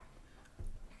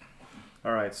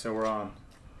All right, so we're on.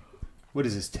 What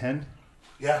is this, 10?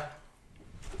 Yeah.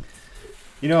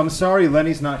 You know, I'm sorry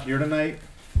Lenny's not here tonight.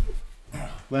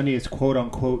 Lenny is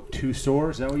quote-unquote too sore.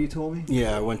 Is that what you told me?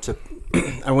 Yeah, I went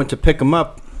to pick him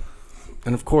up,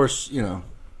 and of course, you know,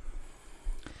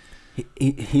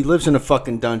 he lives in a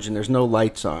fucking dungeon. There's no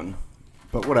lights on.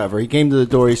 But whatever. He came to the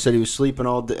door. He said he was sleeping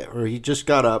all day, or he just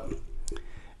got up,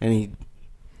 and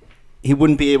he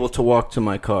wouldn't be able to walk to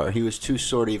my car. He was too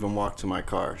sore to even walk to my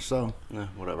car. So,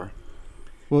 whatever.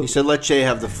 Well, he said, let Jay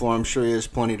have the floor. I'm sure he has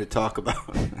plenty to talk about.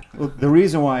 Well, the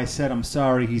reason why I said I'm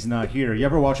sorry he's not here, you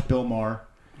ever watch Bill Maher?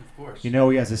 Of course. You know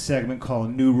he has a segment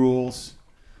called New Rules.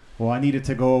 Well, I needed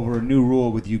to go over a new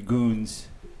rule with you goons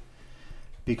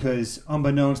because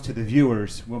unbeknownst to the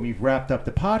viewers, when we wrapped up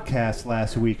the podcast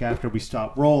last week after we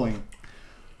stopped rolling,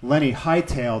 Lenny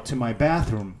hightailed to my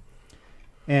bathroom,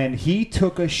 and he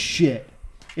took a shit.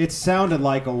 It sounded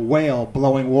like a whale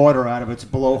blowing water out of its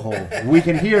blowhole. We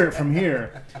can hear it from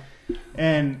here.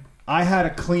 And I had to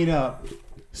clean up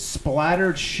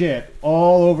splattered shit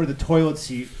all over the toilet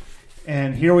seat.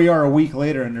 And here we are a week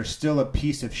later, and there's still a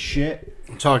piece of shit.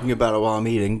 I'm talking about it while I'm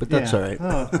eating, but that's all right.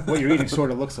 Oh, what you're eating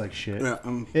sort of looks like shit.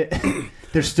 Yeah,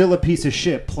 there's still a piece of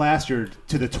shit plastered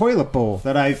to the toilet bowl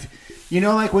that I've... You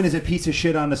know, like when there's a piece of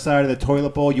shit on the side of the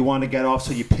toilet bowl, you want to get off,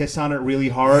 so you piss on it really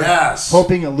hard,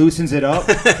 hoping it loosens it up.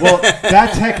 Well,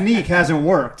 that technique hasn't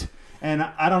worked, and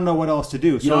I don't know what else to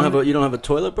do. So you don't have a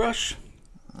toilet brush?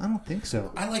 I don't think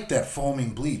so. I like that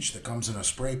foaming bleach that comes in a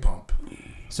spray pump.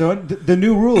 So the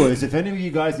new rule is, if any of you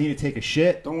guys need to take a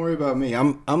shit, don't worry about me.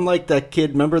 I'm like that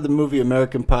kid. Remember the movie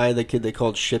American Pie? The kid they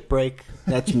called Shit Break.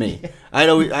 That's me.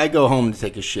 I go home to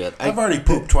take a shit. I've already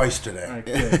pooped twice today. Right,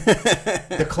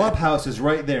 the clubhouse is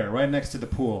right there, right next to the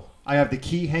pool. I have the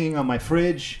key hanging on my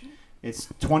fridge. It's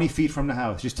 20 feet from the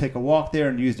house. Just take a walk there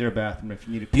and use their bathroom if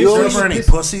you need to piss. Is there ever any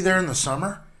pussy there in the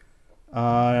summer?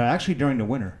 Actually, during the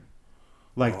winter.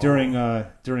 Like during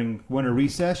winter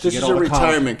recess, this is a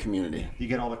retirement community. You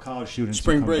get all the college students.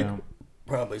 Spring break, down.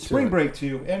 probably. Spring break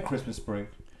too, and Christmas break.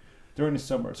 During the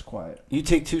summer, it's quiet. You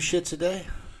take 2 shits a day?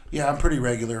 Yeah, I'm pretty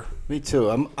regular. Me too.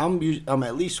 I'm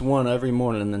at least one every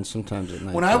morning, and then sometimes at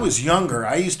night. When I was younger,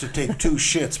 I used to take 2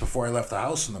 shits before I left the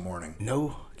house in the morning.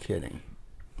 No kidding.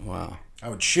 Wow. I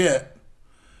would shit,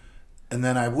 and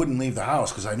then I wouldn't leave the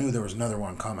house because I knew there was another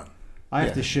one coming. I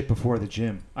have to shit before the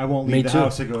gym. I won't leave the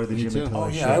house to go to the gym until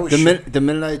I shit. The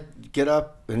minute I get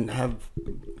up and have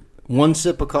one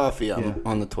sip of coffee, I'm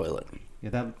on the toilet.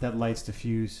 Yeah, that lights the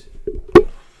fuse.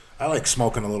 I like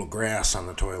smoking a little grass on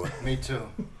the toilet. Me too.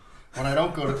 When I'm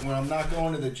not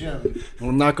going to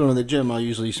the gym, I'll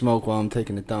usually smoke while I'm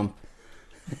taking a dump.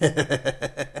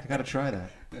 I gotta try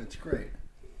that. That's great.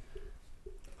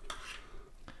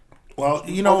 Well,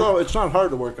 you know, although it's not hard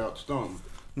to work out stoned.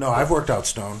 No, I've worked out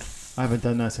stoned. I haven't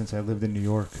done that since I lived in New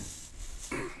York.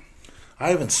 I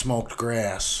haven't smoked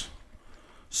grass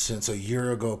since a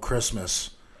year ago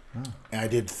Christmas. Oh. And I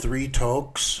did 3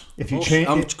 tokes. If you change,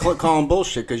 I'm calling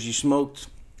bullshit because you smoked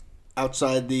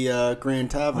outside the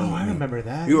Grand Tavern. Oh, I remember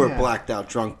that. You were blacked out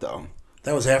drunk though.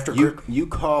 That was after you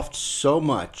coughed so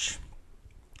much,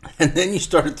 and then you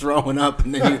started throwing up,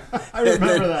 and then you. I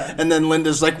remember that. And then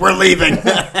Linda's like, "We're leaving."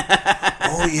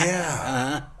 Oh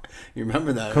yeah. You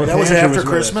remember that? Right? That was after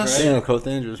Christmas? Right? Yeah, Coth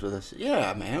Andrews with us.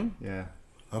 Yeah, man. Yeah.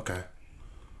 Okay.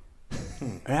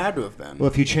 It had to have been. Well,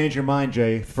 if you change your mind,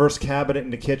 Jay, first cabinet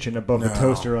in the kitchen above the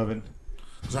toaster oven.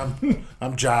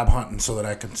 I'm job hunting so that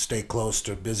I can stay close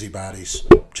to busybodies,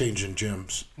 changing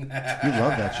gyms. You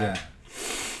love that gym.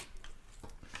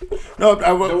 No,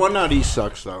 the one out east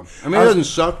sucks though. I mean, it doesn't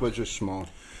suck, but it's just small.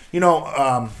 You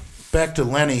know, back to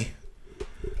Lenny,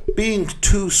 being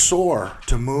too sore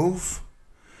to move.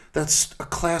 That's a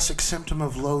classic symptom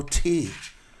of low T.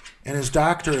 And his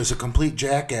doctor is a complete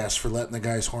jackass for letting the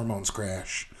guy's hormones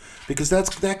crash. Because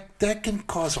that can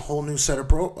cause a whole new set of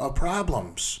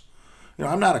problems. You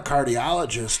know, I'm not a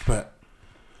cardiologist, but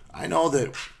I know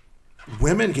that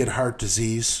women get heart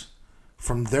disease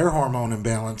from their hormone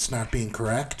imbalance not being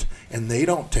correct, and they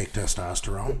don't take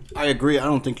testosterone. I agree. I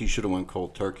don't think you should have went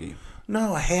cold turkey.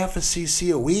 No, a half a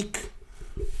cc a week.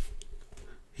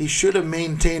 He should have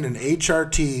maintained an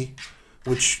HRT,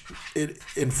 which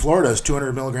in Florida is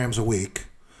 200 milligrams a week.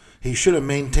 He should have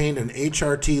maintained an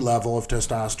HRT level of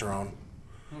testosterone.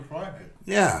 That's right.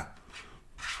 Yeah.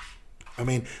 I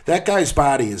mean, that guy's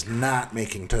body is not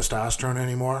making testosterone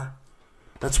anymore.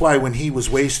 That's why when he was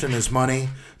wasting his money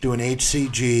doing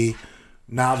HCG,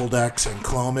 Novaldex, and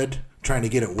Clomid, trying to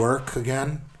get it work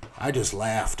again, I just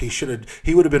laughed.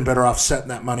 He would have been better off setting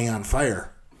that money on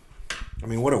fire. I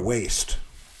mean, what a waste.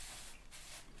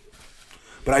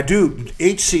 But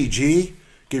HCG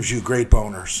gives you great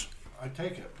boners. I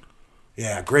take it.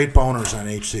 Yeah, great boners on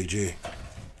HCG.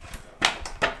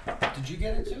 Did you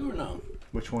get it too or no?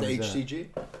 Which one The is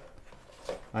HCG? that?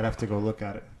 I'd have to go look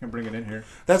at it. I can bring it in here.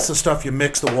 That's the stuff you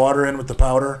mix the water in with the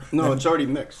powder. No, it's already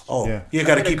mixed. Oh, Yeah. you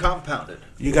got to I get keep it compounded.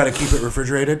 You got to keep it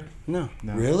refrigerated. No.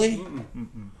 Really?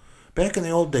 Mm-mm. Back in the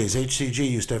old days, HCG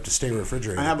used to have to stay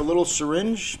refrigerated. I have a little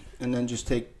syringe and then just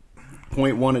take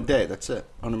 0.1 a day. That's it,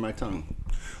 under my tongue.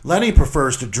 Lenny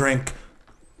prefers to drink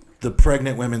the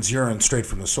pregnant women's urine straight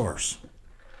from the source.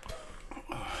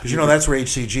 Because that's where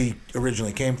HCG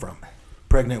originally came from.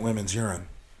 Pregnant women's urine.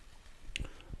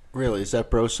 Really? Is that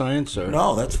bro science or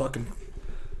No, that's fucking...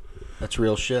 That's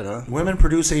real shit, huh? Women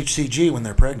produce HCG when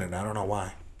they're pregnant. I don't know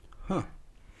why. Huh.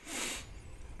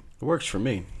 It works for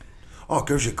me. Oh, it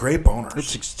gives you great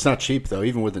boners. It's not cheap though.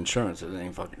 Even with insurance, it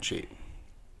ain't fucking cheap.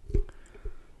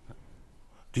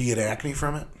 Do you get acne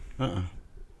from it?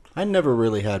 I never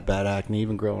really had bad acne,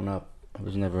 even growing up. I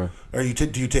was never. Or do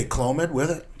you take Clomid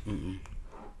with it? Mm-mm.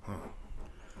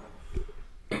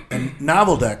 And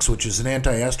Novaldex, which is an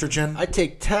anti-estrogen. I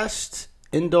take Test,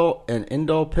 Indol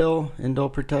pill,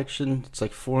 Indol protection. It's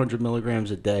like 400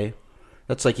 milligrams a day.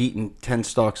 That's like eating 10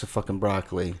 stalks of fucking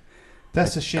broccoli.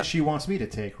 That's the shit she wants me to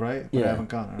take, right? But Yeah. I haven't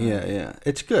gotten it. Yeah.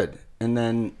 It's good. And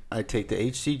then I take the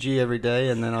HCG every day,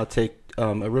 and then I'll take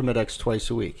Arimidex twice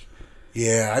a week.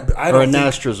 Yeah, I Or don't think...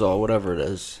 anastrozole, whatever it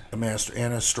is.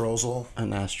 Anastrozole.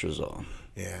 Anastrozole.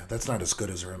 Yeah, that's not as good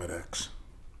as Arimidex.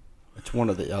 It's one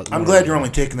of the... I'm glad you're only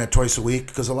taking that twice a week,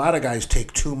 because a lot of guys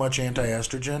take too much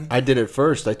anti-estrogen. I did it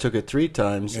first. I took it 3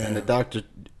 times, and the doctor...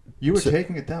 You were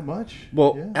taking it that much?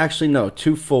 Well, Yeah. actually, no.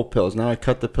 2 full pills. Now I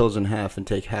cut the pills in half and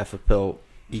take half a pill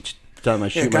each time I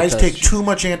shoot Yeah, my guys test. take too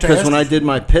much anti-estrogen. Because when I did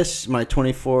my piss, my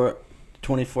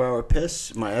 24-hour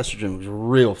piss, my estrogen was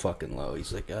real fucking low.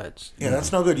 He's like, it's... Yeah,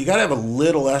 that's no good. You got to have a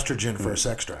little estrogen for a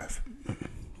sex drive.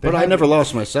 But I never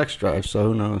lost my sex drive, so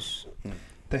who knows?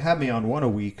 They had me on 1 a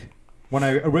week. When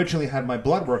I originally had my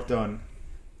blood work done,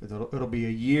 it'll be a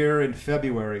year in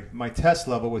February. My test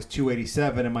level was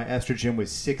 287 and my estrogen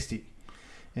was 60.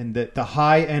 And the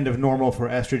high end of normal for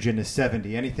estrogen is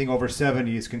 70. Anything over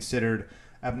 70 is considered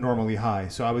abnormally high.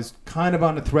 So I was kind of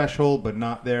on the threshold, but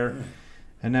not there.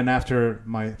 And then after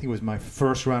I think it was my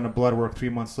first round of blood work 3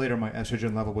 months later, my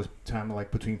estrogen level was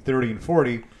like between 30 and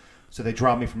 40. So they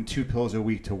dropped me from 2 pills a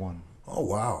week to 1. Oh,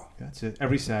 wow. That's it.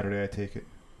 Every Saturday I take it.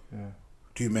 Yeah.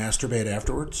 Do you masturbate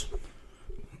afterwards?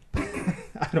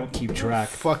 I don't keep track.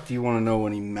 Fuck do you want to know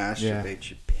when he masturbates,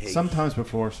 you pig? Sometimes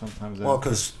before, sometimes after. Well,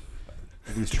 because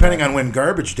I lose depending track. on when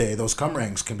garbage day, those cum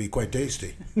rings can be quite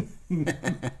tasty. You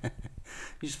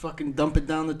just fucking dump it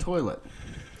down the toilet.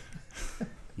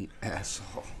 You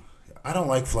asshole. I don't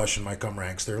like flushing my cum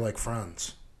rags. They're like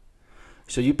friends.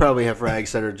 So you probably have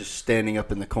rags that are just standing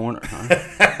up in the corner,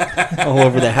 huh? All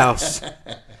over the house.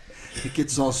 It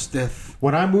gets all stiff.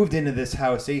 When I moved into this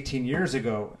house 18 years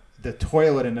ago, the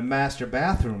toilet in the master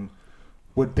bathroom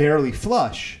would barely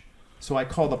flush. So I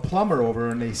called a plumber over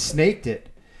and they snaked it.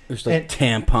 There's like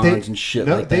And tampons and shit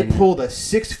like that. They pulled a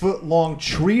 6-foot-long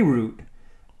tree root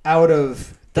out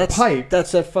of the pipe.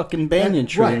 That's that fucking banyan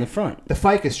tree Right. in the front. The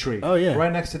ficus tree. Oh, yeah.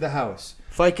 Right next to the house.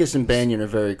 Ficus and banyan are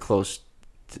very close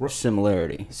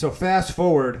similarity. So fast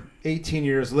forward 18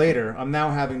 years later, I'm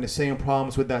now having the same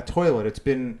problems with that toilet. It's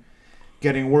been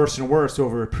getting worse and worse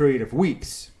over a period of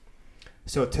weeks.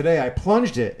 So today I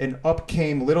plunged it and up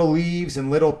came little leaves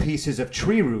and little pieces of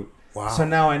tree root. Wow. So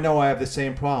now I know I have the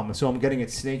same problem. So I'm getting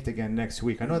it snaked again next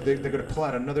week. I know they're going to pull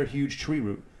out another huge tree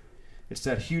root. It's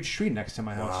that huge tree next to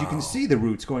my house. You can see the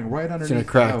roots going right underneath It's going to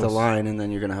crack house. the line, and then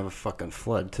you're going to have a fucking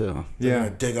flood, too. They're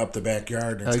going to dig up the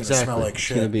backyard and it's going to smell like It's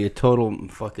shit. going to be a total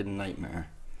fucking nightmare.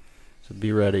 So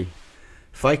be ready.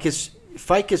 Ficus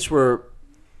were...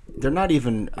 They're not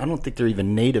even... I don't think they're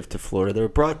even native to Florida. They were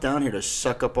brought down here to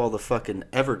suck up all the fucking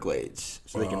Everglades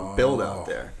so they can build out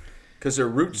there. Because their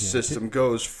root system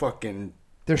goes fucking...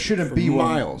 There shouldn't for be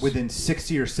miles. one within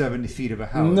 60 or 70 feet of a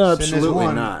house. No, And there's absolutely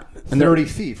one not. And 30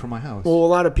 feet from my house. Well, a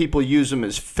lot of people use them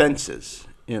as fences,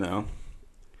 you know.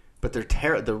 But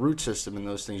the root system in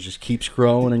those things just keeps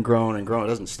growing and growing and growing. It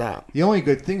doesn't stop. The only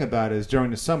good thing about it is during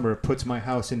the summer, it puts my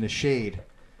house in the shade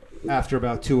after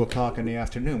about 2 o'clock in the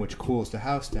afternoon, which cools the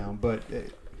house down. But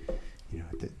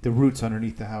the roots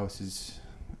underneath the house is...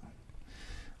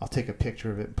 I'll take a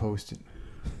picture of it and post it.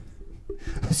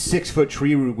 A 6-foot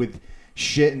tree root with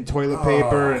shit and toilet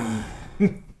paper,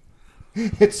 and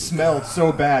it smelled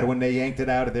so bad when they yanked it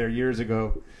out of there years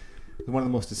ago. It was one of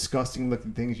the most disgusting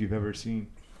looking things you've ever seen.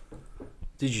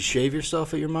 Did you shave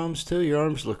yourself at your mom's, too? Your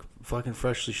arms look fucking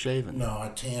freshly shaven. No, I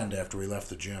tanned after we left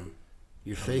the gym.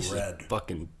 Your face red. is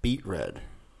fucking beet red.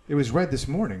 It was red this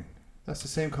morning. That's the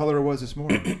same color it was this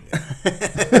morning.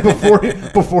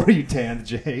 before you tanned,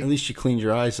 Jay. At least you cleaned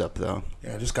your eyes up, though.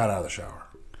 Yeah, I just got out of the shower.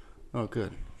 Oh,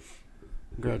 good.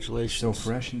 Congratulations. So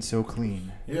fresh and so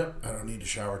clean. Yep. I don't need to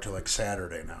shower till like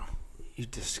Saturday now. You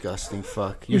disgusting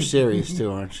fuck. You're serious, too,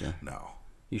 aren't you? No.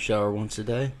 You shower once a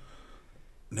day?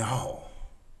 No.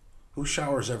 Who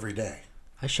showers every day?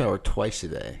 I shower twice a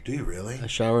day. Do you really? I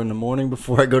shower in the morning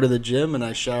before I go to the gym, and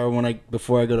I shower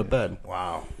before I go to bed.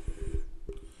 Wow.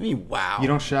 I mean, wow. You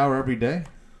don't shower every day?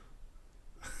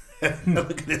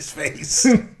 Look at his face.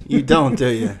 You don't, do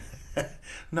you?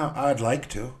 No, I'd like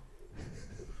to.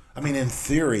 I mean, in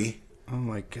theory. Oh,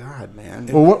 my God, man.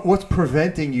 Well, what's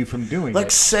preventing you from doing Like,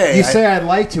 it? say... You say I'd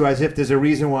like to as if there's a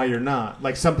reason why you're not.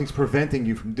 Like something's preventing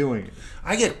you from doing it.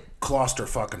 I get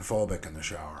claustrophobic in the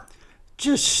shower.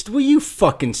 Will you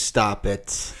fucking stop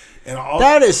it? And all,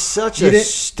 That is such a didn't-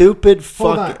 stupid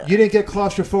Hold fucking... on. You didn't get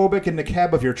claustrophobic in the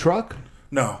cab of your truck?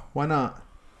 No. Why not?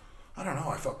 I don't know.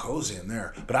 I felt cozy in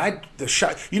there. But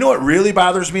you know what really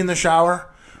bothers me in the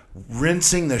shower?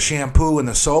 Rinsing the shampoo and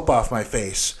the soap off my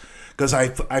face. Because I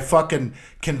fucking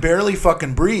can barely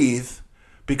fucking breathe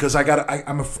because I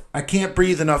can't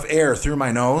breathe enough air through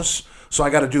my nose. So I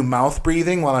got to do mouth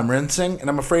breathing while I'm rinsing. And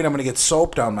I'm afraid I'm going to get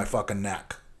soap down my fucking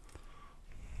neck.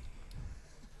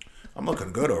 I'm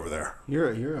looking good over there.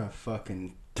 You're a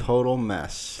fucking total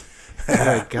mess. You're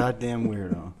a goddamn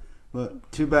weirdo.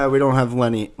 But too bad we don't have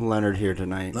Leonard here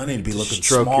tonight. Lenny would be to looking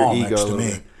stroke small your ego next a to little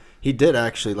me. bit. He did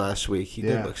actually last week. He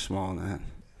Yeah. did look small in that.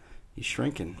 He's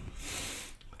shrinking.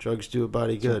 Drugs do a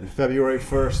body good. February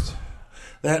 1st.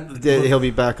 He'll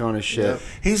be back on his shit. Yep.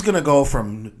 He's going to go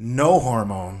from no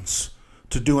hormones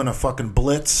to doing a fucking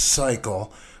blitz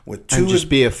cycle with And just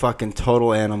be a fucking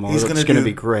total animal. He's It's gonna going to do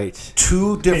be great.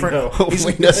 two different...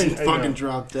 Hopefully he doesn't I know. fucking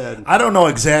drop dead. I don't know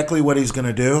exactly what he's going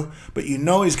to do, but you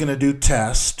know he's going to do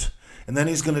test, and then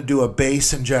he's going to do a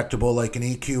base injectable like an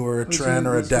EQ or a Tren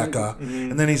or a Deca,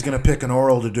 and then he's going to pick an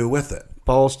oral to do with it.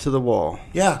 Balls to the wall.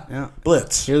 Yeah.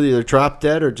 Blitz. He'll either drop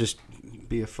dead or just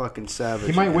be a fucking savage.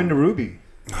 He might win the Ruby.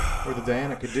 Or the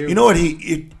Diana could do. You know what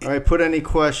All right, put any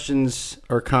questions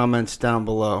or comments down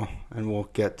below, and we'll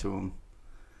get to them.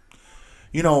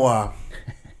 You know,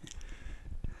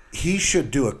 he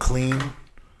should do a clean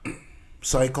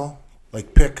cycle.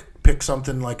 Like pick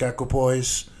something like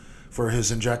Equipoise for his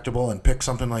injectable and pick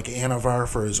something like Anavar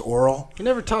for his oral. He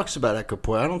never talks about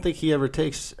Equipoise. I don't think he ever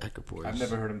takes Equipoise. I've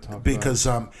never heard him talk Because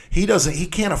he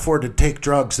can't afford to take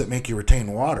drugs that make you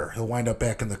retain water. He'll wind up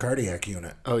back in the cardiac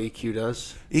unit. Oh, EQ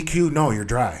does? EQ, no, you're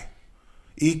dry.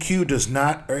 EQ does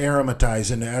not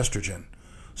aromatize into estrogen.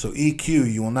 So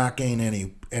EQ, you will not gain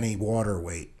any water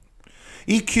weight.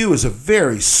 EQ is a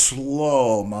very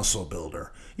slow muscle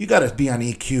builder. You got to be on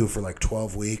EQ for like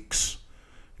 12 weeks.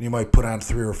 And you might put on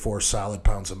 3 or 4 solid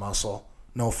pounds of muscle.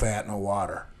 No fat, no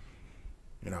water.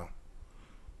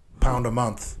 Pound a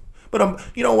month. But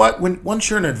you know what? Once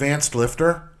you're an advanced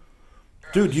lifter,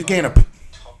 dude, you gain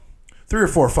 3 or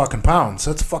 4 fucking pounds.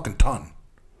 That's a fucking ton.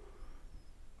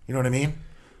 You know what I mean?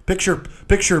 Picture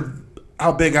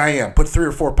how big I am. Put 3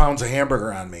 or 4 pounds of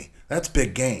hamburger on me. That's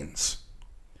big gains.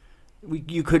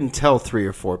 You couldn't tell 3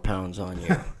 or 4 pounds on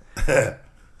you.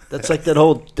 That's like that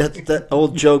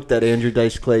old joke that Andrew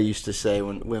Dice Clay used to say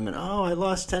when women, oh, I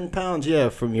lost 10 pounds. Yeah,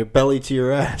 from your belly to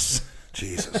your ass.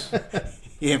 Jesus.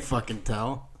 You can't fucking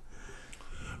tell.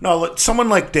 No, someone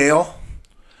like Dale,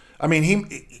 I mean,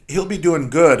 he'll be doing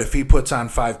good if he puts on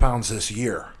 5 pounds this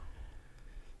year.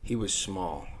 He was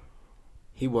small.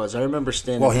 He was. I remember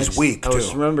standing. Well, he's weak, too.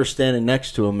 I remember standing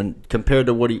next to him, and compared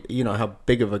to what how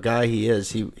big of a guy he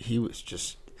is, he was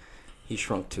just he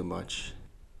shrunk too much.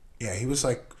 Yeah, he was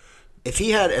like. If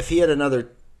he had another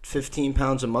 15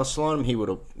 pounds of muscle on him, he would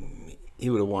have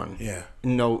won. Yeah.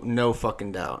 No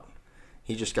fucking doubt.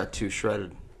 He just got too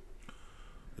shredded.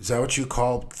 Is that what you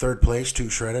call third place? Too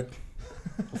shredded?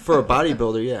 For a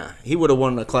bodybuilder, yeah, he would have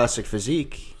won the classic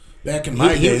physique. Back in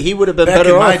my day, he would have been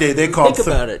better off. Back in my day, they called. Think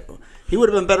about it. He would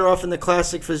have been better off in the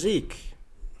classic physique.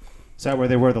 Is that where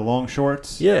they wear the long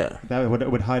shorts? Yeah. That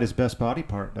would hide his best body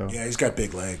part, though. Yeah, he's got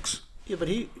big legs. Yeah, but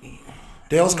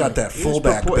Dale's got that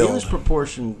fullback build. He was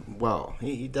proportioned well.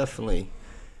 He definitely.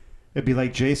 It'd be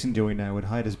like Jason doing that. Would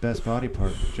hide his best body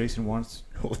part. Jason wants.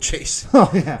 Well, Jason. Oh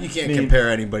yeah. You can't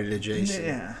compare anybody to Jason.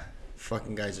 Yeah.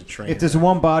 Fucking guy's a trainer. If there's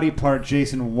one body part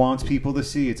Jason wants people to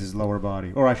see, it's his lower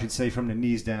body, or I should say, from the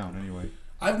knees down. Anyway.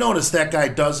 I've noticed that guy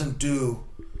doesn't do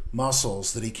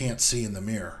muscles that he can't see in the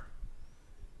mirror.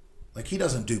 Like he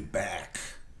doesn't do back.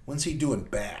 When's he doing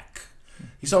back?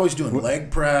 He's always doing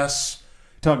leg press.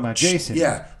 Talking about Jason.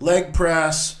 Yeah, leg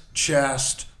press,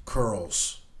 chest,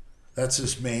 curls. That's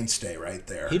his mainstay right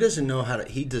there. He does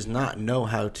not know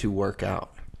how to work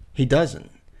out. He doesn't.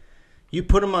 You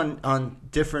put him on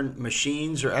different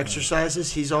machines or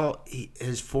exercises,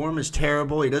 his form is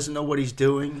terrible. He doesn't know what he's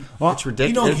doing. Well, it's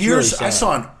ridiculous. I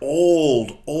saw an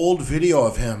old video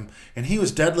of him, and he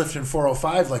was deadlifting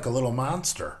 405 like a little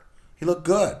monster. He looked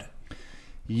good.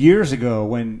 Years ago,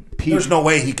 when there's no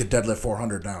way he could deadlift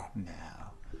 400 now. No.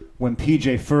 When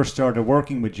PJ first started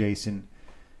working with Jason,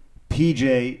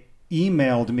 PJ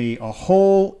emailed me a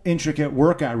whole intricate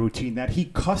workout routine that he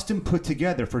custom put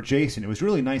together for Jason. It was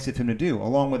really nice of him to do,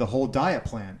 along with a whole diet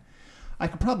plan. I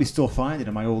could probably still find it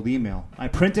in my old email. I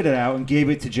printed it out and gave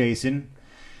it to Jason.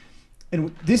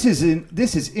 And this is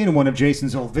in one of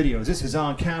Jason's old videos. This is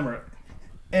on camera.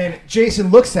 And Jason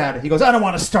looks at it. He goes, "I don't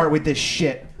want to start with this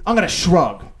shit. I'm going to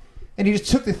shrug." And he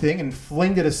just took the thing and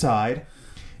flinged it aside.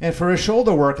 And for his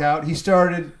shoulder workout, he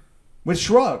started with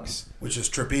shrugs. Which is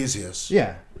trapezius.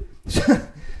 Yeah.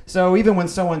 So even when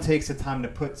someone takes the time to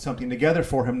put something together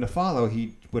for him to follow,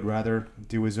 he would rather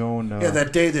do his own. Yeah,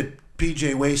 that day that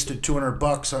PJ wasted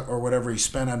 $200 or whatever he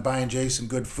spent on buying Jason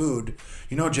good food,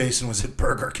 Jason was at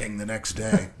Burger King the next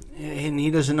day. And he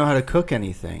doesn't know how to cook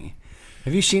anything.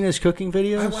 Have you seen his cooking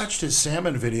videos? I watched his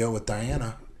salmon video with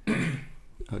Diana.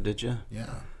 Oh, did you?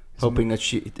 Yeah. Hoping that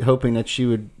she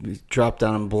would drop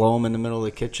down and blow him in the middle of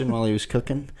the kitchen while he was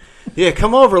cooking. Yeah,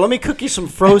 come over. Let me cook you some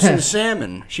frozen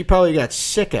salmon. She probably got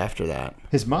sick after that.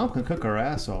 His mom can cook her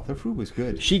ass off. Her food was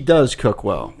good. She does cook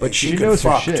well, but she knows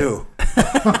can her fuck shit. too.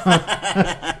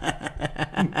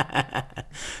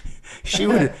 She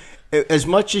would, as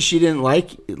much as she didn't like.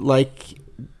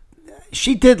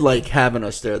 She did like having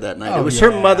us there that night. Oh, it was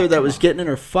yeah. her mother that was getting in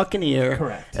her fucking ear.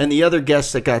 Correct. And the other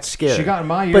guests that got scared. She got in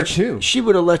my ear, but too, She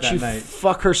would have let that you night.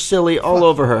 fuck her silly all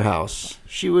over her house.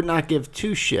 She would not give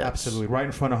two shits. Absolutely. Right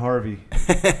in front of Harvey.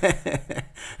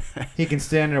 He can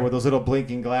stand there with those little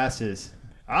blinking glasses.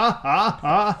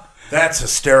 That's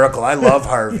hysterical. I love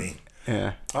Harvey.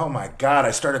 Yeah. Oh my God!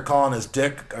 I started calling his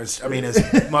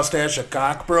his mustache a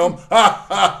cock broom.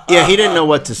 Yeah, he didn't know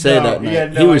what to say that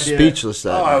night. He was idea. speechless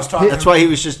that night. I was talking. That's why he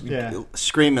was just Yeah.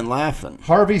 screaming, laughing.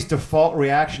 Harvey's default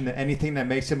reaction to anything that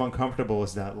makes him uncomfortable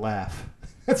is that laugh.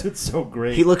 That's what's so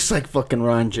great. He looks like fucking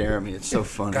Ron Jeremy. It's so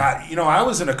funny. God, I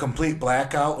was in a complete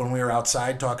blackout when we were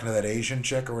outside talking to that Asian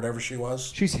chick or whatever she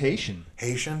was. She's Haitian.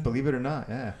 Haitian? Believe it or not,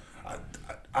 yeah.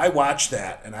 I watched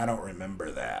that, and I don't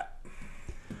remember that.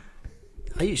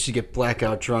 I used to get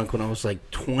blackout drunk when I was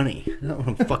like 20.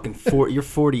 I'm fucking 40. You're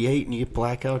 48 and you get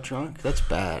blackout drunk? That's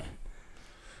bad.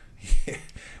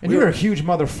 And you're a huge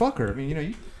motherfucker. I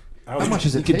mean, how much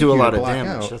does it You take could do a you lot to of black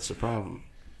damage. out? That's the problem.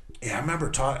 Yeah, I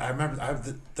remember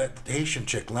that Haitian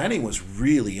chick. Lenny was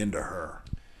really into her.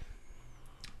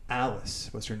 Alice,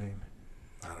 what's her name?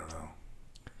 I don't know.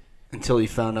 Until he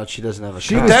found out she doesn't have a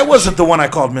She cock. was- That wasn't the one I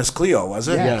called Miss Cleo, was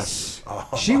it? Yes.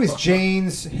 She was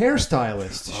Jane's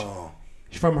hairstylist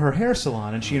from her hair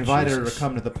salon, and she invited her to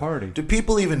come to the party. Do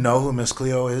people even know who Miss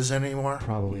Cleo is anymore?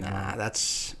 Probably Nah, not.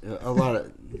 that's a lot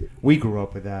of... We grew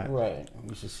up with that. Right. We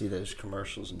used to see those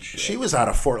commercials and shit. She was out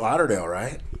of Fort Lauderdale,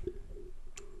 right?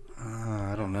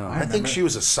 I don't know. I think she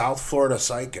was a South Florida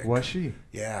psychic. Was she?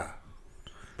 Yeah.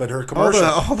 But her all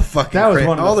commercials... the fucking That was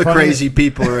one of the all the funniest- crazy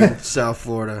people are in South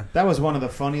Florida. That was one of the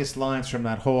funniest lines from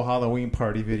that whole Halloween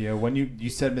party video. When you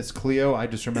said Miss Cleo, I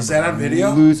just remember Is that on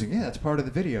video? losing. Yeah, that's part of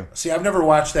the video. See, I've never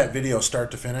watched that video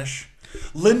start to finish.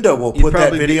 Linda will put that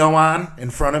probably video on in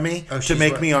front of me to she's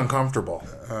make right. me uncomfortable.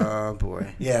 Oh,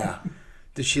 boy. Yeah.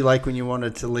 Did she like when you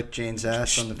wanted to lick Jane's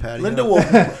ass on the patio?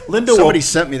 Somebody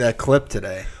sent me that clip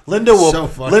today. Linda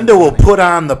will put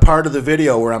on the part of the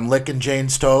video where I'm licking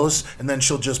Jane's toes, and then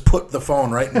she'll just put the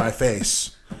phone right in my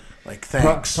face. Like,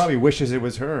 thanks. Probably wishes it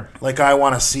was her. Like, I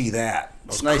want to see that.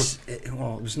 It's nice. It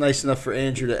was nice enough for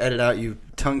Andrew to edit out you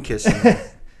tongue kissing.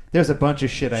 There's a bunch of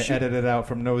shit I edited out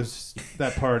from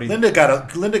that party. Linda got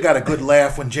a good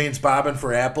laugh when Jane's bobbing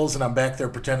for apples, and I'm back there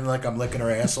pretending like I'm licking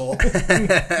her asshole.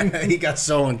 He got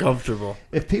so uncomfortable.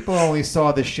 If people only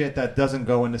saw the shit that doesn't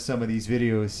go into some of these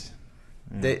videos.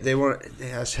 They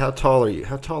asked, how tall are you?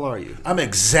 How tall are you? I'm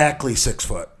exactly 6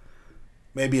 foot,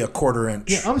 maybe a quarter inch.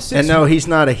 Yeah, I'm 6. And no, he's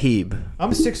not a Hebe.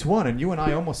 I'm 6'1", and you and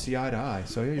I almost see eye to eye.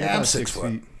 So you're Yeah, I'm about 6 6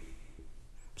 foot. feet.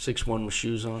 6'1" with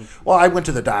shoes on. Well, I went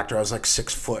to the doctor. I was like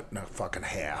 6 foot and a fucking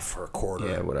half or a quarter.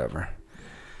 Yeah, whatever.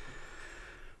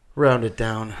 Round it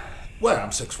down. Well,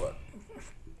 I'm 6 foot.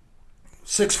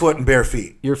 6 foot and bare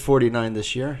feet. You're 49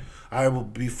 this year. I will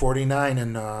be 49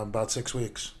 in about 6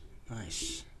 weeks.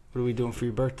 Nice. What are we doing for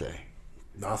your birthday?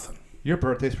 Nothing. Your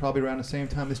birthday's probably around the same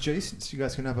time as Jason's. You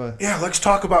guys can have a Yeah, let's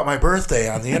talk about my birthday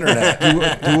on the internet.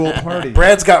 dual party.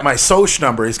 Brad's got my Soch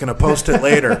number. He's going to post it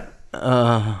later.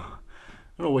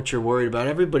 don't know what you're worried about.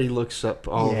 Everybody looks up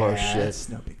all of our shit. It's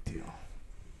no big deal.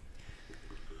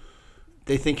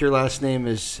 They think your last name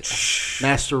is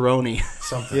Masteroni.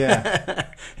 Something.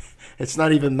 Yeah. It's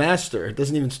not even Master. It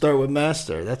doesn't even start with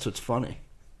Master. That's what's funny.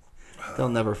 They'll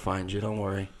never find you. Don't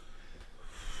worry.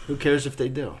 Who cares if they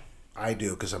do? I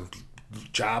do, because I'm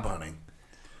job hunting.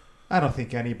 I don't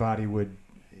think anybody would.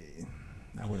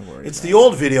 I wouldn't worry. It's about the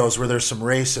old videos where there's some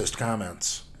racist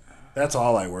comments. That's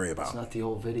all I worry It's about. not the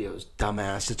old videos,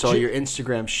 dumbass. It's all your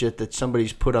Instagram shit that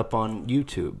somebody's put up on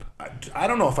YouTube. I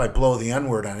don't know if I blow the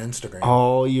N-word on Instagram.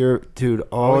 All your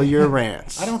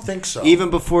rants. I don't think so. Even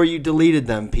before you deleted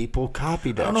them, people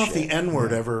copied that I don't know shit. if the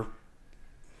N-word ever...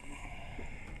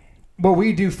 What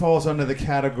we do falls under the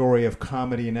category of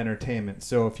comedy and entertainment.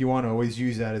 So if you want to always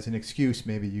use that as an excuse,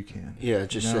 maybe you can. Yeah,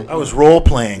 just say... I was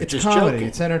role-playing. It's just comedy. joking.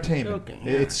 It's entertainment. Joking,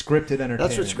 yeah. It's scripted entertainment.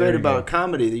 That's what's great about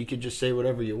comedy, that you could just say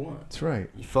whatever you want. That's right.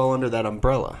 You fall under that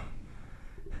umbrella.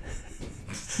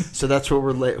 So that's what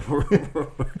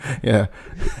yeah.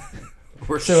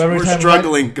 We're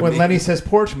struggling. When Lenny says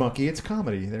porch monkey, it's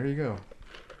comedy. There you go.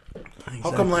 How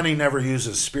come Lenny never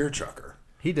uses spear chucker?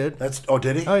 He did.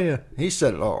 Did he? Oh, yeah. He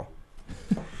said it all.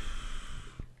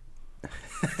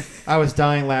 I was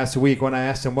dying last week when I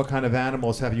asked him, what kind of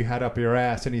animals have you had up your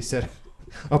ass? And he said,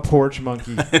 a porch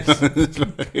monkey.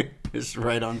 It's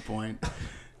right on point.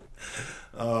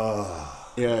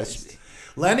 Yes.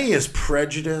 Lenny is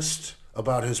prejudiced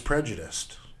about his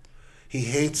prejudice. He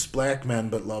hates black men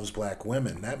but loves black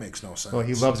women. That makes no sense. Well,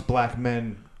 he loves black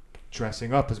men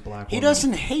dressing up as black women. He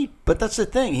doesn't hate, but that's the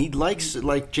thing. He likes,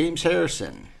 like James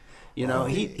Harrison. You know,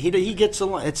 he gets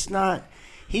along. It's not...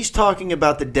 He's talking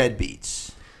about the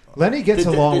deadbeats. Lenny gets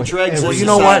along with dregs everyone. of You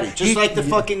know society. what? Just like the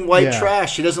fucking white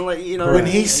trash. He doesn't let you know. When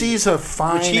he sees a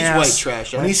fine white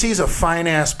trash. When he sees a fine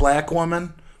ass black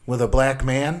woman with a black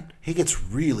man, he gets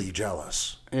really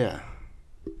jealous. Yeah.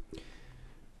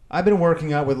 I've been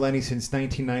working out with Lenny since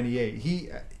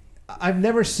 1998. I've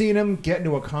never seen him get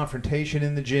into a confrontation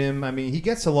in the gym. I mean, he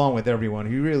gets along with everyone.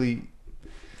 He really...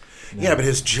 Yeah, but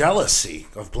his jealousy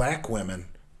of black women,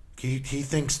 he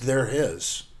thinks they're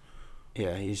his.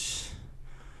 Yeah, it's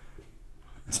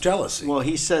jealousy. Well,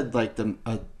 he said like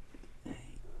what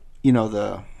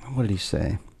did he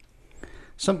say?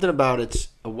 Something about it's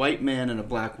a white man and a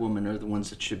black woman are the ones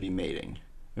that should be mating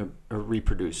or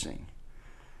reproducing.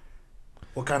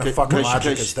 What kind of fucking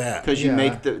logic is that? Because you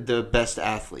make the best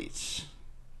athletes.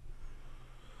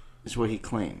 Is what he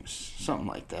claims. Something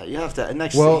like that. You have to.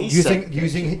 Next well, thing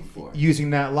using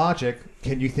that logic,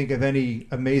 can you think of any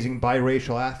amazing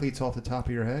biracial athletes off the top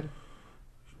of your head?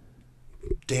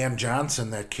 Dan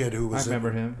Johnson, that kid who was I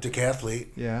remember him. Decathlete.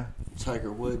 Yeah.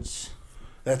 Tiger Woods.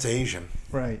 That's Asian.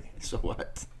 Right. So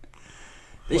what?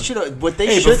 They should have. What they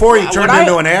hey, should. Before he turned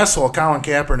into an asshole, Colin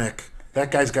Kaepernick. That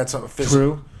guy's got something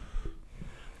physical. True.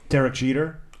 Derek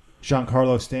Jeter,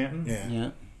 Giancarlo Stanton.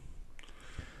 Yeah.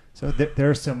 So there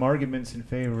are some arguments in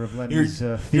favor of Lenny's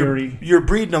theory. You're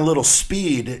breeding a little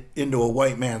speed into a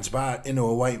white man's into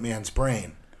a white man's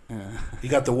brain. You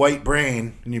got the white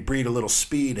brain, and you breed a little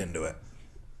speed into it.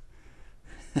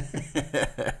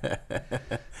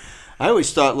 I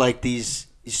always thought like these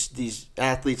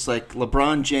athletes like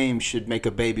LeBron James should make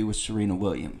a baby with Serena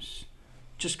Williams.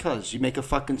 Just cause you make a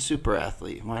fucking super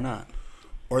athlete. Why not?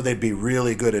 Or they'd be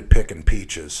really good at picking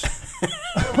peaches.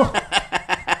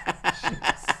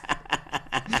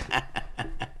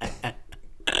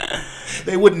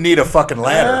 They wouldn't need a fucking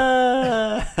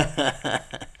ladder.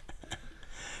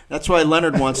 That's why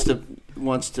Leonard wants to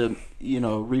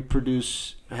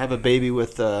reproduce, have a baby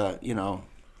with a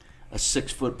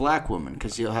 6-foot black woman,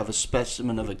 because he'll have a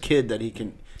specimen of a kid that he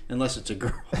can, unless it's a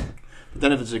girl. But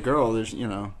then if it's a girl, there's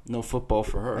no football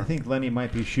for her. I think Lenny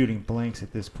might be shooting blanks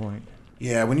at this point.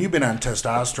 Yeah, when you've been on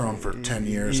testosterone for 10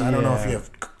 years, I don't know if you have.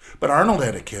 But Arnold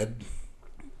had a kid.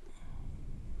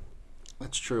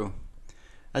 That's true.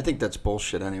 I think that's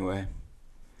bullshit anyway.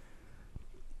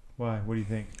 Why? What do you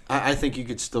think? I think you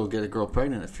could still get a girl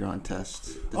pregnant if you're on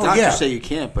test. The doctors say you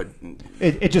can't, but...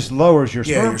 It just lowers your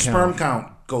sperm count. Yeah, your sperm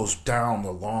count goes down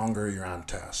the longer you're on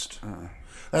test.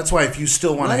 That's why if you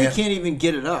still want to have... can't even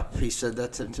get it up. He said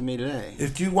that to me today.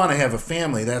 If you want to have a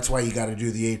family, that's why you got to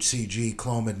do the HCG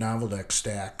Clomid Novaldex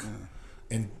stack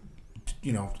and,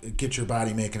 get your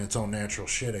body making its own natural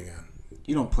shit again.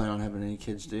 You don't plan on having any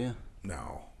kids, do you?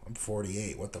 No. I'm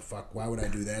 48. What the fuck? Why would I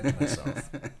do that to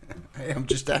myself? Hey, I'm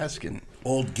just asking.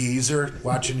 Old geezer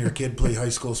watching your kid play high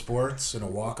school sports in a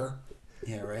walker?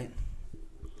 Yeah, right.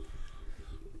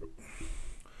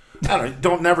 I don't know.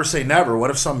 Don't never say never. What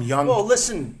if some young... Well,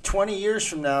 listen, 20 years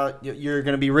from now, you're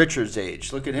going to be Richard's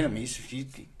age. Look at him. He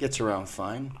gets around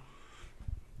fine.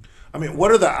 I mean,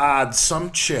 what are the odds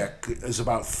some chick is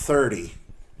about 30,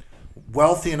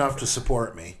 wealthy enough to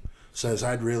support me, says,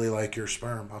 I'd really like your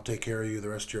sperm. I'll take care of you the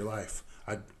rest of your life.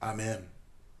 I'm in.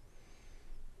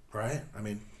 Right? I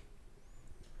mean...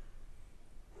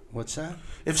 What's that?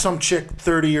 If some chick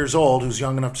 30 years old who's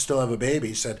young enough to still have a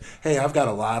baby said, hey, I've got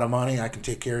a lot of money, I can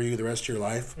take care of you the rest of your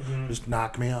life, just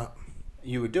knock me up.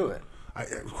 You would do it.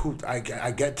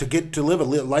 I get to live a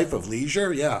life of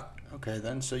leisure? Yeah. Okay,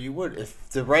 then, so you would. If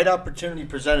the right opportunity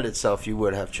presented itself, you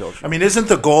would have children. I mean, isn't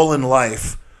the goal in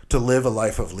life to live a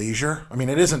life of leisure? I mean,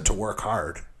 it isn't to work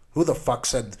hard. Who the fuck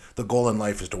said the goal in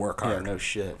life is to work hard? Yeah, no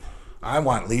shit. I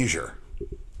want leisure.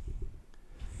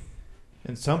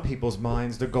 In some people's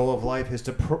minds, the goal of life is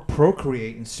to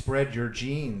procreate and spread your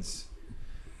genes.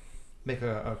 Make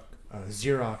a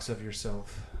Xerox of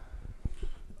yourself.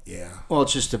 Yeah. Well,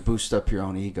 it's just to boost up your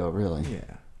own ego, really.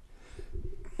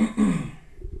 Yeah.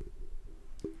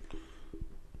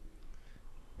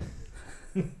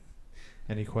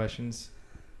 Any questions?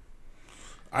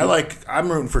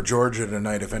 I'm rooting for Georgia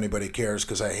tonight if anybody cares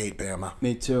because I hate Bama.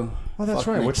 Me too. Oh, that's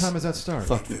right. What time does that start?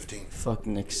 Fuck 15. Fuck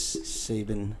Nick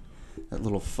Saban. That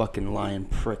little fucking lying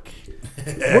prick.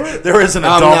 There isn't a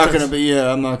I'm Dolphins. not gonna be.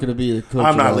 I'm not gonna be the coach.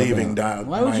 I'm not leaving.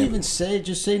 Why would you even say?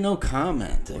 Just say no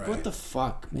comment. Like, Right. What the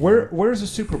fuck? Man? Where's the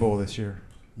Super Bowl this year?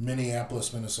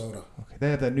 Minneapolis, Minnesota. Okay, they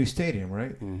have that new stadium,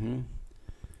 right? Mm-hmm.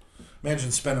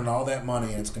 Imagine spending all that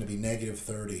money and it's going to be negative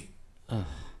 30.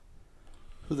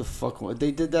 Who the fuck?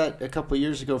 They did that a couple of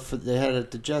years ago. They had it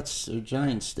at the Jets or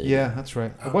Giants stadium. Yeah, that's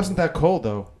right. It wasn't that cold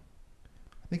though.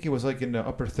 I think it was like in the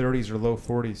upper 30s or low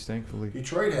 40s. Thankfully.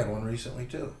 Detroit had one recently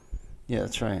too. Yeah,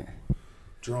 that's right.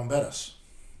 Jerome Bettis.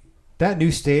 That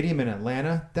new stadium in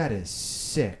Atlanta, that is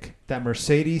sick. That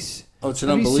Mercedes. Oh, it's an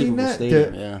Have you seen unbelievable that?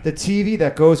 stadium. Yeah. The TV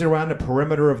that goes around the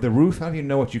perimeter of the roof. I don't even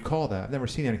know what you call that. I've never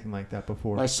seen anything like that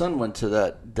before. My son went to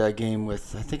that game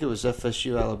with, I think it was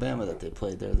FSU Alabama that they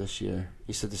played there this year.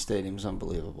 He said the stadium's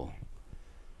unbelievable.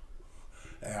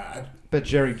 Yeah, Bet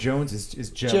Jerry Jones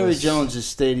is jealous. Jerry Jones'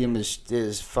 stadium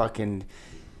is fucking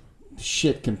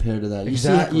shit compared to that.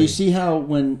 Exactly. You see how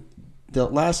when the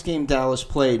last game Dallas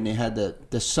played and they had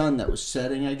the sun that was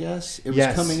setting, I guess it was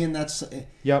Yes. coming in.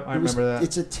 Yep, I remember that.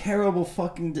 It's a terrible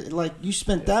fucking like you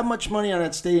spent that much money on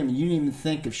that stadium and you didn't even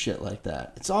think of shit like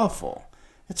that. It's awful.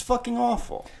 It's fucking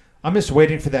awful. I'm just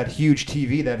waiting for that huge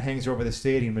TV that hangs over the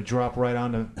stadium to drop right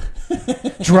on the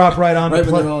Right when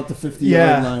they're all at the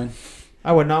 50-yard line.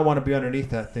 I would not want to be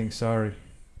underneath that thing. Sorry.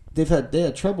 They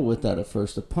had trouble with that at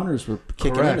first. The punters were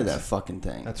kicking Correct. into that fucking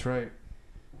thing. That's right.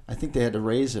 I think they had to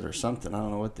raise it or something. I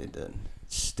don't know what they did.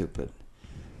 It's stupid.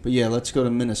 But yeah, let's go to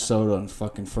Minnesota on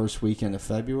fucking first weekend of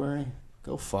February.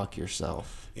 Go fuck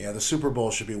yourself. yeah, the Super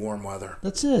Bowl should be warm weather.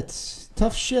 That's it.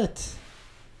 Tough shit.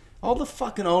 All the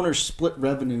fucking owners split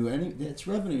revenue. It's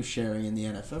revenue sharing in the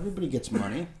NFL. Everybody gets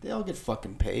money. They all get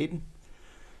fucking paid.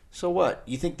 So what?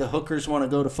 You think the hookers want to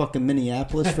go to fucking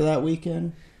Minneapolis for that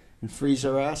weekend and freeze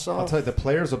their ass off? I'll tell you, the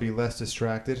players will be less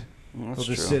distracted. Well, They'll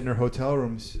just sit in their hotel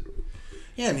rooms.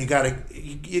 Yeah, and you got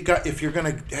if you're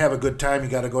gonna have a good time, you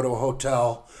got to go to a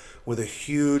hotel with a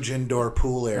huge indoor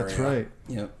pool area. That's right.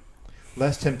 Yep.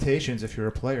 Less temptations if you're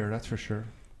a player. That's for sure.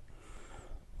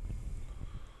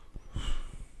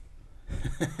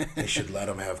 They should let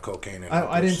them have cocaine. And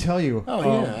I didn't tell you.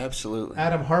 Oh, yeah, absolutely.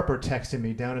 Adam Harper texted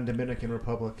me down in Dominican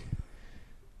Republic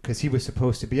because he was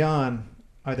supposed to be on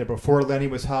either before Lenny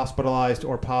was hospitalized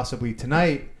or possibly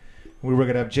tonight. We were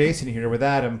going to have Jason here with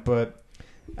Adam, but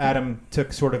Adam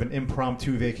took sort of an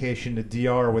impromptu vacation to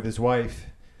DR with his wife,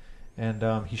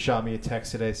 and he shot me a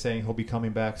text today saying he'll be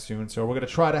coming back soon. So we're going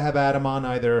to try to have Adam on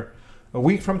either a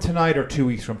week from tonight or 2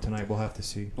 weeks from tonight. We'll have to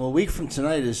see. Well, a week from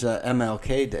tonight is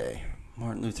MLK Day,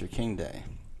 Martin Luther King Day.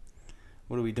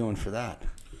 What are we doing for that?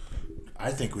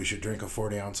 I think we should drink a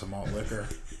 40-ounce of malt liquor.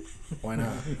 Why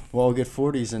not? Well, we'll get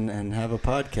 40s and have a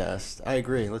podcast. I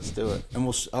agree. Let's do it.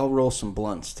 And I'll roll some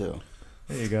blunts, too.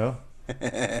 There you go.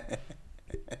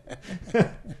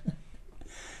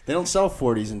 They don't sell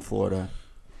 40s in Florida.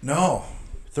 No,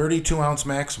 32-ounce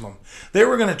maximum. They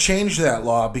were going to change that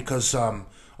law because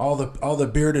all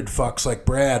the bearded fucks like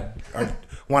Brad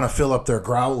want to fill up their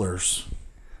growlers.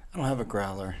 I don't have a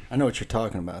growler. I know what you're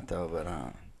talking about, though, but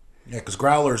Yeah, because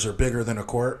growlers are bigger than a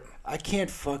quart. I can't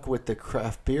fuck with the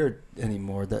craft beer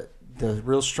anymore. The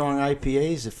real strong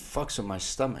IPAs, it fucks with my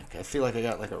stomach. I feel like I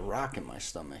got like a rock in my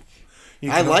stomach.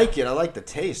 I like it. I like the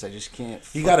taste. I just can't.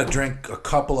 You got to drink a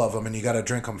couple of them, and you got to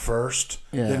drink them first.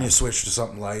 Yeah. Then you switch to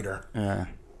something lighter. Yeah.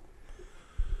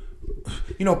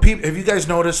 You know, have you guys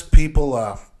noticed people,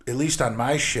 at least on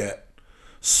my shit,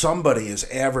 somebody is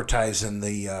advertising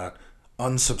the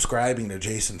unsubscribing to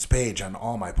Jason's page on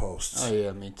all my posts. Oh,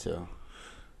 yeah, me too.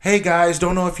 Hey guys,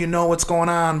 don't know if you know what's going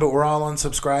on, but we're all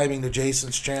unsubscribing to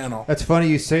Jason's channel. That's funny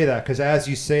you say that, because as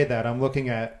you say that, I'm looking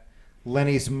at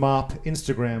Lenny's Mop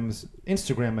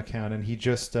Instagram account, and he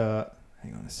just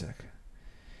hang on a sec.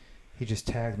 He just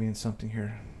tagged me in something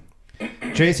here.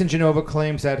 Jason Genova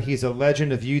claims that he's a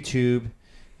legend of YouTube,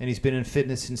 and he's been in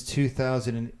fitness since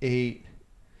 2008.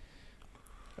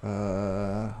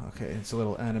 Okay, it's a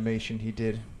little animation he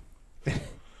did.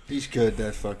 He's good,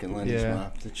 that fucking Lenny's Yeah.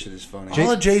 Mop. That shit is funny.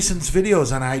 All of Jason's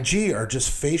videos on IG are just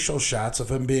facial shots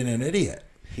of him being an idiot.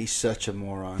 He's such a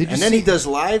moron. Did you And then see- he does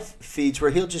live feeds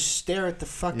where he'll just stare at the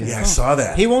fucking Yeah, phone. I saw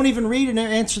that. He won't even read and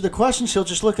answer the questions. He'll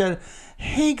just look at it.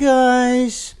 Hey,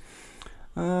 guys.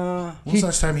 When was the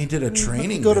last time he did a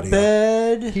training Go to video?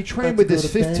 bed. He trained About with to go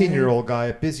this to bed. 15-year-old guy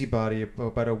at Busybody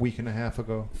about a week and a half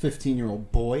ago.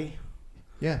 15-year-old boy.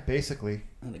 Yeah, basically.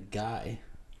 Not a guy.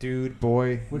 Dude,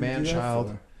 boy, What did he man, do that child.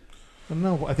 for? I don't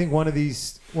know. I think one of the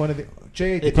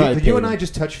Jay, They did probably you paid and I him.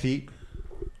 just touch feet?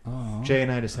 Oh. Jay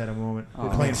and I just had a moment. We're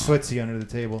Oh. playing footsie under the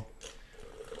table.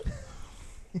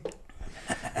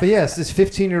 But yes, this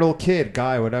 15-year-old kid,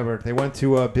 guy, whatever, they went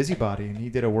to Busybody and he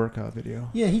did a workout video.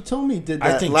 Yeah, he told me he did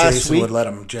that I think last Jason week. would let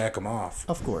him jack him off.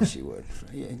 Of course he would.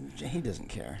 He doesn't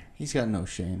care. He's got no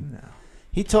shame. No.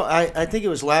 He told. I think it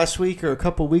was last week or a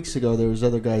couple weeks ago. There was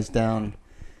other guys down,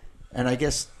 and I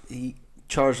guess he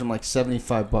charged him like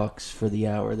 $75 for the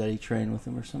hour that he trained with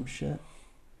him or some shit.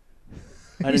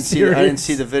 I didn't see. I didn't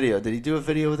see the video. Did he do a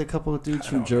video with a couple of dudes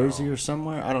from Jersey or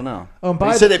somewhere? I don't know. Oh, and But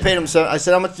by he said they paid him. I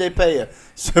said, how much did they pay you?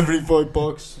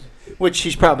 $75. Which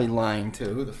he's probably lying to.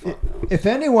 Who the fuck? If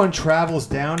anyone travels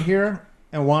down here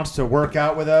and wants to work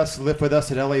out with us, lift with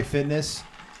us at LA Fitness,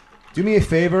 do me a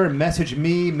favor, message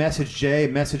me, message Jay,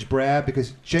 message Brad,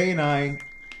 because Jay and I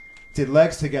did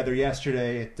legs together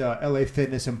yesterday at LA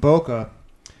Fitness in Boca,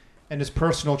 and his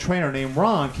personal trainer named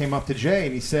Ron came up to Jay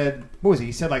and he said, what was he?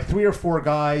 He said like 3 or 4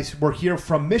 guys were here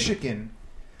from Michigan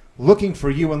looking for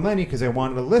you and Lenny because they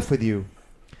wanted to lift with you.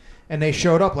 And they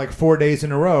showed up like 4 days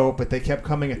in a row, but they kept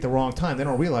coming at the wrong time. They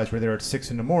don't realize we're there at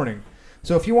 6 in the morning.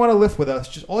 So if you want to lift with us,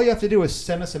 just all you have to do is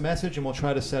send us a message and we'll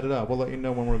try to set it up. We'll let you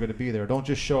know when we're going to be there. Don't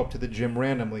just show up to the gym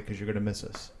randomly because you're going to miss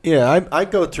us. Yeah, I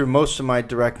go through most of my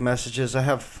direct messages. I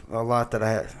have a lot that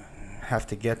I have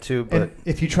to get to, but And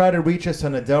if you try to reach us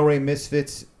on the Delray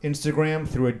Misfits Instagram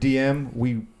through a DM,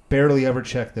 we barely ever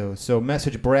check those. So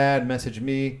message Brad, message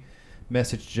me,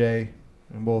 message Jay,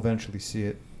 and we'll eventually see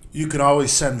it. You could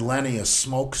always send Lenny a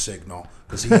smoke signal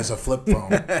because he has a flip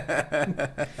phone.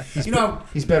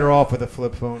 He's better off with a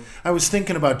flip phone. I was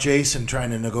thinking about Jason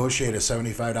trying to negotiate a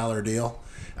 $75 deal.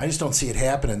 I just don't see it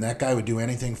happening. That guy would do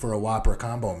anything for a Whopper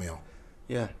combo meal.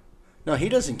 yeah. No, he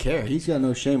doesn't care. He's got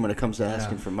no shame when it comes to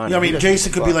asking for money. Yeah, I He mean, doesn't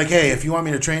Jason give a could be fuck. like, "Hey, if you want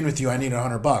me to train with you, I need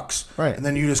 $100." Right. And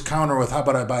then you just counter with, "How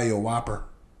about I buy you a Whopper?"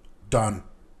 Done.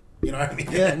 You know what I mean?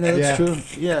 Yeah, no, that's Yeah. true.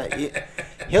 Yeah,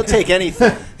 he'll take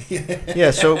anything.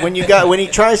 Yeah. So when he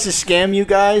tries to scam you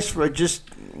guys, for just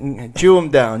Jew him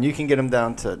down. You can get him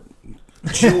down to.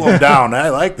 Chew him down. I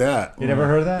like that. You never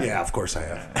heard of that? Yeah, of course I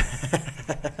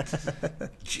have.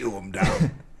 Chew him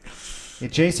down. Yeah,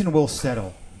 Jason will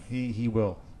settle. He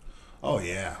will. Oh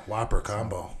yeah, Whopper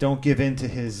combo. Don't give in to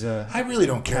his. I really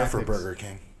don't care for tactics. Burger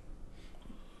King.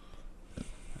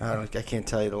 I can't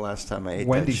tell you the last time I ate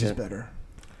Wendy's that is shit. better.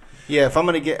 Yeah, if I'm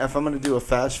gonna do a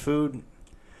fast food,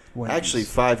 Wendy's. actually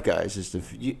Five Guys is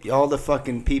all the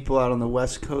fucking people out on the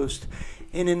West Coast.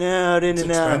 In and out, in It's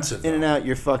and out, expensive, in and though. out.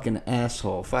 You're fucking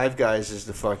asshole. Five Guys is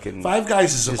the fucking Five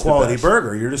Guys is a Is the quality best.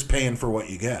 burger. You're just paying for what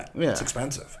you get. Yeah. It's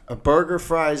expensive. a burger,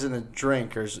 fries, and a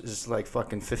drink is like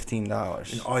fucking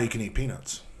 $15. And all you can eat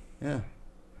peanuts. Yeah,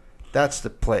 that's the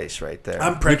place right there.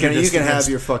 I'm prejudiced You can have against-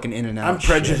 your fucking In and Out. I'm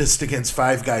prejudiced against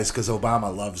Five Guys because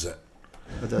Obama loves it.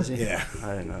 But does he? Yeah.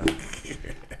 I don't know.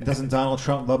 Doesn't Donald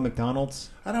Trump love McDonald's?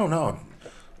 I don't know.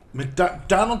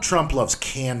 Donald Trump loves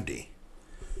candy.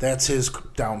 That's his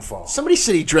downfall. Somebody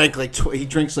said he drank he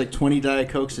drinks like 20 Diet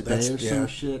Cokes a day That's- or yeah. some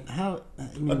shit. How?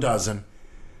 I mean, A dozen.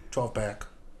 12 pack.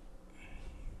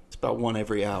 It's about one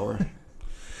every hour.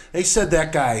 They said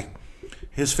that guy,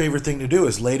 his favorite thing to do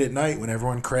is late at night when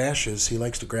everyone crashes, he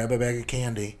likes to grab a bag of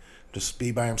candy, just be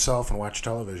by himself and watch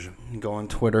television. Go on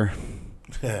Twitter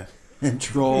Yeah. and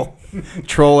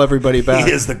troll everybody back.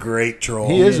 He is the great troll.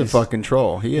 He is a fucking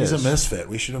troll. He's a misfit.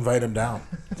 We should invite him down.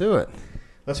 Do it.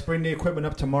 Let's bring the equipment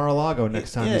up to Mar-a-Lago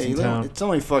next time he's in town. It's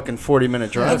only fucking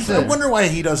 40-minute drive. I wonder why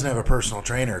he doesn't have a personal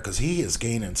trainer, because he is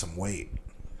gaining some weight.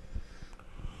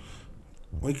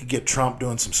 We could get Trump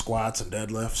doing some squats and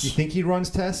deadlifts. You think he runs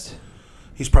tests?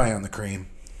 He's probably on the cream.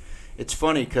 It's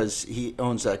funny because he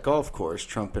owns that golf course,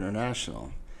 Trump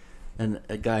International. and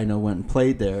a guy I know went and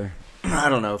played there. I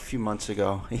don't know, a few months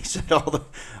ago. He said all the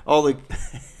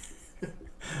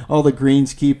all the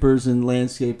greenskeepers and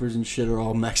landscapers and shit are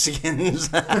all Mexicans.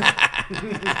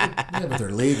 Yeah, but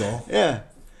they're legal. Yeah,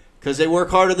 because they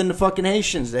work harder than the fucking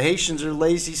Haitians. The Haitians are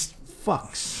lazy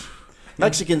fucks.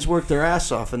 Mexicans work their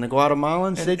ass off, and the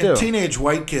Guatemalans, they do. And teenage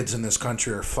white kids in this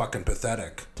country are fucking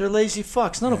pathetic. They're lazy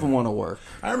fucks. None of them want to work.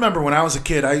 I remember when I was a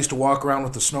kid, I used to walk around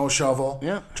with the snow shovel,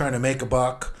 trying to make a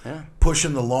buck,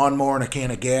 pushing the lawnmower and a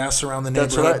can of gas around the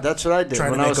neighborhood. That's what I did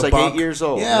when I was like 8 years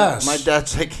old. Yes. My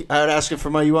dad's like, I would ask him for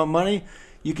money. You want money?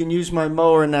 You can use my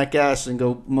mower and that gas and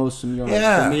go mow some yards.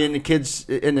 Yeah. For me and the kids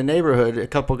in the neighborhood, a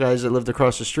couple guys that lived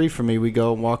across the street from me, we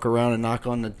go and walk around and knock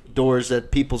on the doors that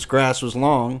people's grass was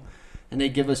long, and they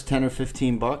give us $10 or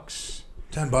 $15.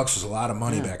 $10 was a lot of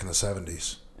money back in the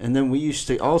 70s. And then we used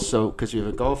to also, because we have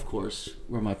a golf course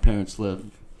where my parents lived,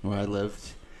 where I lived,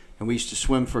 and we used to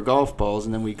swim for golf balls,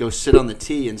 and then we'd go sit on the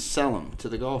tee and sell them to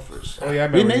the golfers. Oh yeah, I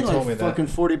remember we you made told me like that. fucking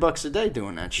 $40 a day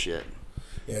doing that shit.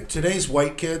 Yeah, today's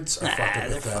white kids are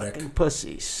fucking They're pathetic. fucking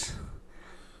pussies.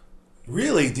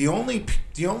 Really, the only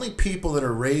people that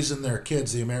are raising their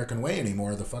kids the American way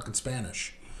anymore are the fucking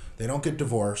Spanish. They don't get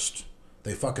divorced.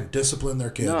 They fucking discipline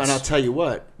their kids. No, and I'll tell you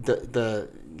what, the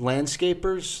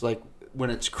landscapers, like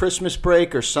when it's Christmas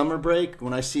break or summer break,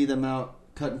 when I see them out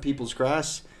cutting people's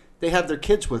grass, they have their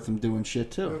kids with them doing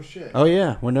shit too. Oh shit. Oh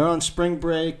yeah, when they're on spring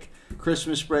break,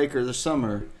 Christmas break, or the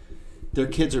summer, their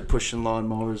kids are pushing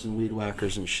lawnmowers and weed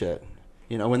whackers and shit.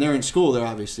 You know, when they're in school, they're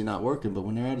obviously not working, but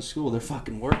when they're out of school, they're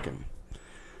fucking working.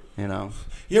 You know.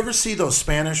 You ever see those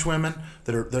Spanish women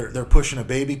that are they're pushing a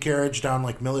baby carriage down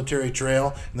like Military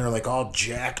Trail, and they're like all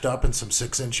jacked up in some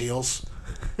 6-inch heels?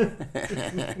 They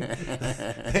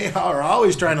are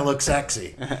always trying to look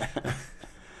sexy.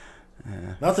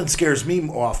 Nothing scares me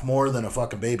off more than a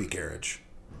fucking baby carriage.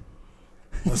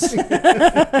 Unless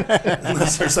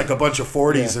there's like a bunch of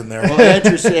 40s in there. Well,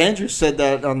 Andrew said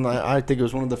that on I think it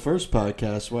was one of the first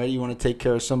podcasts. Why do you want to take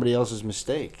care of somebody else's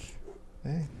mistake?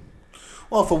 Hey.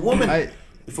 Well, if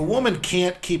a woman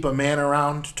can't keep a man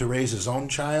around to raise his own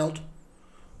child,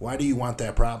 why do you want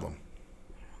that problem?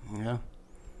 Yeah.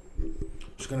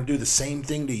 She's going to do the same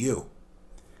thing to you.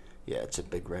 Yeah, it's a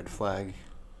big red flag.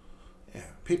 Yeah,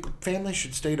 families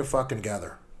should stay the fucking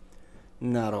together.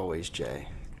 Not always, Jay.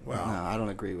 Well, no, I don't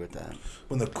agree with that.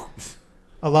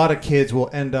 A lot of kids will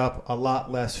end up a lot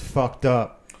less fucked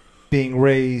up being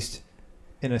raised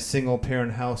in a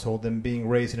single-parent household than being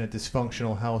raised in a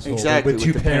dysfunctional household. Exactly, With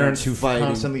two with the parents who fighting.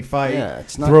 constantly fight,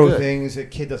 it's not throw good. things. A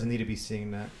kid doesn't need to be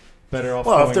seeing that. Better off.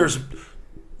 Well, if there's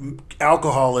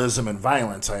alcoholism and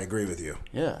violence, I agree with you.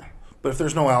 Yeah. But if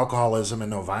there's no alcoholism and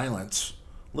no violence,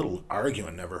 a little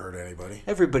arguing never hurt anybody.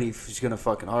 Everybody's going to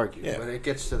fucking argue, Yeah. but it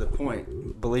gets to the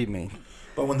point, believe me.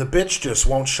 But when the bitch just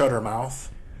won't shut her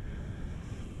mouth,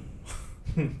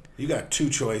 you got two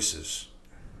choices.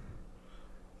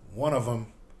 One of them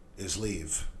is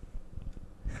leave.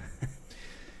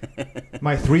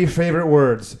 My 3 favorite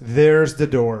words. There's the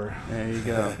door. There you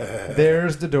go.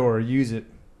 There's the door. Use it.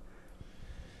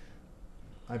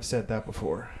 I've said that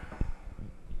before.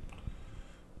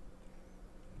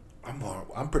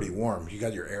 I'm pretty warm. You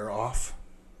got your air off?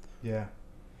 Yeah.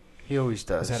 He always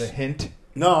does. Is that a hint?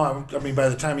 No, I mean, by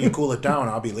the time you cool it down,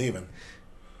 I'll be leaving.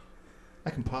 I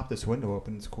can pop this window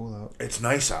open. It's cool out. It's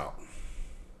nice out.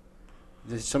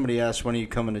 Somebody asked, when are you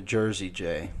coming to Jersey,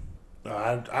 Jay?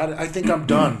 I think I'm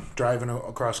done driving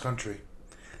across country.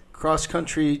 Cross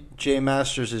country, Jay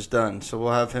Masters is done, so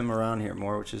we'll have him around here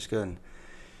more, which is good.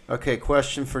 Okay,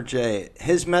 question for Jay.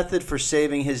 His method for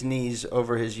saving his knees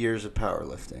over his years of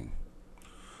powerlifting.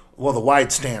 Well, the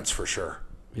wide stance for sure.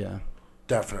 Yeah.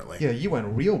 Definitely. Yeah, you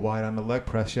went real wide on the leg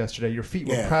press yesterday. Your feet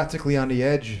were Yeah. practically on the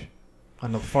edge,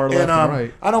 on the far left and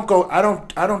right.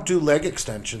 I don't do leg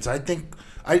extensions. I think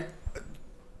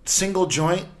single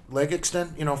joint leg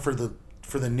extend,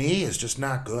 for the knee is just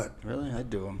not good. Really? I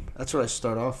do them. That's what I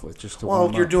start off with, just to Well,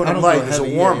 warm you're up. doing I them don't go light as a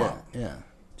heavy, warm-up. Yeah,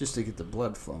 just to get the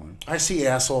blood flowing. I see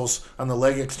assholes on the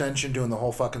leg extension doing the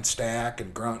whole fucking stack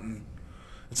and grunting.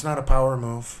 It's not a power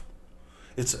move.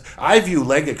 I view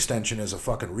leg extension as a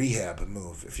fucking rehab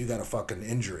move if you got a fucking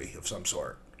injury of some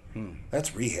sort.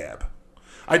 That's rehab.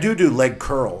 I do leg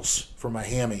curls for my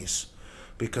hammies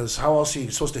because how else are you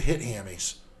supposed to hit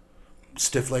hammies?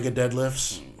 Stiff-legged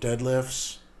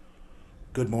deadlifts,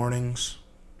 good mornings.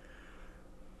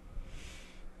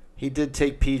 He did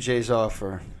take PJ's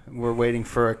offer. We're waiting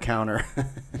for a counter.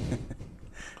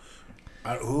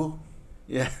 Who?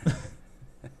 Yeah.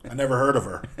 I never heard of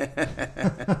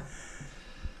her.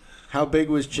 How big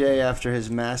was Jay after his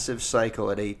massive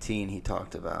cycle at 18 he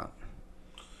talked about?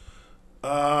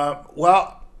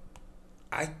 Well,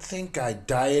 I think I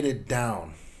dieted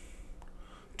down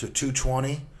to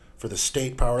 220 for the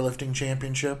state powerlifting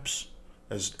championships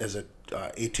as a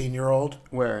 18-year-old.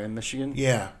 Where, in Michigan?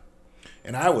 Yeah.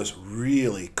 And I was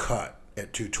really cut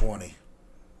at 220.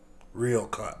 Real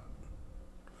cut.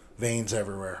 Veins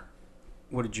everywhere.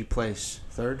 What did you place?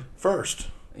 Third? First.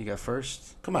 You got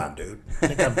first? Come on, dude.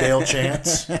 Think I'm Dale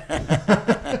Chance?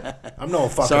 I'm no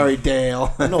fucking... Sorry,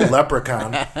 Dale. I'm no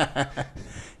leprechaun.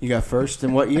 You got first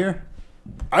in what year?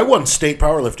 I won state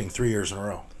powerlifting 3 years in a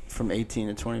row. From 18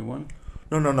 to 21?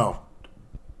 No.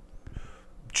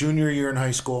 Junior year in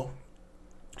high school,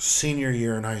 senior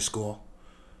year in high school,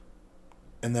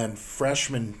 and then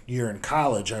freshman year in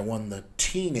college, I won the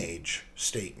teenage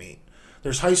state meet.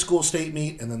 There's high school state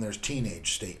meet, and then there's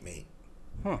teenage state meet.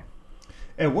 Huh.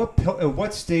 At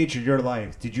what stage of your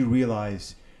life did you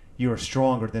realize you were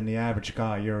stronger than the average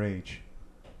guy your age?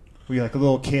 Were you like a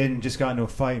little kid and just got into a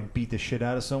fight and beat the shit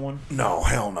out of someone? No,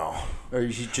 hell no. Or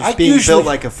you just being built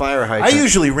like a fire hydrant? I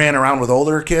usually ran around with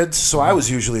older kids, so I was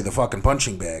usually the fucking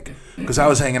punching bag because I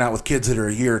was hanging out with kids that are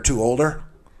a year or two older.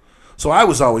 So I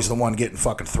was always the one getting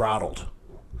fucking throttled.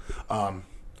 I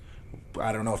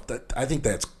don't know if that. I think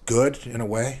that's good in a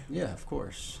way. Yeah, of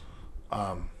course.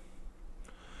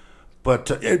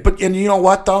 But you know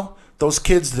what though? Those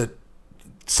kids that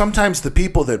sometimes the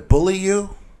people that bully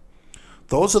you,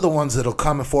 those are the ones that'll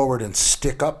come forward and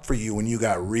stick up for you when you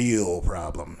got real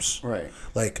problems. Right.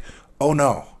 Like, oh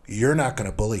no, you're not going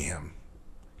to bully him.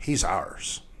 He's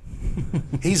ours.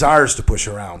 He's ours to push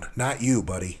around, not you,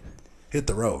 buddy. Hit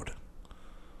the road.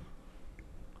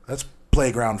 That's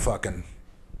playground fucking.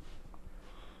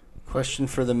 Question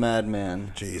for the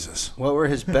Madman. Jesus. What were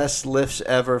his best lifts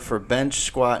ever for bench,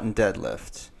 squat, and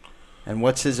deadlift? And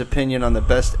what's his opinion on the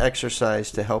best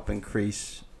exercise to help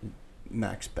increase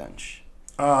max bench?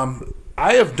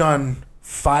 I have done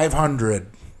 500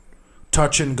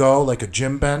 touch and go, like a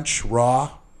gym bench,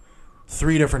 raw,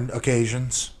 3 different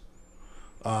occasions.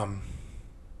 I've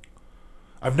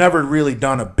never really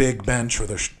done a big bench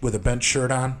with a bench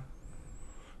shirt on.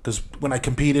 Because when I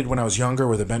competed when I was younger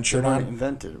with a bench shirt on.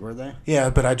 Invented, were they? Yeah,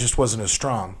 but I just wasn't as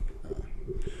strong.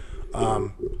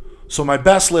 So my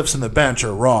best lifts in the bench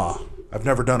are raw. I've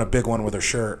never done a big one with a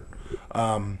shirt.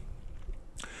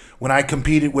 When I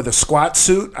competed with a squat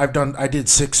suit, I did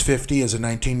 650 as a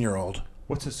 19-year-old.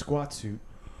 What's a squat suit?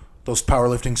 Those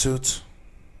powerlifting suits.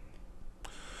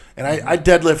 And I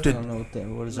deadlifted. I don't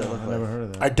know what does that look I've like? never heard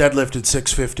of that. I deadlifted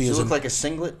 650 Does as it look like a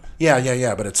singlet?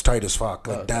 Yeah, but it's tight as fuck,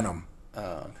 like okay. denim. Oh,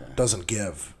 okay. Doesn't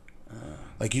give.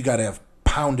 Like you got to have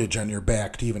poundage on your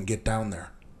back to even get down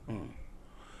there.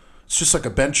 It's just like a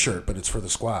bench shirt, but it's for the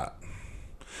squat.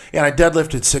 And I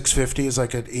deadlifted 650 as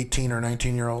like an 18 or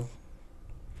 19-year-old.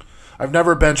 I've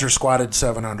never bench or squatted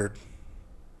 700.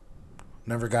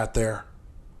 Never got there.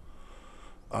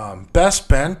 Best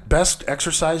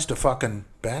exercise to fucking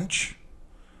bench?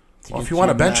 Well, if you want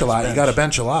to bench a lot, you got to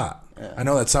bench a lot. Yeah. I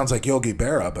know that sounds like Yogi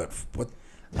Berra, but what?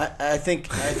 I think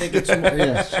it's more,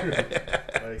 yeah.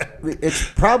 It's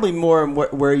probably more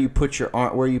where you put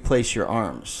where you place your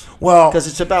arms. Well, because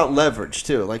it's about leverage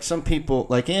too. Like some people,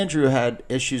 like Andrew, had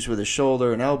issues with his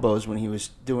shoulder and elbows when he was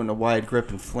doing a wide grip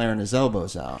and flaring his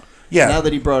elbows out. Yeah. Now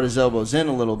that he brought his elbows in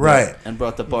a little bit right. and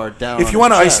brought the bar down. If you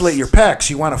want to isolate your pecs,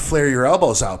 you want to flare your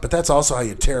elbows out, but that's also how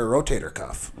you tear a rotator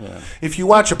cuff. Yeah. If you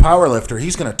watch a power lifter,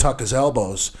 he's going to tuck his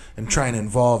elbows and try and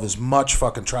involve as much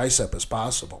fucking tricep as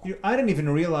possible. I didn't even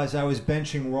realize I was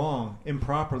benching wrong,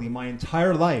 improperly, my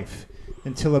entire life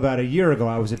until about a year ago.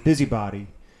 I was a busybody,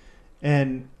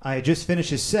 and I had just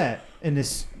finished a set, and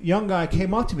this young guy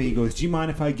came up to me. He goes, "Do you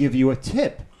mind if I give you a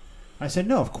tip?" I said,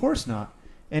 "No, of course not."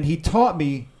 And he taught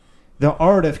me the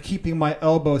art of keeping my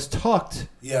elbows tucked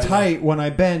tight when I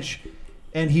bench.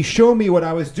 And he showed me what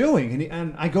I was doing.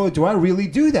 And I go, "Do I really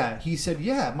do that?" He said,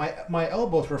 "Yeah, my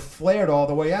elbows were flared all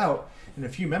the way out." And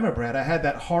if you remember, Brad, I had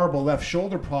that horrible left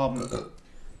shoulder problem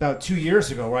about 2 years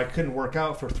ago where I couldn't work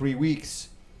out for 3 weeks.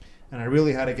 And I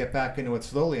really had to get back into it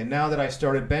slowly. And now that I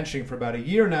started benching for about a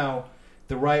year now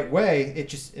the right way,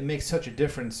 it makes such a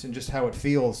difference in just how it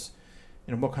feels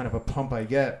and what kind of a pump I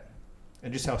get.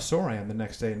 And just how sore I am the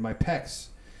next day in my pecs.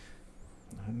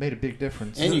 It made a big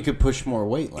difference. And you could push more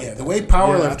weight like that. The way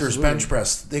powerlifters bench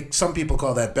press, some people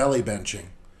call that belly benching.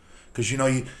 Because,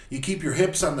 you keep your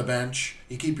hips on the bench,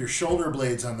 you keep your shoulder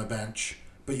blades on the bench,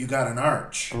 but you got an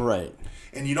arch. Right.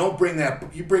 And you don't bring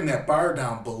you bring that bar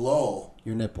down below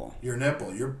your nipple. You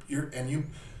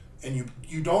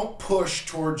don't push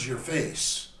towards your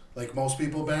face like most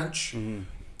people bench. Mm-hmm.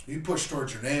 You push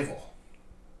towards your navel.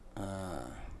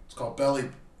 It's called belly.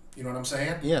 You know what I'm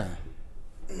saying? Yeah.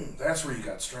 That's where you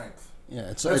got strength.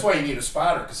 Yeah, that's why you need a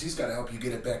spotter, because he's got to help you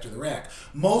get it back to the rack.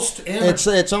 It's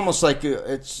almost like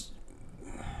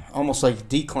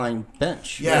decline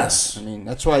bench. Yes. Yeah. I mean,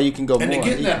 that's why you can go more. And to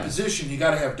get in that decline. position, you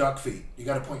got to have duck feet. You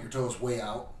got to point your toes way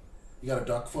out. You got a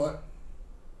duck foot.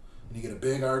 And you get a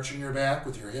big arch in your back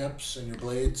with your hips and your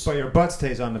blades. But your butt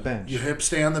stays on the bench. Your hips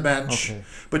stay on the bench. Okay.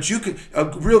 But you could, a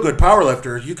real good power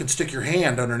lifter, you can stick your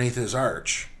hand underneath his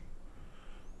arch.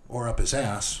 Or up his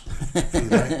ass, if you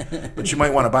like. But you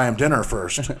might want to buy him dinner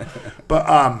first.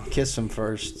 But kiss him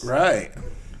first. Right.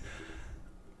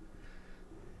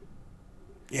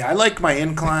 Yeah, I like my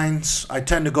inclines. I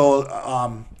tend to go.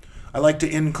 I like to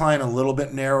incline a little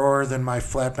bit narrower than my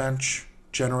flat bench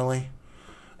generally,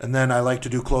 and then I like to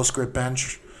do close grip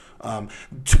bench.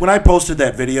 When I posted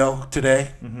that video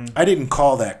today, I didn't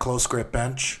call that close grip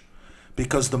bench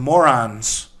because the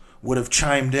morons would have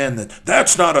chimed in that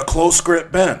that's not a close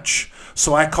grip bench.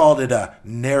 So I called it a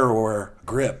narrower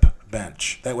grip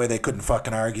bench. That way they couldn't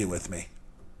fucking argue with me.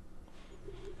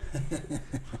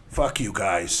 Fuck you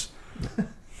guys.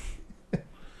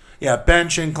 Yeah,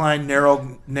 bench, incline,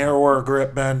 narrower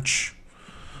grip bench.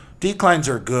 Declines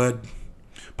are good.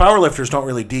 Powerlifters don't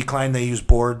really decline. They use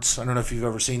boards. I don't know if you've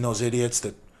ever seen those idiots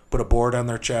that put a board on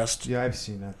their chest. Yeah, I've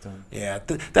seen that done. Yeah,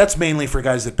 that's mainly for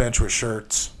guys that bench with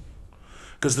shirts.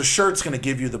 Because the shirt's going to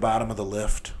give you the bottom of the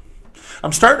lift.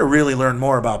 I'm starting to really learn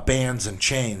more about bands and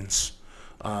chains.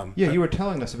 Yeah, you were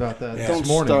telling us about that Don't this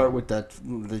morning. start with that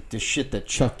the shit that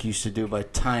Chuck used to do by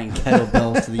tying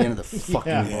kettlebells to the end of the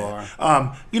fucking bar.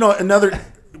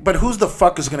 But who's the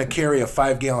fuck is going to carry a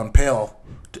 5-gallon pail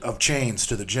of chains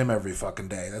to the gym every fucking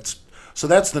day? That's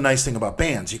the nice thing about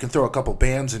bands. You can throw a couple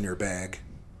bands in your bag.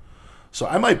 So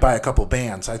I might buy a couple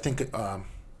bands. I think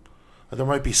there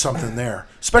might be something there,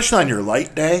 especially on your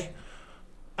light day.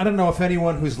 I don't know if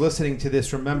anyone who's listening to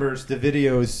this remembers the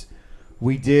videos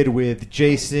we did with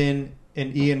Jason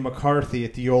and Ian McCarthy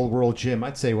at the Old World Gym.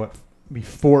 I'd say, maybe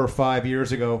 4 or 5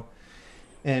 years ago.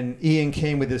 And Ian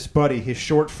came with his buddy, his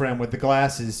short friend with the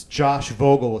glasses. Josh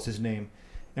Vogel is his name.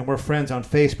 And we're friends on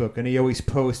Facebook, and he always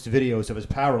posts videos of his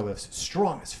power lifts.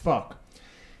 Strong as fuck.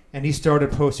 And he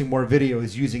started posting more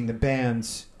videos using the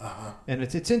bands. And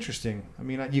it's interesting. I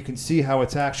mean, you can see how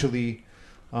it's actually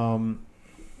working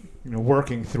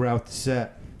throughout the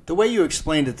set. The way you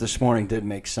explained it this morning did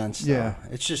make sense, though. Yeah.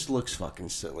 It just looks fucking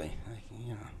silly.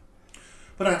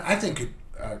 But I think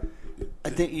I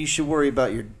think you should worry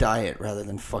about your diet rather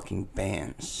than fucking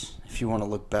bands if you want to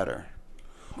look better.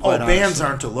 Bands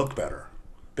aren't to look better.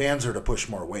 Bands are to push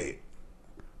more weight.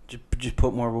 Just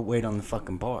put more weight on the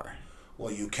fucking bar.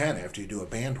 Well, you can after you do a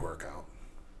band workout.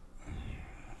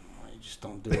 You just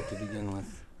don't do it to begin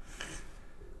with.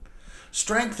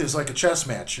 Strength is like a chess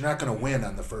match. You're not going to win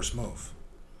on the first move.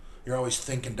 You're always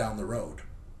thinking down the road.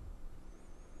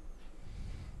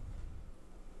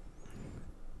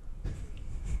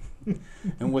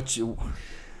 And what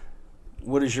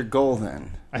is your goal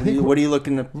then? What are you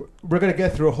looking to? We're going to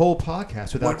get through a whole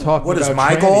podcast without talking about what is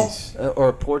my goal?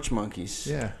 Or porch monkeys.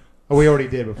 Yeah. Oh, we already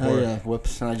did before. Oh, yeah.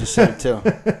 Whoops. And I just said it too.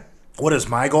 What is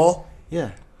my goal?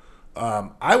 Yeah.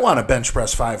 I want to bench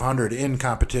press 500 in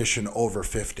competition over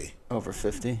 50. Over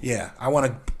 50? Yeah. I want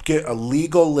to get a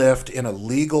legal lift in a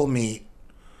legal meet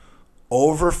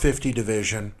over 50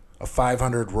 division, a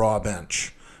 500 raw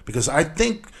bench. Because I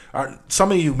think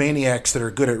some of you maniacs that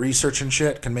are good at researching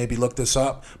shit can maybe look this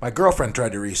up. My girlfriend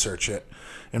tried to research it.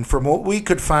 And from what we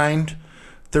could find,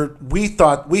 we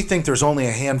think there's only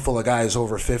a handful of guys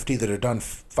over 50 that have done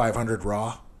 500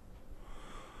 raw.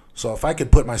 So if I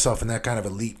could put myself in that kind of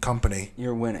elite company,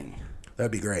 you're winning.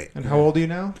 That'd be great. And how old are you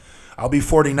now? I'll be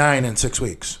 49 in 6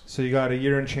 weeks. So you got a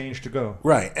year and change to go.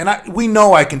 Right. And we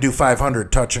know I can do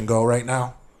 500 touch and go right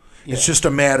now. Yeah. It's just a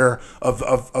matter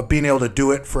of being able to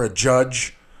do it for a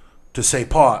judge to say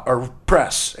pause or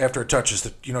press after it touches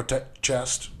the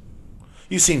chest.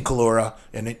 You've seen Kalura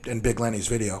in Big Lenny's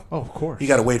video. Oh, of course. You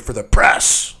got to wait for the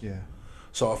press. Yeah.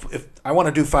 So if I want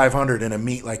to do 500 in a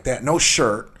meet like that, no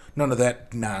shirt, none of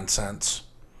that nonsense.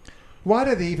 Why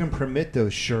do they even permit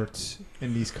those shirts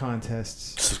in these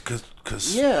contests?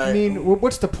 Because I mean,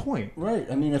 what's the point? Right.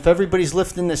 I mean, if everybody's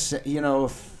lifting this,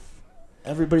 if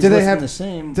everybody's lifting the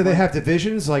same. Do they have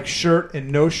divisions like shirt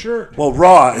and no shirt? Well,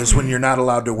 raw is when you're not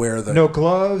allowed to wear the... No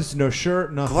gloves, no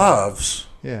shirt, nothing. Gloves?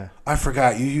 Yeah. I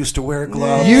forgot. You used to wear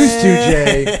gloves. Used to,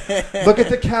 Jay. Look at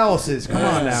the calluses. Come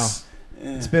on now.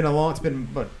 Yeah. It's been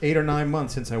 8 or 9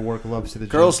 months since I wore gloves to the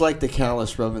gym. Girls like the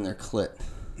callus rubbing their clit.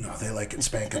 No, they like it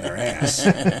spanking their ass.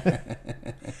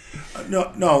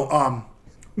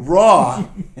 Raw.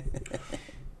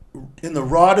 In the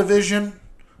raw division,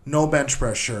 no bench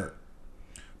press shirt.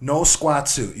 No squat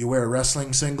suit. You wear a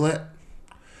wrestling singlet.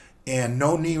 and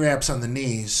no knee wraps on the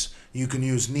knees. You can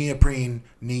use neoprene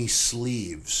knee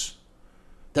sleeves.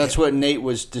 That's what Nate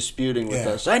was disputing with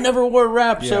us. I never wore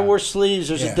wraps. I wore sleeves.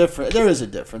 There is a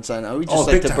difference. I know. We just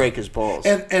like to break his balls.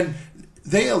 And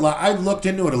they allow. I looked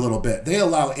into it a little bit. They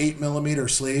allow 8mm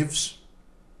sleeves,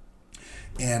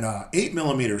 and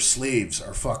 8mm sleeves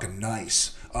are fucking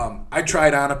nice. I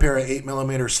tried on a pair of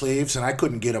 8mm sleeves, and I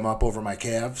couldn't get them up over my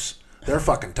calves. They're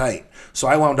fucking tight. So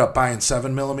I wound up buying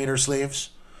 7mm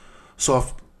sleeves. So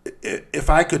if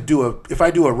I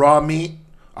do a raw meet,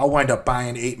 I'll wind up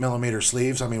buying 8mm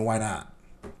sleeves. I mean, why not?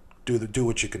 Do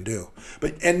what you can do.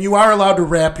 And you are allowed to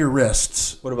wrap your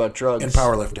wrists. What about drugs? In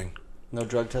powerlifting. No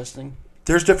drug testing?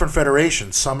 There's different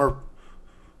federations. Some are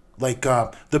like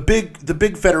the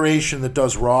big federation that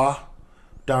does raw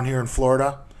down here in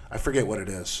Florida. I forget what it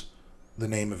is, the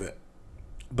name of it.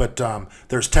 But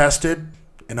there's tested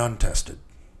and untested.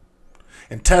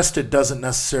 And tested doesn't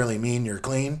necessarily mean you're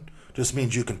clean. Just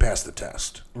means you can pass the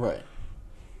test. Right.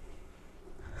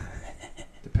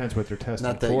 Depends what they're testing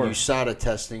Not that for. USADA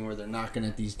testing where they're knocking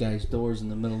at these guys' doors in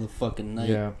the middle of the fucking night.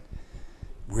 Yeah.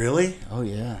 Really? Oh,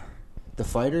 yeah. The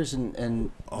fighters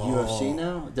and UFC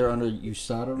now, they're under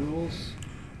USADA rules.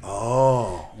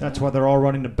 Oh. That's why they're all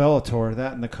running to Bellator,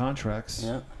 that and the contracts.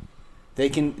 Yeah.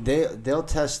 They'll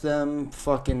test them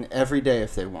fucking every day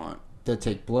if they want. They'll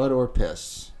take blood or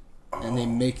piss. And they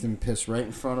make them piss right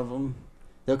in front of them.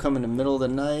 They'll come in the middle of the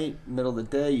night, middle of the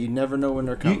day. You never know when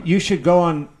they're coming. You should go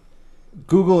on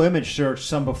Google image search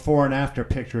some before and after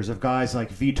pictures of guys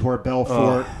like Vitor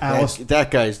Belfort,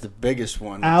 that guy's the biggest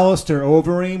one. Alistair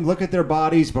Overeem. Look at their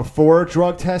bodies before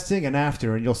drug testing and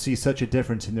after, and you'll see such a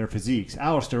difference in their physiques.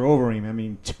 Alistair Overeem, I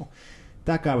mean,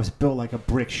 that guy was built like a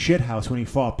brick shithouse when he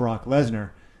fought Brock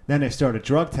Lesnar. Then they started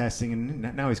drug testing,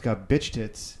 and now he's got bitch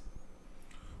tits.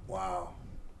 Wow.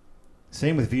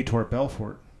 Same with Vitor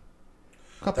Belfort.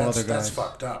 A couple other guys. That's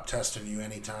fucked up, testing you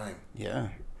anytime. Yeah.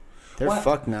 They're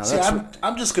fucked now. See,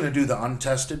 I'm just going to do the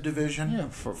untested division. Yeah,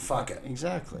 fuck it.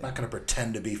 Exactly. I'm not going to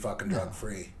pretend to be fucking drug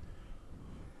free.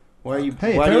 Why do you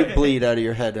bleed out of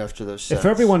your head after those sets? If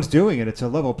everyone's doing it, it's a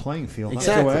level playing field.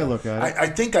 Exactly. That's the way I look at it. I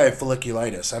think I have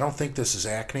folliculitis. I don't think this is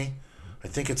acne. I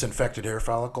think it's infected hair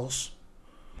follicles.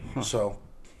 Huh. So.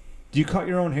 Do you cut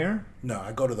your own hair? No,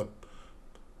 I go to the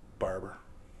barber.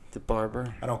 The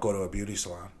barber? I don't go to a beauty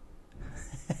salon.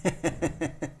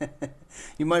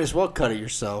 You might as well cut it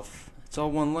yourself. It's all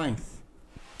one length.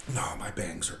 No, my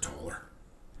bangs are taller.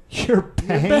 Your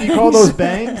bangs? You call those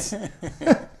bangs?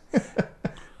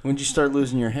 When did you start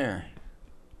losing your hair?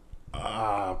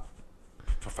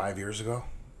 5 years ago.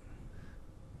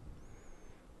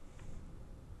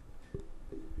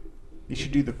 You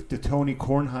should do the Tony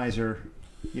Kornheiser,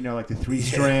 like the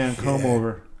 3-strand comb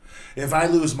over. If I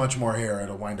lose much more hair,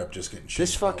 it'll wind up just getting shit.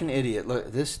 This fucking idiot.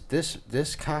 Look, this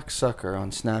cocksucker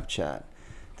on Snapchat.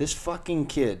 This fucking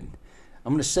kid.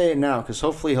 I'm going to say it now because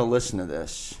hopefully he'll listen to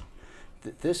this.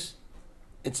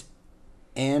 It's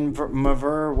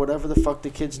Anmavr, whatever the fuck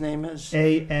the kid's name is.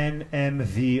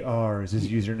 ANMVR is his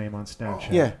username on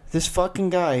Snapchat. Yeah, this fucking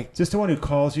guy. Is this the one who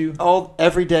calls you?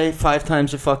 Every day, 5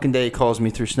 times a fucking day, he calls me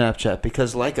through Snapchat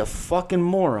because like a fucking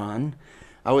moron,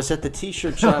 I was at the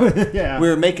t-shirt shop. Yeah. We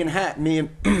were making me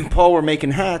and Paul were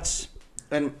making hats,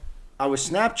 and I was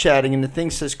Snapchatting, and the thing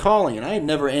says calling, and I had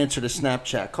never answered a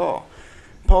Snapchat call.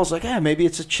 Paul's like, maybe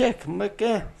it's a chick. I'm like,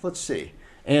 let's see.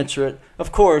 Answer it.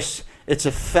 Of course, it's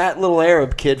a fat little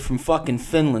Arab kid from fucking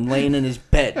Finland laying in his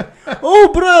bed.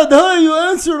 Oh, Brad, hi, you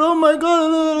answered. Oh, my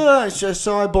God.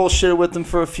 So I bullshitted with him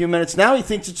for a few minutes. Now he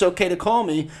thinks it's okay to call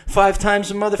me 5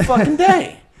 times a motherfucking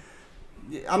day.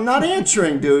 I'm not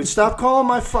answering, dude. Stop calling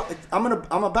my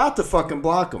I'm about to fucking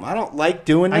block him. I don't like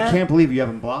doing that. I can't believe you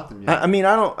haven't blocked him yet.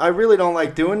 I really don't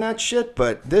like doing that shit,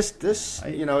 but this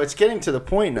it's getting to the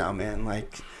point now, man.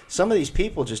 Like, some of these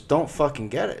people just don't fucking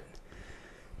get it.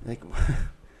 Like,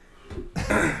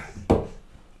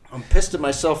 I'm pissed at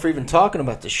myself for even talking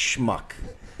about this schmuck.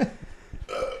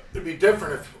 It'd be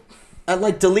different if... I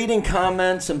like deleting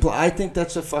comments, and I think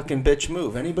that's a fucking bitch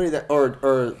move. Anybody that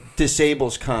or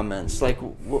disables comments, like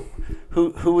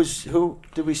who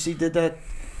did we see did that?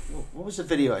 What was the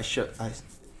video I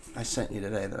sent you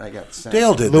today that I got sent?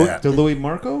 Dale did that. The Louis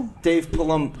Marco? Dave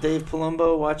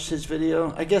Palumbo watched his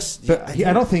video. I guess, but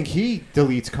I don't think he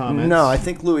deletes comments. No, I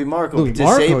think Louis Marco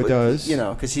does.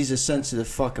 Because he's a sensitive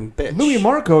fucking bitch. Louis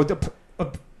Marco,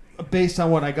 based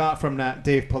on what I got from that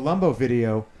Dave Palumbo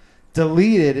video,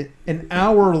 deleted an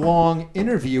hour-long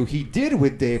interview he did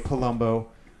with Dave Palumbo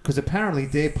because apparently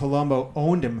Dave Palumbo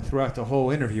owned him throughout the whole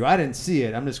interview. I didn't see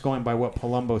it. I'm just going by what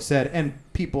Palumbo said and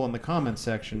people in the comments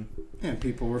section. Yeah,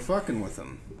 people were fucking with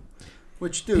him.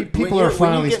 Which, dude, people when are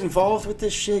finally when you get involved with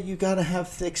this shit, you gotta have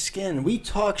thick skin. We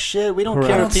talk shit. We don't Correct.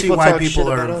 care I if don't see people why talk shit people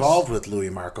are about involved us. with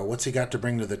Louis Marco. What's he got to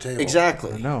bring to the table?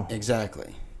 Exactly. I know.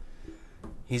 Exactly.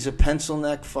 He's a pencil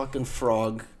neck fucking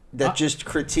frog that just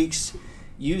critiques,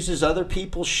 uses other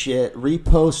people's shit,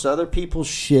 reposts other people's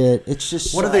shit. It's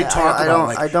just What do they talk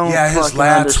about? I don't. Yeah, his fucking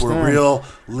lats were understand. real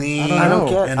lean. I don't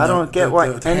get- and I don't get why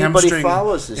the anybody hamstring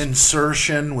follows this.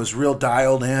 Insertion was real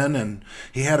dialed in, and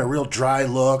he had a real dry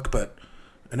look, but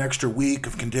an extra week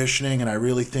of conditioning, and I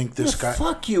really think this Yeah, guy.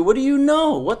 fuck you. What do you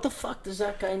know? What the fuck does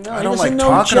that guy know? I He don't doesn't like know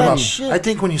talking jack about. shit. I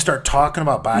think when you start talking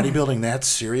about bodybuilding that you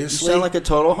seriously, sound like a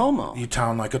total homo. you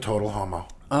sound like a total homo.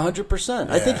 100%.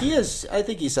 I think Yeah. he is. I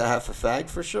think he's a half a fag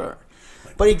for sure.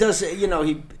 But he does.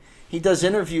 He does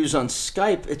interviews on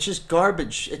Skype. It's just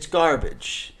garbage. It's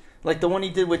garbage. Like the one he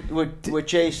did with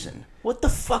Jason. What the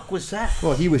fuck was that?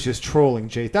 Well, he was just trolling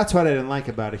Jason. That's what I didn't like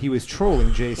about it. He was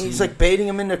trolling Jason. He's like baiting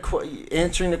him into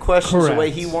answering the questions the way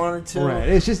he wanted to. Right.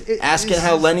 It's just asking it's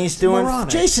how Lenny's doing. moronic.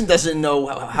 Jason doesn't know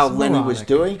how It's Lenny was moronic.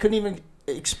 doing. He couldn't even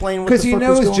explain what the Because fuck he was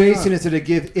knows going Jason on. is going to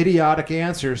give idiotic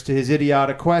answers to his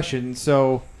idiotic questions.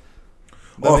 So,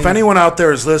 Well, if anyone out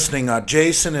there is listening,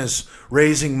 Jason is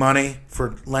raising money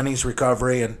for Lenny's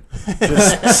recovery, and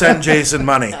just send Jason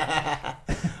money.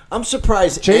 I'm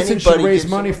surprised Jason should anybody raise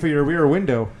gives money him- for your rear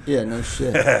window. Yeah, no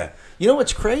shit. You know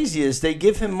what's crazy is they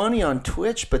give him money on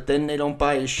Twitch, but then they don't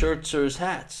buy his shirts or his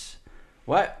hats.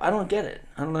 Why? I don't get it.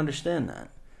 I don't understand that.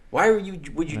 Why would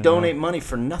you donate money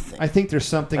for nothing? I think there's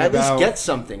something At about least get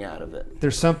something out of it.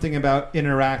 there's something about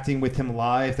interacting with him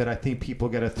live that I think people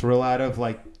get a thrill out of,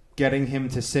 like getting him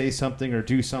to say something or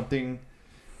do something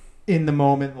in the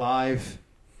moment live.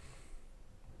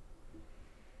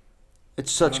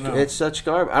 It's such I don't know. it's such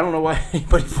garbage. I don't know why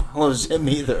anybody follows him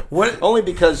either. What- Only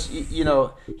because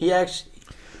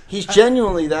he's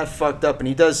genuinely that fucked up, and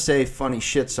he does say funny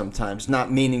shit sometimes,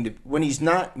 not meaning to. When he's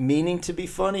not meaning to be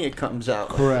funny, it comes out.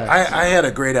 Correct. I had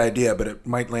a great idea, but it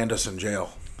might land us in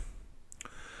jail.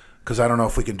 Because I don't know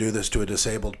if we can do this to a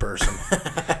disabled person.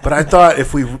 But I thought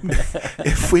if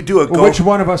we do a Well, which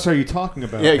one of us are you talking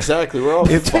about? Yeah, exactly. We're all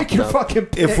Take fucked your up. fucking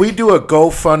pick. if we do a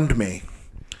GoFundMe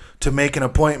to make an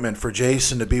appointment for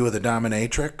Jason to be with a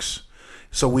dominatrix,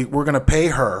 so we're going to pay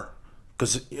her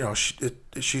because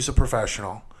she's a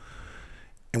professional,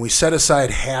 and we set aside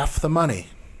half the money,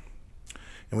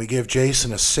 and we give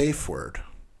Jason a safe word.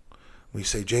 We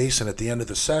say, Jason, at the end of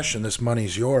the session, this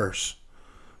money's yours,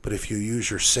 but if you use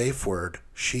your safe word,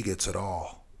 she gets it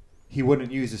all. He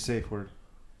wouldn't use a safe word.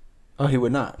 Oh, he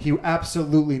would not. He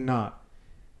absolutely not.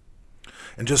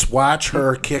 And just watch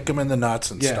her kick him in the nuts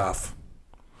and Yeah. stuff.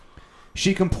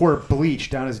 She can pour bleach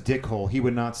down his dick hole. He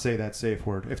would not say that safe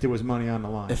word if there was money on the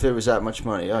line. If there was that much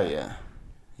money, oh yeah.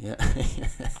 Yeah.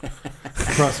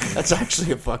 Trust me. That's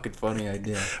actually a fucking funny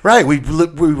idea. Right, we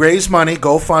raise money,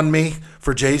 GoFundMe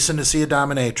for Jason to see a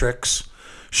dominatrix.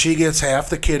 She gets half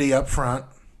the kitty up front.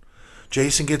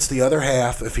 Jason gets the other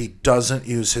half if he doesn't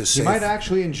use his He safe. might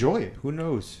actually enjoy it. Who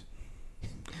knows?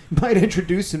 Might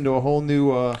introduce him to a whole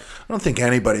new. I don't think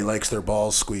anybody likes their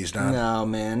balls squeezed on. No,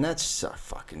 man, that's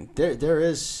fucking.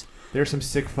 There's There's some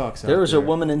sick fucks. there out was there. a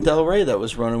woman in Delray that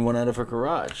was running one out of her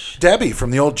garage. Debbie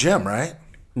from the old gym, right?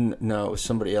 No, it was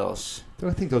somebody else.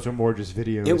 I think those are more just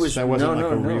videos. It was that wasn't no,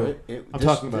 like a no, real. no. I'm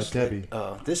talking about Debbie.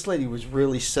 This lady was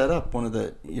really set up. One of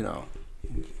the,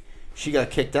 she got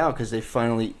kicked out because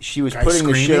she was Guy putting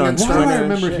the shit screaming on and Why stuff? do Twitter I and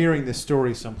remember shit. hearing this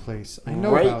story someplace? I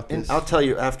know Right? about And this. I'll tell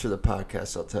you after the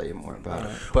podcast. I'll tell you more about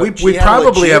it. We- But we she had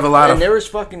probably have a lot of- and there was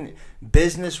fucking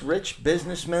rich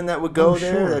businessmen that would go Oh,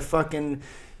 there. sure. That fucking,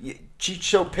 she'd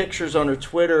show pictures on her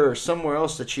Twitter or somewhere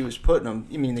else that she was putting them.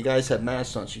 You mean the guys had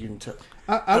masks on, so you can tell.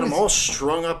 I Had them all was,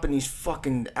 strung up in these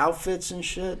fucking outfits and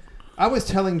shit. I was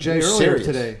telling Jay You're earlier serious.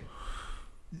 today.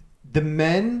 The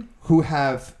men who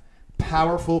have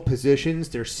powerful positions,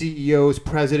 they're CEOs,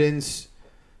 presidents,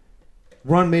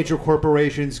 run major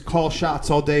corporations, call shots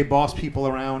all day, boss people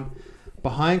around,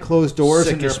 behind closed doors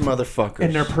in Sickest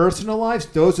motherfuckers. their personal lives,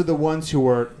 those are the ones who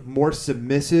are more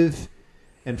submissive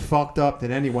and fucked up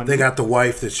than anyone. They got the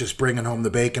wife that's just bringing home the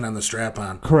bacon on the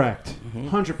strap-on. Correct.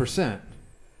 100%.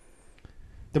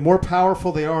 The more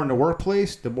powerful they are in the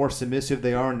workplace, the more submissive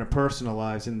they are in their personal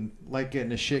lives and like getting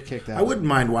the shit kicked out. I wouldn't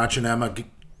mind watching Emma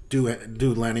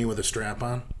do Lenny with a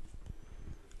strap-on.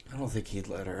 I don't think he'd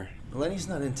let her. Lenny's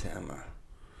not into Emma.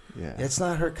 Yeah. It's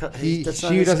not her. She That's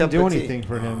not his doesn't cup do of tea. anything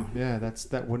for him. Yeah,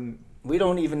 that wouldn't. We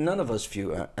don't even. None of us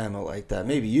view Emma like that.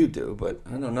 Maybe you do, but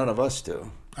I know none of us do.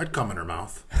 I'd come in her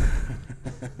mouth.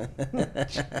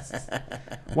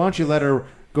 Why don't you let her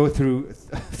go through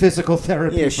physical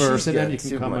therapy first, and then you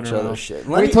can come in her mouth. Shit.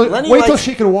 Wait till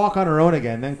she can walk on her own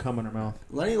again, then come in her mouth.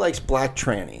 Lenny likes black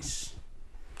trannies.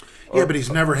 Yeah, but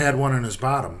he's never had one in his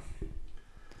bottom.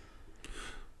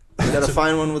 You gotta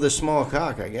find one with a small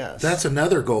cock, I guess. That's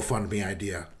another GoFundMe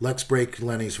idea. Let's break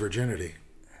Lenny's virginity.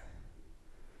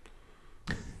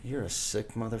 You're a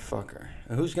sick motherfucker.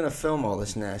 And who's gonna film all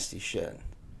this nasty shit?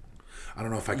 I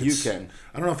don't know if I could. You can.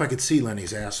 I don't know if I could see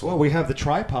Lenny's asshole. Well, we have the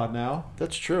tripod now.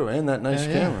 That's true, and that nice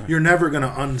Yeah. camera. You're never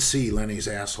gonna unsee Lenny's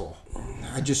asshole.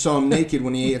 I just saw him naked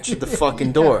when he answered the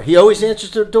fucking door. He always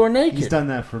answers the door naked. He's done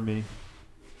that for me.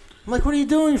 I'm like, what are you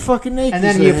doing? You're fucking naked. And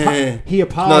then he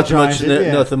apologized.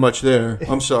 Nothing much there.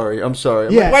 I'm sorry. I'm Yeah.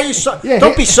 like, why are you sorry? Yeah,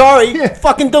 don't be sorry. Yeah.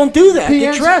 Fucking don't do that.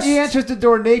 Get dressed. He answers the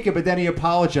door naked, but then he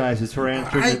apologizes for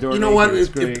answering the door naked. You know what? It's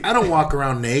If great. I don't walk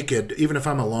around naked, even if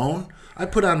I'm alone, I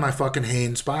put on my fucking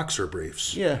Hanes boxer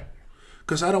briefs. Yeah.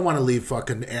 Because I don't want to leave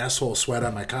fucking asshole sweat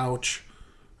on my couch.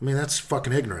 I mean, that's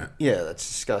fucking ignorant. Yeah, that's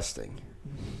disgusting.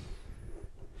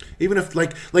 Even if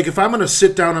like if I'm gonna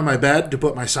sit down on my bed to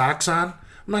put my socks on,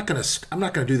 I'm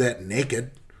not gonna do that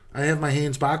naked. I have my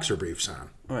Hanes boxer briefs on.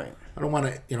 Right. I don't want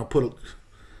to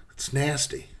it's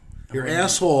nasty. Your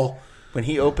asshole. When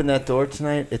he opened that door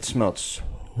tonight, it smelled so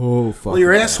fucking Well,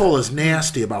 your bad. asshole is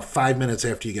nasty about 5 minutes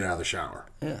after you get out of the shower.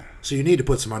 Yeah. So you need to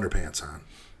put some underpants on.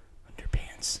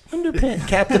 Underpants.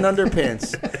 Captain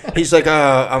Underpants. He's like,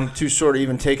 I'm too sore to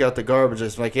even take out the garbage.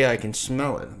 It's like, yeah, I can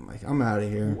smell it. I'm like, I'm out of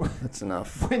here. That's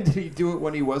enough. When did he do it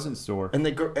when he wasn't sore? And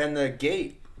the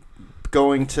gate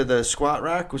going to the squat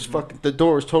rack was fucking. The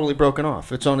door was totally broken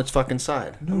off. It's on its fucking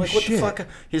side. No I'm like, what shit. the fuck?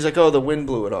 He's like, the wind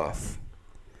blew it off.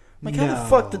 I'm like, how the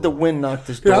fuck did the wind knock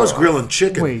this Dude, door I was off? grilling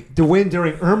chicken. Wait, the wind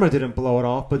during Irma didn't blow it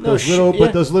off, but No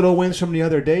those little winds from the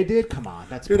other day did. Come on,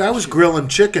 that's Dude, I was bullshit. grilling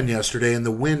chicken yesterday, and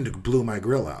the wind blew my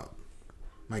grill out.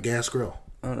 My gas grill.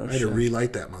 Oh, no I had to shit.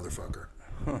 relight that motherfucker.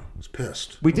 I was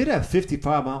pissed. We did have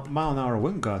 55 mile an hour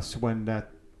wind gusts when that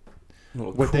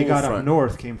Little what they cool got front. up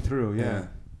north came through. Yeah.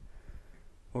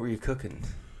 What were you cooking?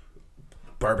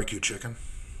 Barbecue chicken.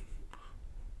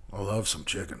 I love some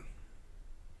chicken.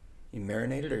 You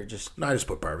marinated or just? No, I just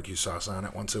put barbecue sauce on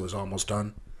it once it was almost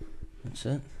done. That's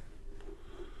it.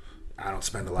 I don't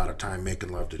spend a lot of time making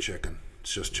love to chicken.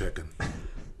 It's just chicken.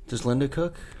 Does Linda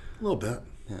cook? A little bit.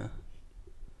 Yeah.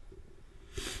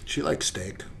 She likes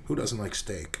steak. Who doesn't like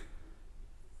steak?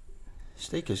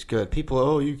 Steak is good.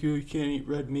 People, you can't eat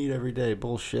red meat every day.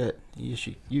 Bullshit.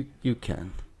 You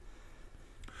can.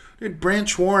 Dude,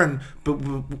 Branch Warren,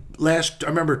 I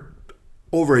remember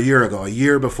over a year ago, a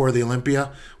year before the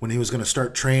Olympia, when he was going to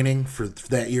start training for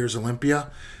that year's Olympia,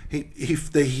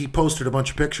 he posted a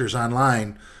bunch of pictures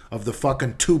online of the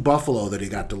fucking 2 buffalo that he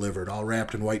got delivered, all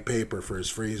wrapped in white paper for his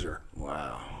freezer.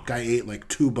 Wow. Guy ate like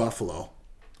 2 buffalo.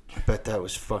 I bet that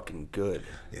was fucking good.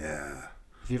 Yeah.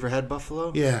 Have you ever had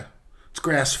buffalo? Yeah. It's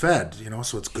grass fed,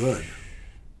 so it's good.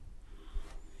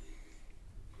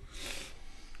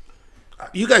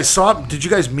 Did you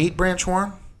guys meet Branch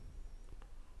Warren?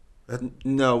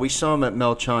 No, we saw him at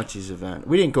Mel Chauncey's event.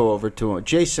 We didn't go over to him.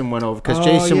 Jason went over because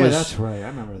Jason was. That's right. I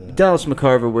remember that. Dallas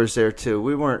McCarver was there too.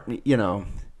 We weren't,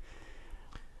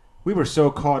 We were so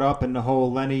caught up in the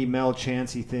whole Lenny Mel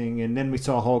Chancey thing, and then we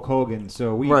saw Hulk Hogan.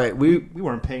 So we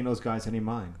weren't paying those guys any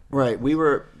mind. Right.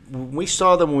 We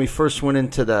saw them when we first went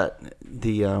into the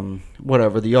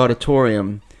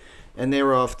auditorium, and they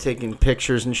were off taking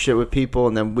pictures and shit with people,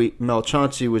 and then Mel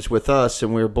Chauncey was with us,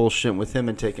 and we were bullshitting with him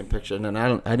and taking pictures, and then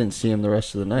I didn't see him the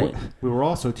rest of the night. We were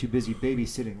also too busy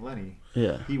babysitting Lenny.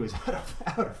 Yeah. He was out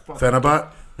of fucking...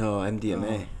 Phenibut? No,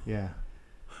 MDMA. Yeah.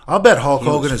 I'll bet Hulk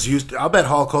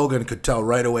Hogan could tell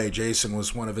right away Jason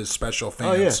was one of his special fans.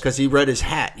 Oh yeah, because he read his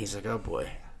hat. He's like, oh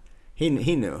boy, he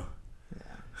knew.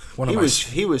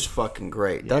 He was fucking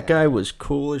great. Yeah. That guy was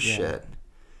cool as shit.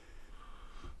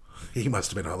 He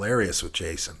must have been hilarious with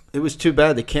Jason. It was too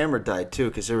bad the camera died too,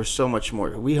 because there was so much more.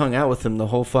 We hung out with him the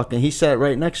whole fucking. He sat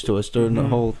right next to us during the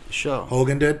whole show.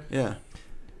 Hogan did? Yeah.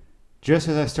 Just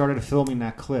as I started filming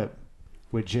that clip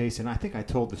with Jason, I think I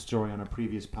told the story on a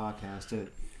previous podcast that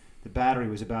the battery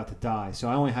was about to die. So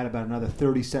I only had about another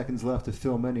 30 seconds left to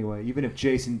film anyway. Even if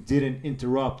Jason didn't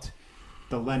interrupt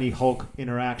the Lenny-Hulk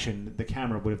interaction, the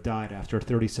camera would have died after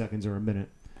 30 seconds or a minute.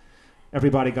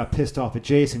 Everybody got pissed off at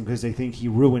Jason because they think he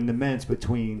ruined the men's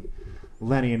between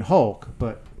Lenny and Hulk.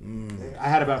 But I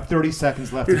had about 30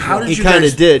 seconds left. Dude, to how film. did He you kind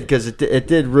of guys- did, because it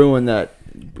did ruin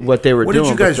what they were What doing.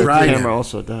 did you guys but ride the in? camera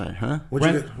also died, huh?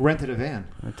 Rented a van.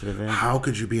 Rented a van. How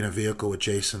could you be in a vehicle with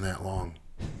Jason that long?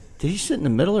 Did he sit in the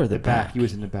middle or the The back. He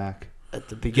was in the back. at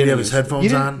the Did beginning. he have his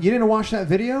headphones on? You didn't watch that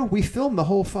video? We filmed the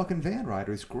whole fucking van ride.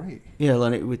 It was great. Yeah,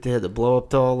 Lenny. They had the blow up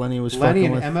doll. Lenny was Lenny fucking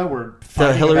and with. Emma were The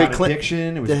fighting Hillary about Clinton.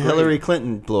 addiction. It was The great. Hillary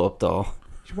Clinton blow up doll.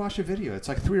 You should watch the video. It's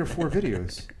like 3 or 4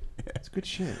 videos. It's good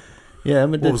shit. Yeah,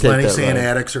 Emma did What was take Lenny that saying? ride.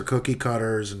 Addicts are cookie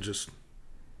cutters and just.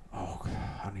 Oh, God,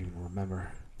 I don't even remember.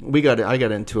 I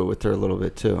got into it with her a little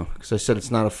bit too because I said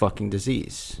it's not a fucking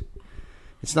disease.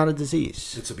 It's not a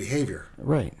disease. It's a behavior.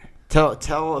 Right. Tell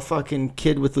a fucking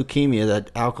kid with leukemia that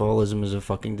alcoholism is a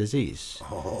fucking disease.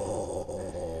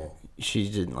 Oh. She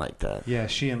didn't like that. Yeah,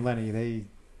 she and Lenny,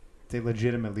 they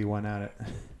legitimately went at it.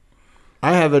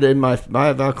 I have it in I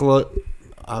have alcoholism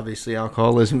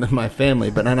in my family,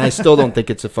 and I still don't think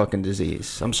it's a fucking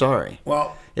disease. I'm sorry.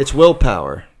 Well, It's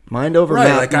willpower. Mind over Right,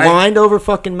 matter. like Mind over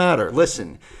fucking matter.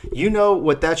 Listen, you know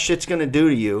what that shit's gonna do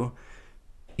to you.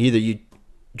 Either you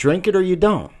drink it or you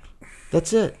don't.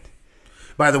 That's it.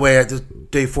 by the way, at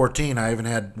day 14, I haven't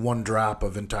had one drop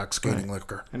of intoxicating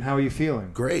liquor. And how are you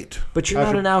feeling? Great. But you're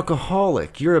not an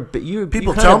alcoholic.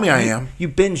 People tell me I am. You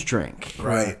binge drink.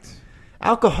 Right.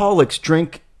 Alcoholics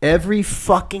drink every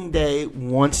fucking day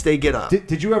once they get up.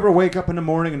 Did you ever wake up in the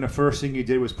morning and the first thing you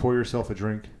did was pour yourself a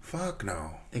drink? Fuck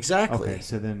no. Exactly. Okay,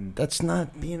 so then That's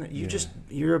not being.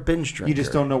 You're a binge drinker. you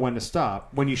just don't know when to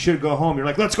stop. When you should go home, you're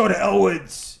like, let's go to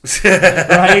Elwood's,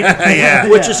 right? Yeah.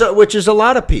 Which is a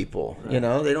lot of people. Right. You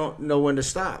know, they don't know when to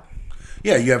stop.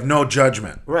 Yeah, you have no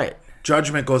judgment. Right.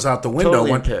 Judgment goes out the window.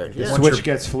 Totally when, impaired. Yeah. The switch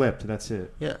gets flipped. That's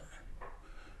it. Yeah.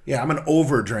 Yeah, I'm an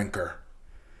over drinker.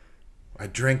 I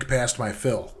drink past my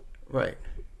fill. Right.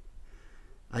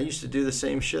 I used to do the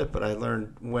same shit, but I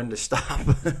learned when to stop.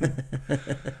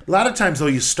 A lot of times, though,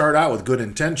 you start out with good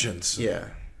intentions. Yeah.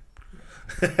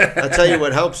 I'll tell you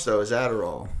what helps, though, is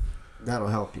Adderall. That'll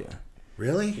help you.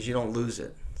 Really? Because you don't lose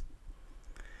it.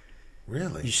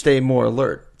 Really? You stay more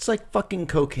alert. It's like fucking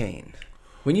cocaine.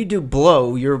 When you do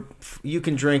blow, you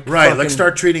can drink. Right, fucking, let's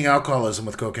start treating alcoholism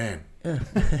with cocaine.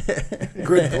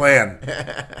 Good plan.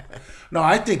 No,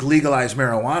 I think legalized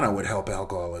marijuana would help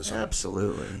alcoholism.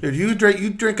 Absolutely. Dude, you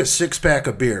drink a 6-pack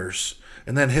of beers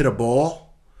and then hit a bowl,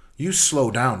 you slow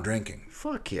down drinking.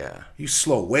 Fuck yeah. You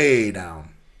slow way down.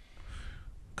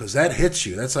 Because that hits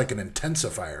you. That's like an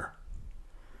intensifier.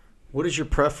 What is your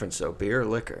preference, though, beer or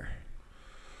liquor?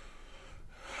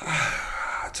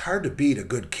 It's hard to beat a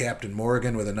good Captain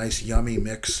Morgan with a nice yummy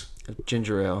mix.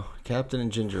 Ginger ale. Captain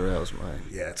and ginger ale is mine.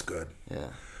 Yeah, it's good. Yeah.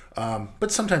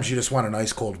 But sometimes you just want an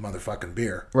ice cold motherfucking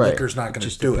beer. Right. Liquor's not going to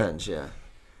Just do depends, it. yeah.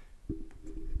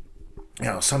 You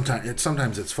know,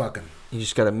 sometimes it's fucking. You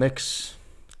just got to mix.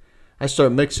 I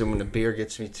start mixing when the beer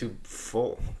gets me too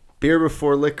full. Beer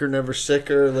before liquor, never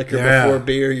sicker. Liquor before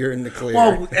beer, you're in the clear.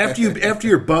 Well, after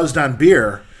you're buzzed on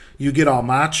beer, you get all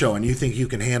macho and you think you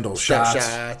can handle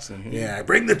shots. Mm-hmm. Yeah,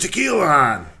 bring the tequila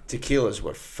on. Tequila is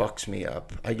what fucks me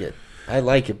up. I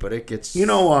like it, but it gets. You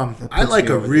know, I like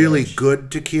me a over the really edge.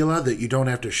 good tequila that you don't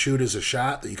have to shoot as a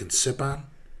shot that you can sip on.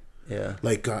 Yeah.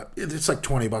 Like it's like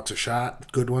 $20 a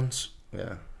shot. Good ones.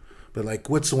 Yeah. But like,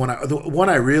 what's the one? The one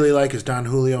I really like is Don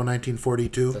Julio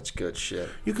 1942. That's good shit.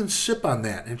 You can sip on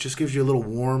that, and it just gives you a little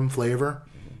warm flavor.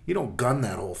 You don't gun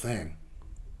that whole thing.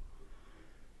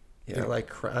 Yeah,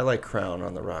 I like Crown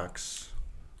on the rocks.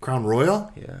 Crown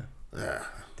Royal? Yeah.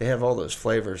 They have all those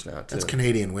flavors now too. That's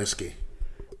Canadian whiskey.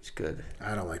 It's good.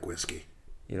 I don't like whiskey.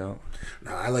 You know?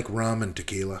 No, I like rum and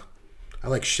tequila. I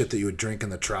like shit that you would drink in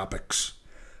the tropics.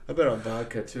 I bet on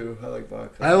vodka too. I like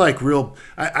vodka. I like real.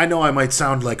 I know I might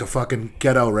sound like a fucking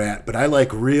ghetto rat, but I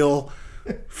like real,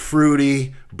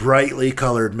 fruity, brightly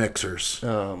colored mixers.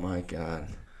 Oh my god.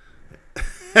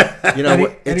 You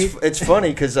know, it's funny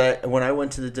because when I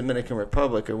went to the Dominican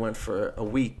Republic, I went for a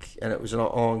week, and it was an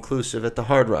all-inclusive at the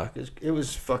Hard Rock. It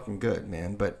was fucking good,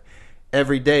 man. But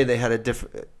every day they had a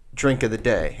different drink of the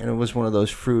day, and it was one of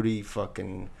those fruity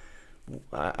fucking.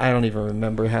 I don't even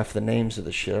remember half the names of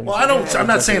the shit. Well, I'm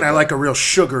not saying I like a real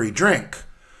sugary drink.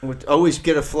 Always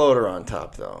get a floater on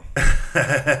top, though.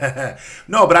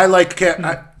 No, but I like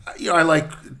I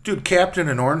like, dude, Captain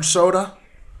and orange soda.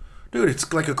 Dude,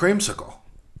 it's like a creamsicle.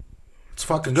 It's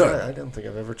fucking good. I don't think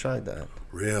I've ever tried that.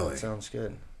 Really? That sounds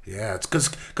good. Yeah, it's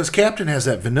because Captain has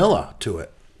that vanilla to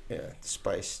it. Yeah,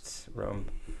 spiced rum.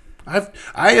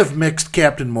 I have mixed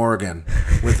Captain Morgan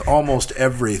with almost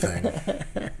everything.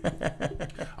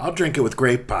 I'll drink it with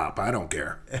grape pop. I don't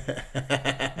care.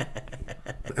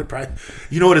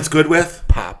 You know what it's good with?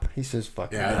 Pop. He says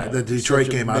fucking. Yeah, the Detroit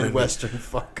came out in Midwestern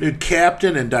fuck. Dude,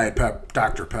 Captain and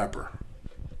Dr. Pepper.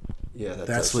 Yeah,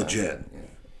 that's legit. Yeah.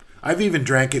 I've even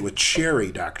drank it with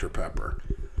cherry Dr. Pepper.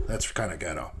 That's kind of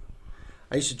ghetto.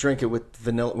 I used to drink it with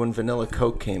vanilla when Vanilla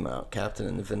Coke came out. Captain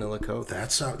and the Vanilla Coke.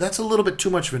 That's a little bit too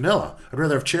much vanilla. I'd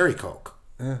rather have cherry Coke.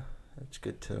 Yeah, that's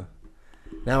good too.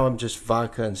 Now I'm just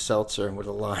vodka and seltzer with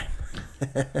a lime.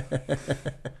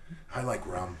 I like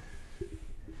rum.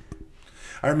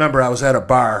 I remember I was at a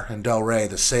bar in Del Rey,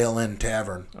 the Sail Inn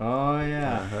Tavern. Oh,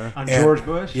 yeah. On And- George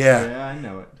Bush? yeah. Yeah, I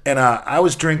know it. And I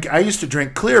used to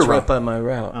drink clear It's rum. right by my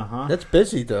route. Uh-huh. That's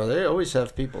busy though. They always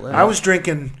have people there. I was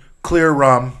drinking clear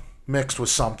rum mixed with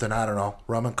something, I don't know,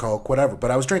 rum and Coke, whatever.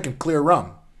 But I was drinking clear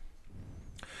rum.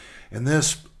 And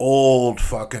this old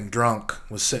fucking drunk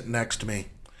was sitting next to me.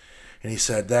 And he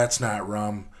said, "That's not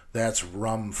rum. That's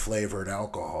rum-flavored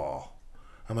alcohol."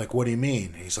 I'm like, "What do you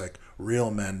mean?" He's like,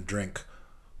 "Real men drink,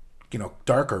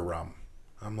 darker rum."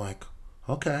 I'm like,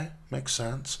 "Okay, makes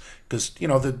sense." Because,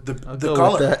 the go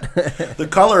color with that. the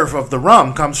color of the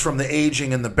rum comes from the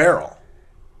aging in the barrel.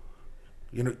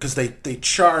 Because they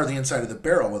char the inside of the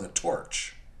barrel with a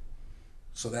torch.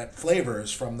 So that flavor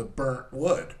is from the burnt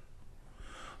wood.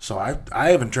 So I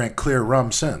haven't drank clear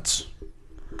rum since.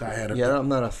 Yeah, I'm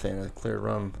not a fan of clear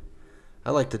rum.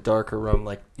 I like the darker rum.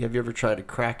 Like, have you ever tried a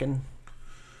Kraken?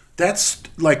 That's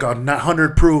like a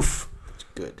 100 proof. It's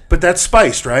good. But that's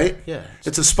spiced, right? Yeah.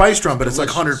 It's a spiced rum, but it's like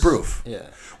delicious. 100 proof. Yeah.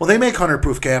 Well, they make 100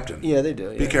 proof Captain. Yeah, they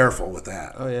do. Be careful with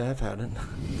that. Oh, yeah, I've had it.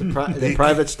 The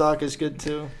private stock is good,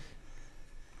 too.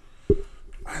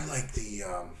 I like the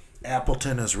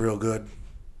Appleton is real good.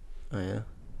 Oh, yeah.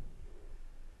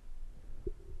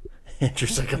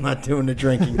 Andrew's like, I'm not doing the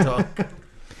drinking talk.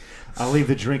 I'll leave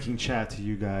the drinking chat to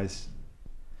you guys.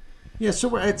 Yeah,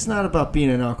 so it's not about being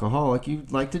an alcoholic. You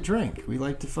like to drink. We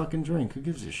like to fucking drink. Who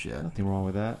gives a shit? Nothing wrong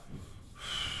with that.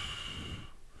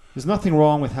 There's nothing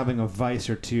wrong with having a vice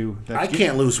or two. I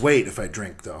can't lose weight if I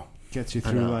drink, though. Gets you I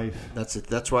through know. life. That's it.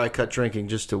 That's why I cut drinking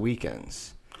just to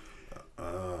weekends.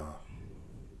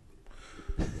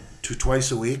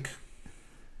 Twice a week?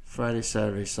 Friday,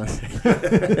 Saturday, Sunday.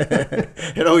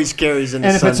 It always carries into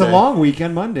And if Sunday. it's a long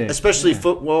weekend, Monday. Especially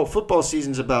football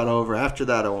season's about over. After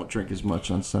that, I won't drink as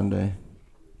much on Sunday.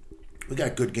 We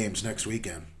got good games next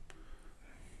weekend.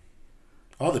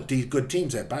 All the good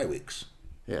teams had bye weeks.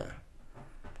 Yeah.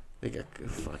 They got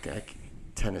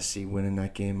Tennessee winning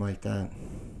that game like that.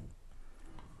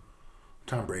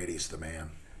 Tom Brady's the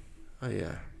man. Oh,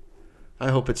 yeah. I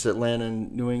hope it's Atlanta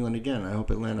and New England again. I hope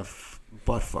Atlanta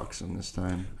butt fucks them this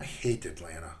time. I hate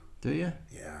Atlanta. Do you?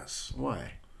 Yes.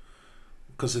 Why?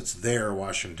 Because it's their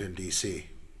Washington, D.C.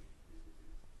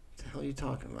 What the hell are you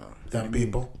talking about? Them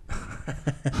people.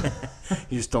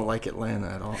 You just don't like Atlanta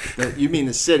at all. You mean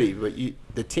the city, but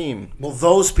the team. Well,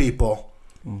 those people,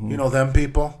 Mm-hmm. them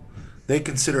people, they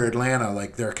consider Atlanta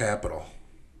like their capital.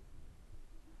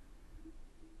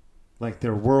 Like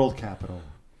their world capital.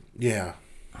 Yeah.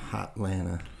 Hot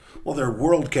Atlanta. Well, their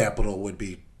world capital would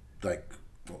be like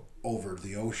over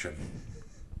the ocean.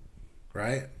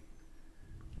 Right?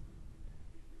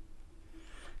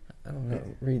 I don't know.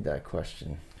 Read that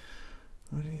question.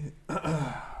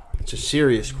 It's a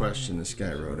serious question this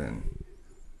guy wrote in.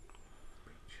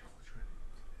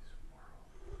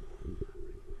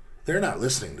 They're not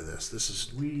listening to this.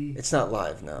 It's not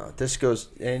live now. This goes,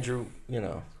 Andrew,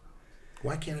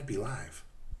 Why can't it be live?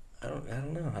 I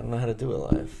don't know. I don't know how to do it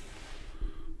live.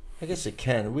 I guess it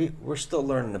can. We're still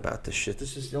learning about this shit.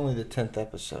 This is only the 10th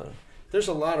episode. There's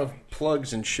a lot of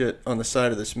plugs and shit on the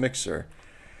side of this mixer.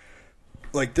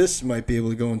 Like this might be able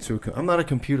to go into I'm not a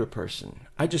computer person.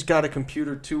 I just got a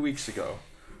computer 2 weeks ago.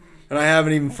 And I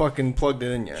haven't even fucking plugged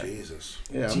it in yet. Jesus.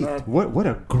 Yeah, Gee, what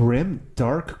a grim,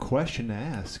 dark question to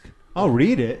ask. I'll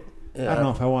read it. Yeah. I don't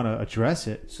know if I want to address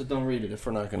it. So don't read it if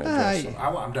we're not going to address it.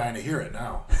 I'm dying to hear it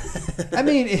now. I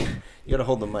mean, You got to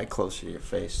hold the mic closer to your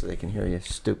face so they can hear you.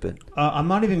 Stupid. I'm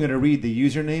not even going to read the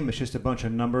username. It's just a bunch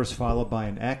of numbers followed by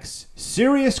an X.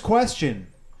 Serious question.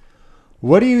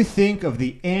 What do you think of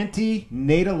the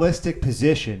anti-natalistic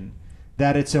position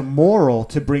that it's immoral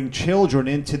to bring children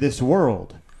into this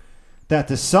world? That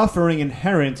the suffering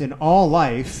inherent in all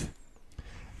life,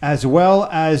 as well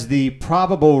as the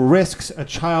probable risks a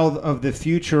child of the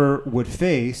future would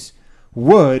face,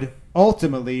 would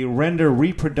ultimately render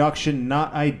reproduction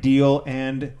not ideal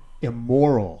and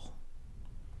immoral?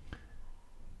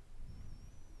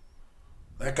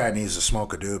 That guy needs to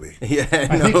smoke a doobie. Yeah,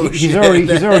 I think he's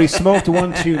already smoked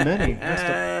one too many.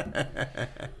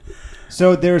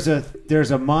 So there's a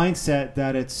mindset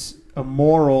that it's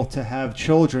immoral to have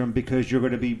children because you're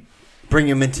going to be Bring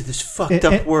him into this fucked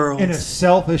up world. in a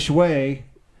selfish way,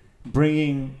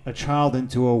 bringing a child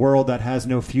into a world that has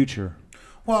no future.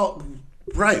 Well,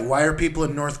 right. Why are people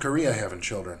in North Korea having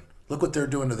children? Look what they're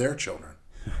doing to their children.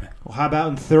 Well, how about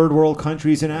in third world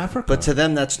countries in Africa? But to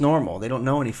them, that's normal. They don't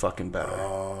know any fucking better.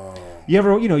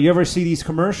 You ever see these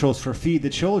commercials for Feed the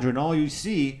Children? All you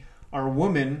see are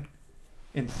women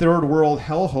in third world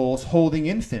hellholes holding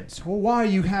infants. Well, why are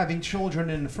you having children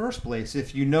in the first place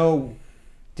if you know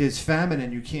there's famine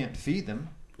and you can't feed them?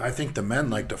 I think the men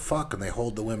like to fuck and they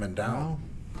hold the women down.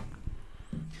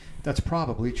 Well, that's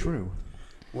probably true.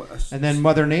 And then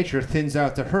Mother Nature thins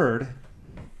out the herd.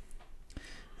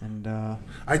 And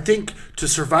I think to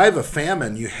survive a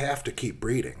famine, you have to keep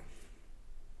breeding.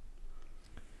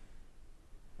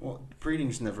 Well,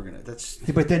 breeding's never gonna.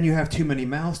 But then you have too many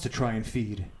mouths to try and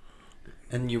feed.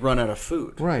 And you run out of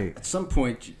food. Right. At some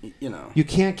point, you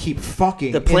can't keep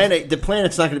fucking. The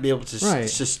planet's not going to be able to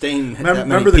sustain.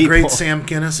 Remember the great Sam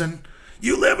Kinison?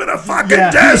 You live in a fucking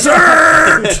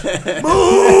desert.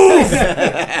 Move.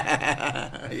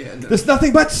 There's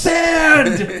nothing but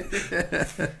sand.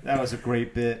 That was a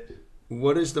great bit.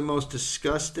 What is the most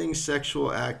disgusting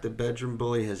sexual act a bedroom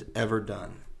bully has ever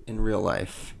done in real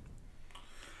life?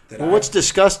 What's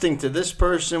disgusting to this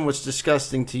person? What's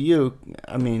disgusting to you?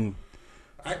 I mean,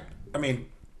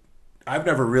 I've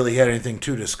never really had anything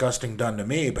too disgusting done to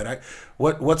me. But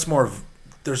what's more?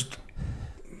 There's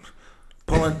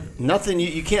pulling nothing.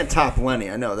 You can't top Lenny.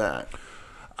 I know that.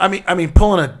 I mean,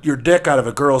 pulling your dick out of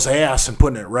a girl's ass and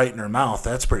putting it right in her mouth.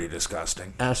 That's pretty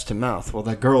disgusting. Ass to mouth. Well,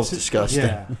 that girl's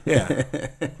disgusting. Yeah.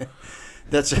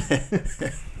 That's.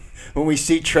 When we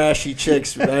see trashy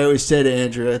chicks, I always say to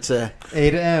Andrew, it's a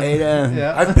 8 a.m.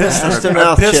 Yeah. I've pissed in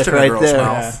a girl's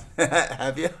mouth.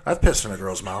 Have you? I've pissed in a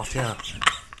girl's mouth, yeah.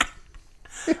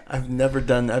 I've never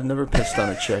pissed on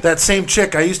a chick. That same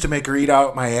chick, I used to make her eat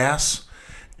out my ass.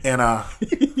 And not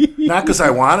because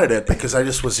I wanted it, because I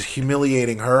just was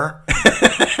humiliating her.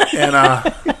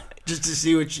 And just to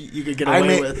see what you could get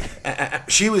away with.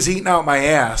 She was eating out my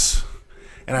ass.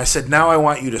 And I said, now I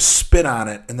want you to spit on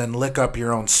it and then lick up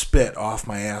your own spit off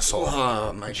my asshole.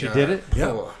 Oh, my God. She did it? Yeah.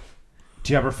 Oh.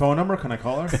 Do you have her phone number? Can I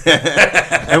call her?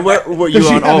 And were you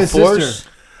on all fours? Sister?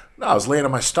 No, I was laying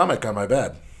on my stomach on my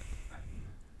bed.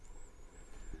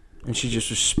 And she just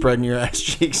was spreading your ass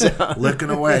cheeks out.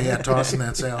 Licking away, tossing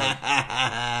that salad.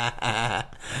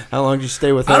 How long did you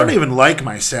stay with her? I don't even like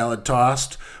my salad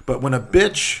tossed, but when a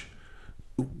bitch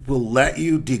will let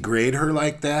you degrade her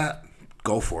like that,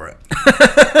 go for it.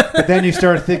 But then you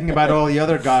start thinking about all the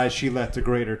other guys she let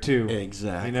degrade her too.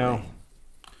 Exactly. Yeah.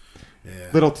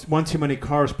 One too many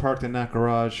cars parked in that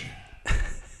garage.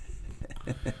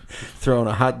 Throwing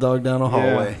a hot dog down a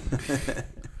hallway. Yeah.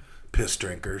 Piss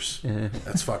drinkers. Yeah.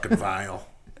 That's fucking vile.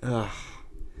 Ugh.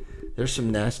 There's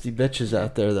some nasty bitches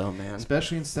out there, though, man.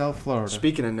 Especially in South Florida.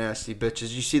 Speaking of nasty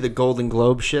bitches, you see the Golden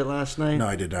Globe shit last night? No,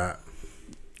 I did not.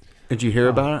 Did you hear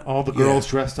about it? All the girls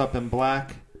dressed up in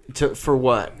black. For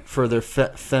what? For their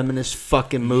feminist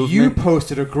fucking movement? You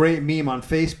posted a great meme on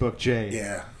Facebook, Jay.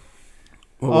 Yeah.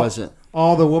 What was it?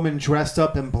 All the women dressed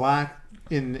up in black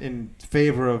in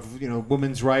favor of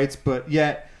women's rights, but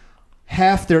yet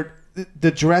half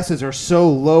the dresses are so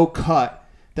low cut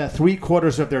that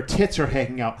 3/4 of their tits are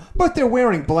hanging out, but they're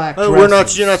wearing black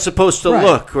dresses. You're not supposed to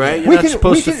look, right? You're not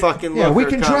supposed to fucking look. Yeah, we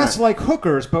can dress like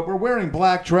hookers, but we're wearing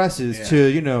black dresses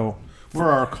to for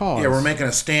our cause. Yeah, we're making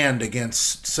a stand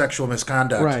against sexual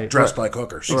misconduct dressed like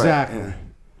hookers. Exactly. Right.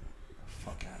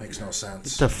 Makes no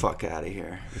sense. Get the fuck out of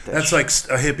here. That's like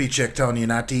a hippie chick telling you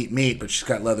not to eat meat, but she's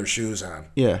got leather shoes on.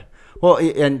 Yeah. Well,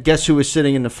 and guess who was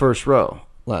sitting in the first row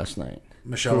last night?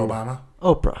 Michelle Obama?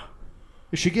 Oprah.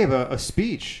 She gave a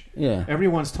speech. Yeah.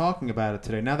 Everyone's talking about it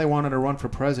today. Now they wanted to run for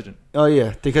president. Oh,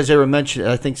 yeah. Because they were mentioning,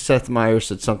 I think Seth Meyers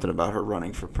said something about her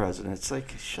running for president. It's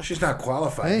like, she's not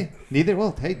qualified.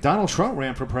 Hey, Donald Trump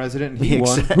ran for president and he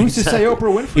won. Who's to say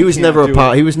Oprah Winfrey he was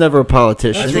never a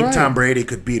politician. I think Tom Brady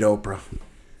could beat Oprah.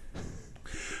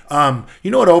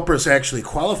 You know what Oprah's actually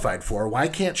qualified for? Why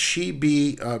can't she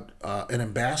be an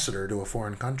ambassador to a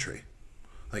foreign country?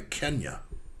 Like Kenya.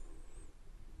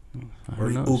 Or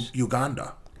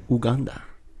Uganda.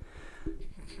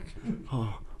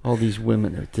 Oh, all these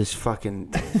women are this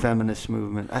fucking feminist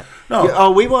movement.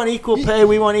 We want equal pay.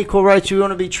 We want equal rights. We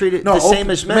want to be treated the same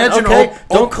as men. Okay,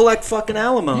 don't collect fucking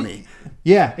alimony.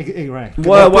 Yeah, right.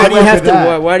 Why do you have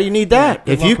to? Why do you need that?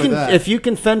 If you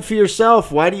can fend for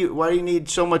yourself, why do you need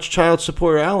so much child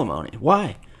support or alimony?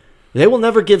 Why? They will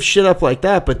never give shit up like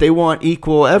that, but they want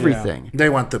equal everything. Yeah. They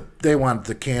want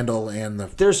the candle and the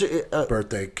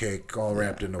birthday cake all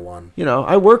wrapped into one.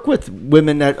 I work with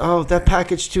women that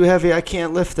package too heavy. I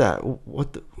can't lift that.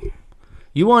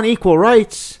 You want equal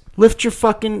rights? Lift your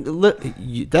fucking.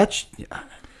 That's.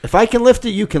 If I can lift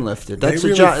it, you can lift it. That's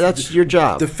job. That's your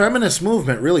job. The feminist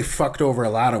movement really fucked over a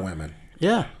lot of women.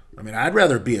 Yeah. I mean, I'd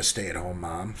rather be a stay-at-home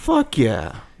mom. Fuck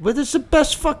yeah. But it's the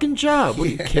best fucking job. What,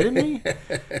 are you kidding me?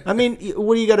 I mean,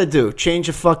 what do you got to do? Change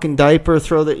a fucking diaper,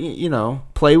 throw the,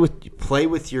 play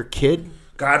with your kid?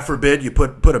 God forbid you put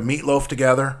a meatloaf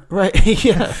together. Right,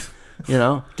 yeah.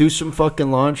 Do some fucking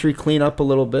laundry, clean up a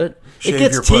little bit. Shave it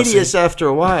gets your tedious pussy. after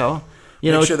a while.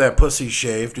 Make sure that pussy's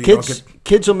shaved.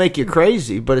 Kids will make you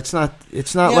crazy, but it's not Yeah,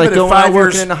 like but going out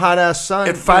working in the hot ass sun.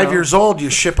 At 5 years old,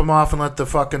 you ship them off and let the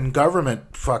fucking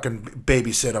government fucking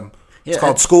babysit them. It's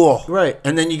called school. Right.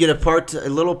 And then you get a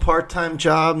little part-time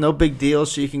job, no big deal,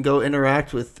 so you can go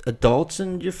interact with adults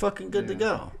and you're fucking good to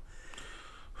go.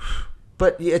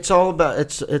 But it's all about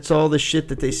it's all the shit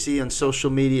that they see on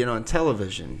social media and on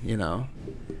television,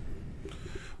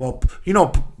 Well,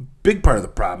 big part of the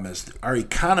problem is our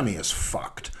economy is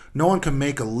fucked. No one can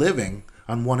make a living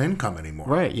on one income anymore.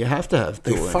 Right. You have to have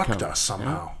They dual fucked income. us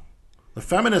somehow. Yeah. The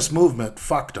feminist movement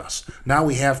fucked us. Now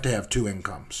we have to have two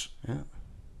incomes. Yeah.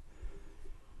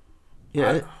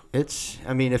 Yeah,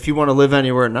 if you want to live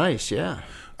anywhere nice, yeah.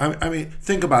 I mean,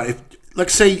 think about it.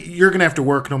 Let's say you're going to have to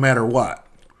work no matter what.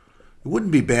 It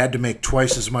wouldn't be bad to make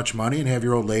twice as much money and have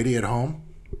your old lady at home.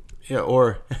 Yeah,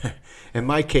 or in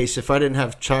my case, if I didn't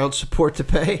have child support to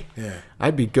pay,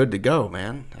 I'd be good to go,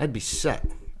 man. I'd be set.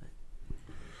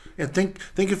 Yeah, think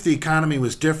if the economy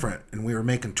was different and we were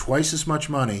making twice as much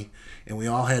money and we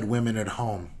all had women at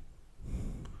home.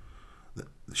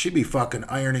 She'd be fucking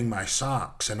ironing my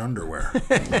socks and underwear.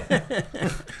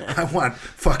 I want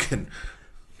fucking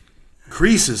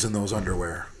creases in those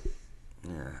underwear.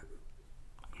 Yeah.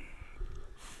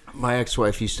 My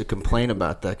ex-wife used to complain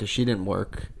about that because she didn't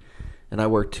work. And I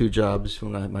worked 2 jobs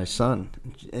when I had my son.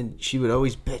 And she would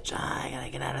always bitch, I gotta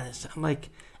get out of this. I'm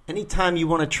like, anytime you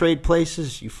want to trade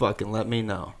places, you fucking let me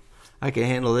know. I can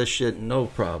handle this shit no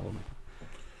problem.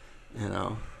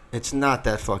 It's not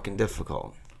that fucking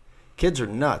difficult. Kids are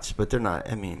nuts, but they're not,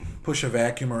 Push a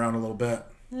vacuum around a little bit.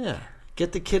 Yeah.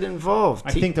 Get the kid involved.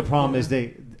 I think the problem is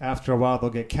after a while they'll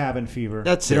get cabin fever.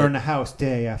 They're in the house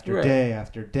day after day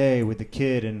after day with the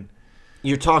kid, and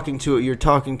you're talking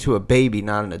to a baby,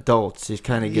 not an adult. So it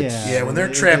kind of gets when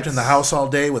they're trapped in the house all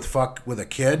day with a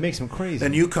kid, it makes them crazy.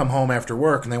 Then you come home after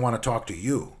work and they want to talk to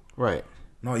you. Right.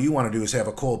 No, all you want to do is have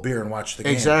a cold beer and watch the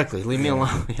game. Exactly. Leave me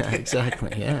alone. Yeah,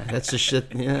 exactly. Yeah, that's the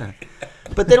shit. Yeah.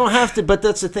 But they don't have to. But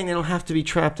that's the thing. They don't have to be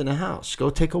trapped in a house. Go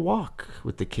take a walk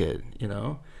with the kid.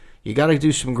 You got to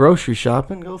do some grocery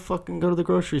shopping. Go to the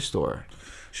grocery store.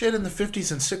 Shit, in the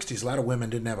 50s and 60s, a lot of women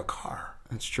didn't have a car.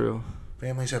 That's true.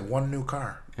 Families had one new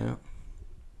car. Yeah.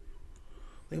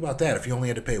 Think about that. If you only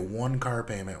had to pay one car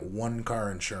payment, one car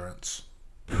insurance.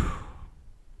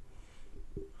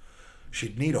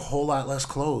 She'd need a whole lot less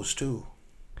clothes, too.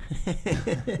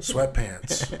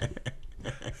 Sweatpants.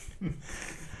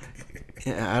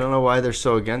 Yeah, I don't know why they're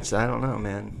so against it. I don't know,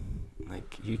 man.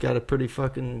 Like, you got a pretty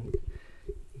fucking...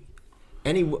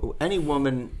 Any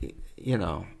woman,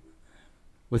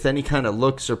 with any kind of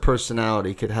looks or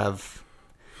personality could have,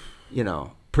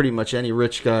 pretty much any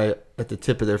rich guy at the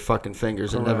tip of their fucking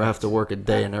fingers and never have to work a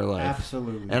day in their life.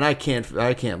 Absolutely. And I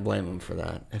can't blame them for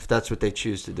that if that's what they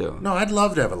choose to do. No, I'd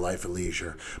love to have a life of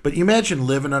leisure. But you imagine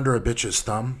living under a bitch's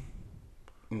thumb?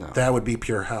 No. That would be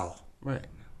pure hell. Right.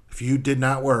 If you did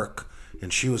not work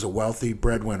and she was a wealthy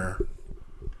breadwinner,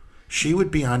 she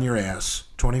would be on your ass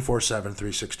 24/7,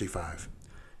 365.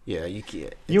 Yeah, you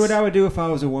can't. You know what I would do if I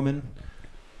was a woman?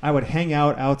 I would hang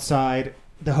out outside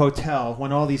the hotel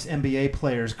when all these NBA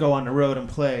players go on the road and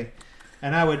play,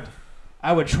 and I would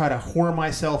try to whore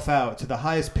myself out to the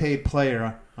highest paid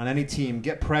player on any team,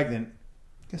 get pregnant.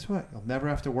 Guess what? You'll never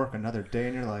have to work another day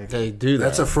in your life. They do that.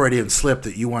 That's a Freudian slip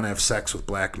that you want to have sex with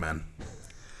black men.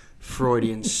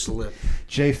 Freudian slip.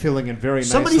 Jay filling in very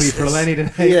nicely for Lenny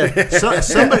tonight. Yeah,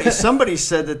 somebody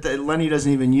said that Lenny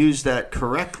doesn't even use that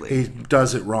correctly. He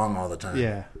does it wrong all the time.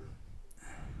 Yeah.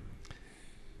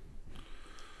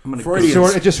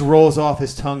 Freudian. It just rolls off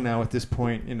his tongue now at this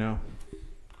point,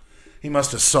 He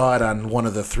must have saw it on one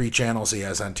of the 3 channels he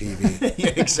has on TV.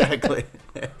 Yeah, exactly.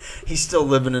 He's still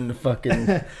living in the fucking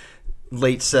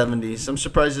late 70s. I'm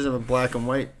surprised he doesn't have a black and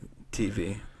white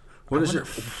TV. What is it?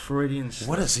 Freudian slip.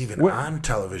 What is even on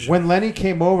television? When Lenny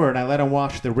came over and I let him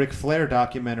watch the Ric Flair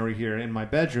documentary here in my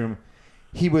bedroom,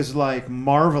 he was like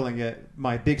marveling at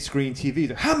my big screen TV.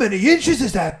 Like, how many inches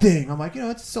is that thing? I'm like,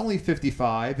 it's only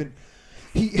 55. And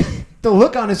the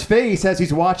look on his face as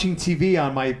he's watching TV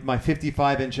on my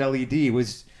 55-inch LED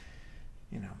was,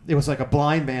 it was like a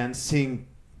blind man seeing,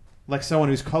 like someone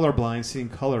who's colorblind seeing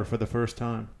color for the first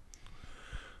time.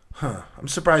 Huh. I'm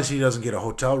surprised he doesn't get a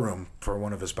hotel room for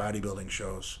one of his bodybuilding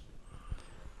shows.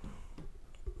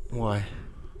 Why?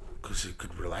 Because he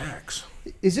could relax.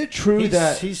 Is it true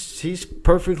that he's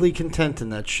perfectly content in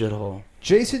that shithole?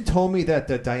 Jason told me that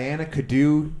the Diana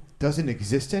Cadu doesn't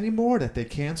exist anymore, that they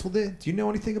canceled it? Do you know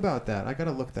anything about that? I got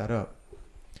to look that up.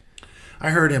 I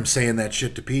heard him saying that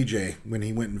shit to PJ when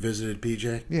he went and visited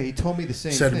PJ. Yeah, he told me the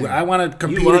same Said, thing. I want to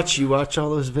compete. You watch all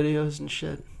those videos and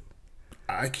shit?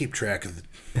 I keep track of it.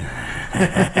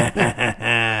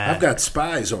 I've got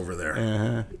spies over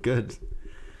there. Good.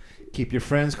 Keep your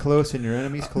friends close and your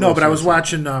enemies close. No, but I was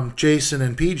watching Jason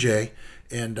and PJ,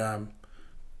 and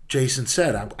Jason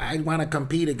said, I want to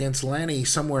compete against Lenny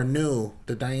somewhere new,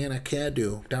 the Diana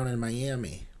Cadu down in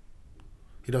Miami.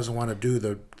 He doesn't want to do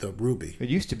the Ruby. It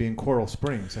used to be in Coral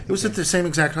Springs. I think It was at the same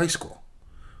exact high school.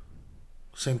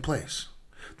 Same place.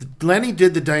 Lenny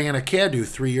did the Diana Cadu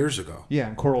 3 years ago. Yeah,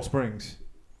 in Coral Springs.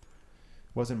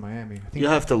 Wasn't Miami. I think You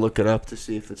have to look it up to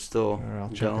see if it's still All right, I'll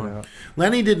check going. it out.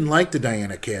 Lenny didn't like the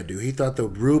Diana Cadu. He thought the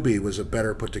Ruby was a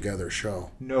better put together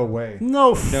show. No way.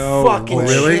 No fucking way.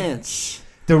 Really? chance.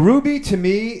 The Ruby, to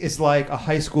me, is like a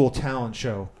high school talent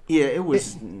show. Yeah, it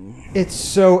was. It's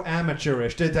so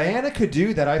amateurish. The Diana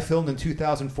Cadu that I filmed in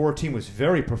 2014 was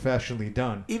very professionally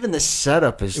done. Even the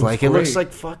setup is It was like, it looks great.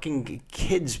 like fucking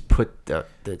kids put the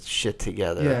shit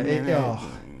together. Yeah,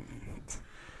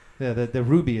 Yeah, the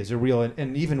Ruby is a real...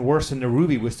 And even worse than the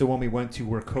Ruby was the one we went to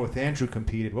where Koth Andrew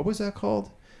competed. What was that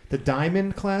called? The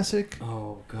Diamond Classic?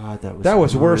 Oh, God, That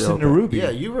was worse real than the bad. Ruby. Yeah,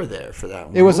 you were there for that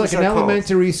one. It was What like an that called?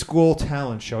 elementary school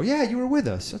talent show. Yeah, you were with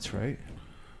us. That's right.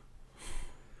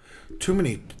 Too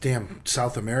many damn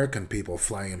South American people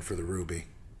flying for the Ruby.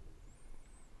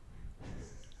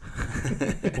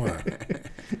 What?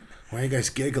 Why are you guys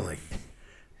giggling?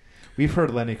 We've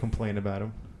heard Lenny complain about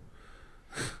him.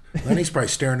 Lenny's probably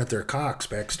staring at their cocks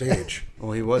backstage.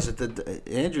 Well, he was at the...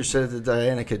 Andrew said at the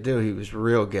Diana Cadu he was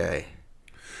real gay.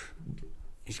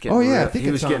 He's getting I real, think he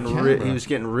it's was on getting camera. he was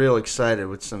getting real excited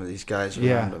with some of these guys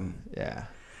around him. Yeah.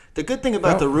 The good thing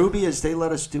about the Ruby is they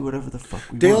let us do whatever the fuck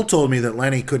we Dale want. told me that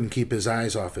Lenny couldn't keep his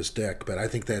eyes off his dick, but I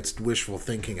think that's wishful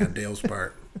thinking on Dale's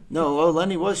part. No,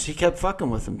 Lenny was. He kept fucking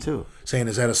with him, too. Saying,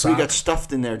 is that a We sock? got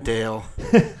stuffed in there, Dale.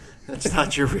 That's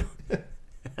not your real...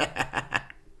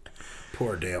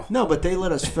 Poor Dale. No, but they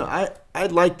let us film. I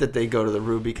like that they go to the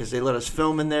Ruby because they let us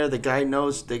film in there. The guy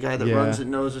that runs it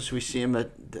knows us. We see him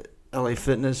at the LA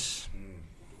Fitness.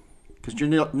 Because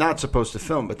you're not supposed to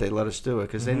film, but they let us do it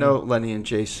because they know Lenny and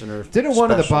Jason are Didn't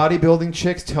one of the special. bodybuilding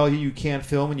chicks tell you can't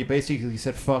film and you basically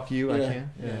said, fuck you, I can't?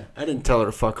 Yeah. I didn't tell her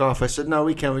to fuck off. I said, no,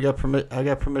 we can. I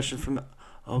got permission from...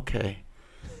 Okay.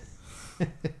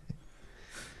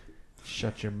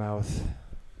 Shut your mouth.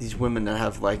 These women that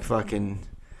have like fucking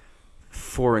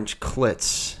 4-inch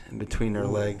clits in between their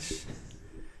legs.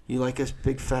 You like a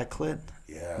big fat clit?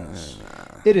 Yes.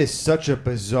 It is such a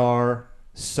bizarre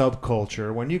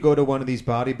subculture. When you go to one of these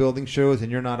bodybuilding shows and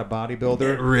you're not a bodybuilder,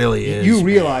 It really is. you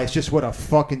realize just what a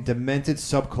fucking demented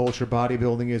subculture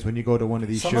bodybuilding is when you go to one of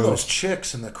these Some shows. of those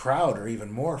chicks in the crowd are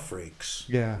even more freaks.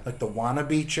 Yeah. Like the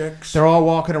wannabe chicks. They're all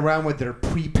walking around with their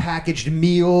prepackaged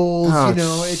meals. Oh, you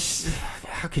know, it's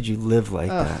how could you live like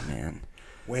that, man?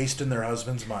 Wasting their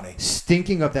husband's money.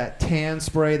 stinking of that tan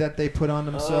spray that they put on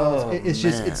themselves. Oh, It's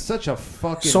just, man. it's such a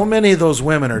fucking... So many of those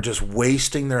women are just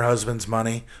wasting their husband's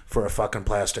money for a fucking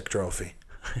plastic trophy.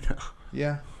 I know.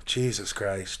 Yeah. Jesus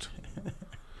Christ.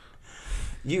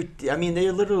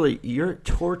 You're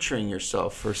torturing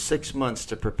yourself for 6 months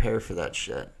to prepare for that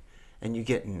shit, and you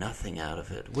get nothing out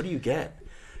of it. What do you get?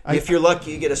 If you're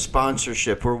lucky, you get a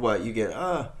sponsorship, or what? You get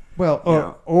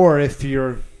Well, or if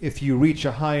you reach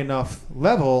a high enough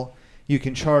level, you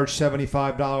can charge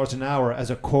 $75 an hour as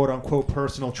a quote unquote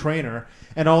personal trainer,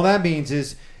 and all that means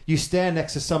is you stand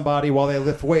next to somebody while they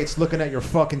lift weights, looking at your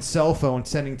fucking cell phone,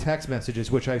 sending text messages.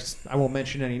 Which I won't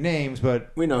mention any names,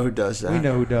 but we know who does that. we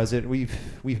know who does it. We've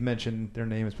mentioned their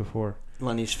names before.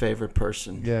 Lenny's favorite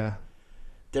person. Yeah.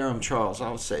 Durham Charles.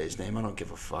 I'll say his name. I don't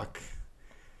give a fuck.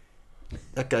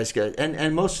 That guy's good.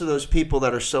 And most of those people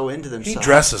that are so into He themselves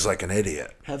dresses like an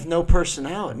idiot. have no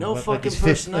personality. No Like fucking he's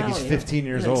personality. Like he's 15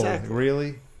 years Yeah, old. exactly.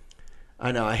 Really?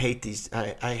 I know. I hate these.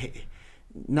 I hate,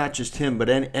 not just him, but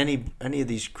any of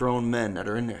these grown men that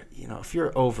are in there. You know, if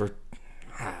you're over,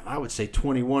 I would say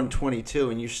 21, 22,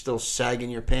 and you're still sagging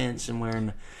your pants and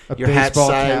wearing A your hat baseball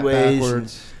cap sideways,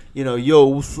 backwards. and, you know, yo,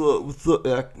 what's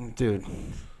up, dude?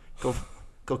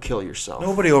 Go kill yourself.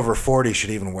 Nobody over 40 should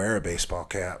even wear a baseball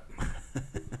cap.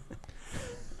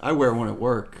 I wear one at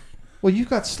work. Well, you've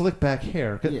got slick back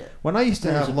hair. 'Cause Yeah. When I used to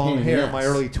There's have a long pain in hair the in my ass.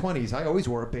 early 20s, I always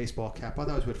wore a baseball cap.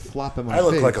 Otherwise, it would flop in my I face.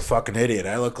 look like a fucking idiot.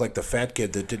 I look like the fat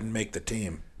kid that didn't make the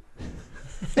team.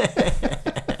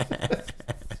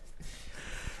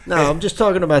 No, I'm just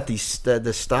talking about these.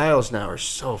 The styles now are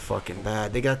so fucking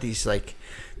bad. They got these like.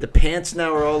 The pants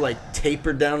now are all like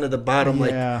tapered down to the bottom.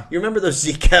 Yeah. Like you remember those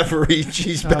Z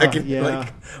Cavariccis back in like.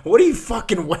 What are you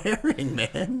fucking wearing,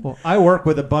 man? Well, I work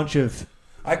with a bunch of.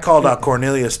 I called out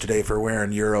Cornelius today for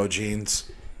wearing Euro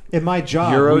jeans. In my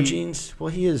job, Euro jeans. Well,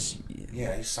 he is.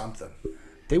 Yeah, he's something.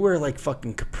 They wear like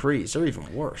fucking capris. They're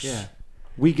even worse. Yeah.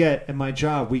 We get in my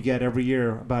job. We get every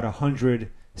year about 100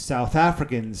 South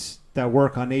Africans that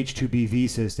work on H-2B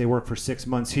visas. They work for 6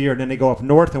 months here, and then they go up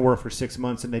north and work for 6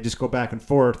 months, and they just go back and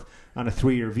forth on a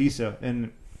 3-year visa.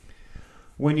 And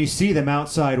when you see them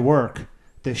outside work,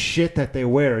 the shit that they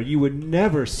wear, you would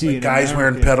never see Like an guys American.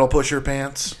 wearing pedal pusher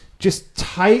pants. Just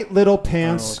tight little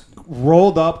pants,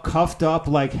 rolled up, cuffed up,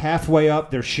 like halfway up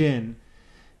their shin.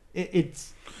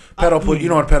 It's You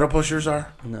know what pedal pushers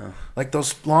are? No. Like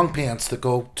those long pants that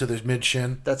go to the mid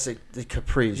shin. That's the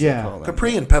capris. Yeah. They call them.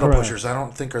 Capri and pedal Correct. pushers, I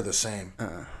don't think are the same.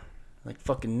 Like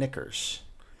fucking knickers.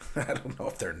 I don't know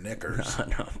if they're knickers.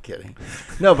 No, I'm kidding.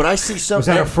 No, but I see some. was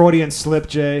that a Freudian slip,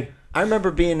 Jay? I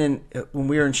remember being in when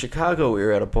we were in Chicago. We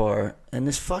were at a bar, and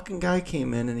this fucking guy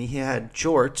came in, and he had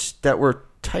jorts that were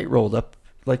tight rolled up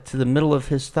like to the middle of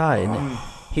his thigh, and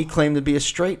he claimed to be a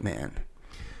straight man.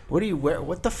 What do you wear?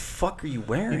 What the fuck are you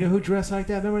wearing? You know who dressed like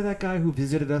that? Remember that guy who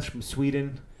visited us from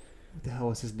Sweden? What the hell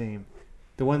was his name?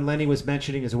 The one Lenny was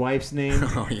mentioning his wife's name.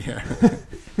 Oh yeah.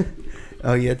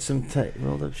 Oh, you had some tight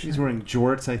rolled up. She's wearing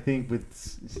jorts, I think. With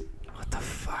What the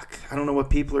fuck? I don't know what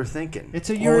people are thinking. it's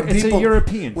a Well, when it's people- a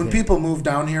European. When thing. people move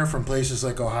down here from places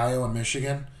like Ohio and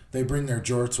Michigan, they bring their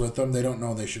jorts with them. They don't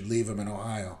know they should leave them in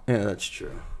Ohio. Yeah, that's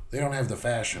true. They don't have the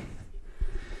fashion.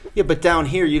 Yeah, but down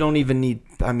here you don't even need.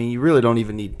 I mean, you really don't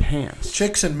even need pants.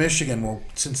 Chicks in Michigan will,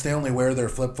 since they only wear their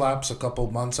flip-flops a couple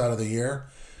months out of the year,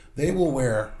 they will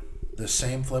wear the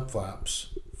same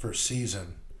flip-flops for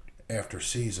season after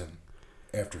season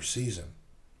after season.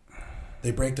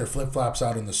 They break their flip-flops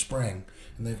out in the spring,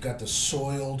 and they've got the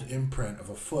soiled imprint of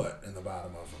a foot in the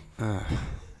bottom of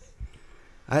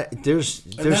them. There's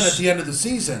And then at the end of the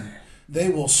season, they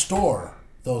will store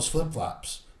those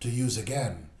flip-flops to use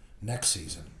again next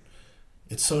season.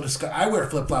 It's so disgusting. I wear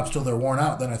flip-flops till they're worn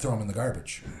out, then I throw them in the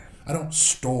garbage. I don't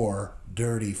store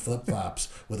dirty flip-flops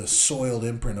with a soiled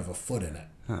imprint of a foot in it.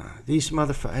 these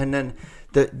motherfuckers, and then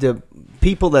the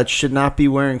people that should not be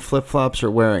wearing flip flops are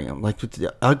wearing them. Like with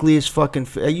the ugliest fucking.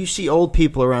 You see old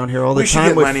people around here all the We should time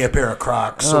get with Lenny a pair of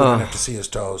Crocs so we don't have to see his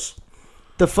toes.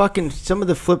 the fucking some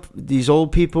of these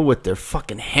old people with their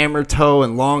fucking hammer toe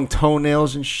and long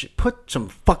toenails and put some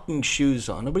fucking shoes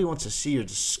on. Nobody wants to see your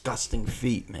disgusting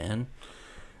feet, man.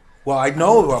 Well, I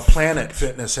know Planet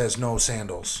Fitness has no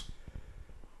sandals.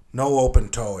 No open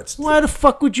toe. It's Why the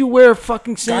fuck would you wear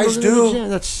fucking sandals? Guys in the do. gym?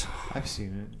 That's I've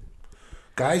seen it.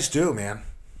 Guys do, man.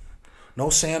 No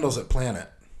sandals at Planet.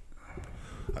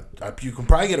 You can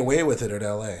probably get away with it at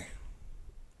LA.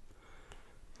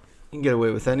 you can get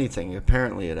away with anything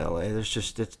apparently at LA. It's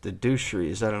the douchery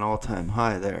is at an all-time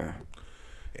high there.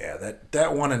 Yeah,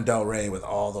 that one in Delray with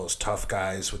all those tough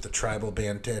guys with the tribal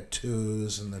band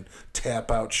tattoos and the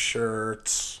tap-out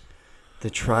shirts. The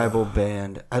tribal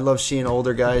band. I love seeing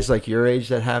older guys like your age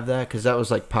that have that because that was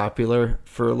like popular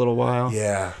for a little while.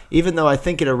 Yeah. Even though I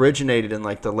think it originated in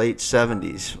like the late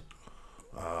 70s.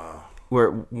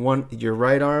 Where your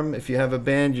right arm, if you have a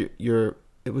band,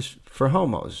 it was for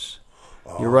homos.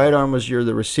 Your right arm was you're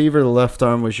the receiver, the left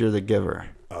arm was you're the giver.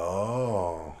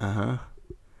 Oh. Uh-huh.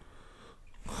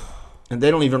 And they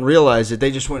don't even realize it.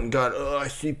 They just went and got, I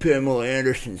see Pamela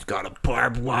Anderson's got a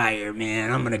barbed wire,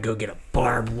 man. I'm going to go get a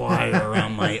barbed wire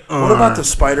around my arm. What about the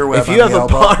spider web If on you have the a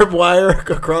elbow? barbed wire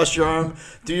across your arm,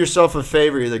 do yourself a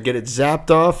favor. Either get it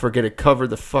zapped off or get it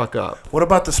covered the fuck up. What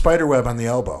about the spider web on the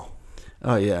elbow?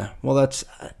 Oh, yeah. Well,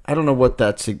 I don't know what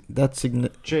that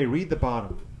Jay, read the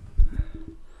bottom.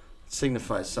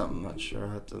 signifies something. I'm not sure.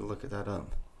 I have to look at that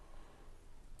up.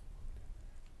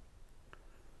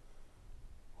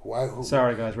 Why?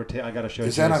 Sorry, guys. I got to show you.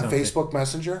 Is that on something. Facebook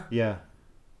Messenger? Yeah.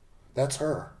 That's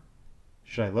her.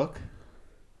 Should I look?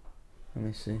 Let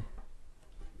me see.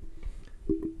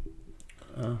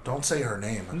 Don't say her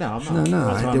name. No, I'm not. No,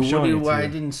 That's why I'm showing it to I you.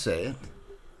 didn't say it.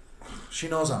 She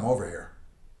knows I'm over here.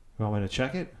 You want me to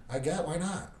check it? I get. Why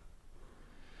not?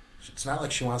 It's not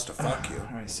like she wants to fuck you.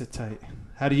 All right, sit tight.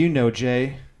 How do you know,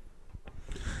 Jay?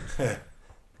 Hey.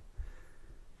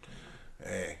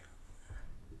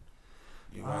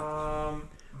 You want?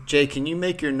 Jay, can you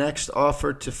make your next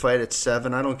offer to fight at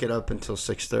 7? I don't get up until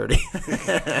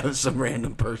 6:30. I'm some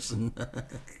random person.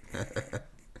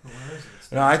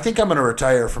 No, I think I'm going to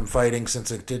retire from fighting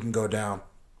since it didn't go down.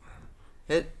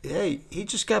 Hey, he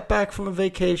just got back from a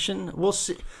vacation. We'll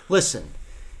see. Listen,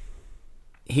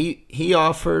 he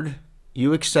offered,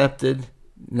 you accepted.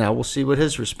 Now we'll see what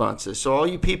his response is. So all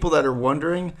you people that are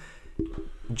wondering,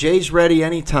 Jay's ready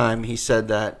anytime. He said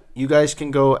that. You guys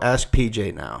can go ask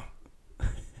PJ now.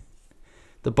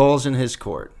 The ball's in his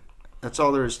court. That's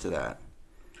all there is to that.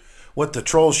 What the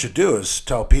trolls should do is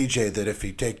tell PJ that if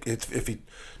he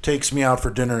takes me out for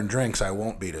dinner and drinks, I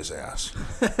won't beat his ass.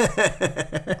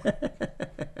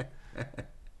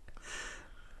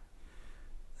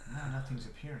 Nothing's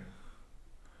appearing.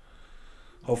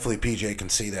 Hopefully PJ can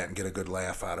see that and get a good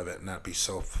laugh out of it and not be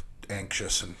so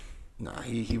anxious. And No,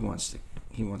 he wants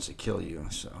to kill you.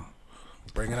 So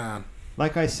bring it on.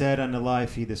 Like I said on the live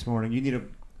feed this morning, you need to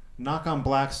knock on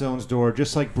Blackstone's door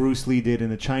just like Bruce Lee did in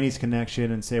the Chinese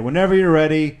Connection and say, whenever you're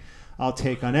ready, I'll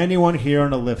take on anyone here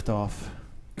on a liftoff.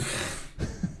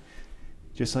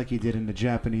 Just like he did in the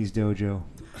Japanese dojo.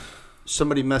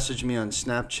 somebody messaged me on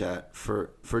Snapchat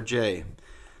for Jay.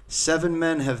 7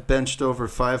 men have benched over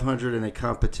 500 in a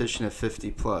competition at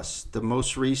 50 plus. The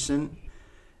most recent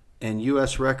and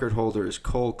U.S. record holder is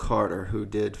Cole Carter, who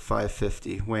did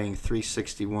 550, weighing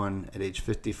 361 at age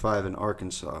 55 in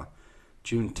Arkansas,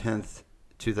 June 10th,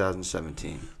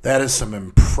 2017. That is some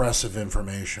impressive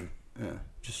information. Yeah,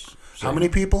 just how many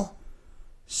people?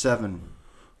 7.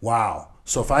 Wow.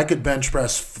 So if I could bench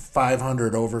press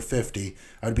 500 over 50,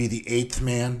 I'd be the 8th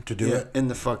man to do it? In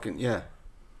the fucking, yeah.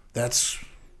 That's,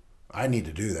 I need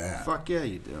to do that. Fuck yeah,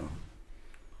 you do.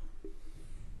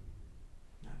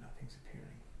 Nothing's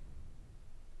appearing.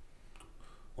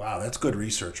 Wow, that's good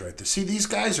research right there. See, these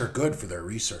guys are good for their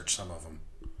research, some of them.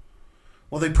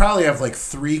 Well, they probably have like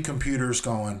 3 computers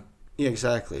going. Yeah,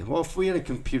 exactly. Well, if we had a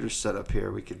computer set up here,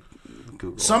 we could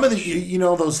Google some of the, you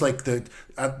know, those like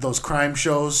those crime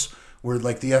shows where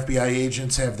like the FBI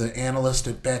agents have the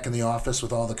analyst back in the office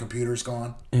with all the computers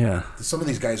going. Yeah. Some of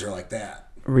these guys are like that.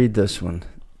 Read this one.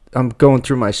 I'm going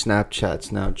through my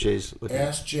Snapchats now. Jay's looking.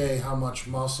 Ask Jay how much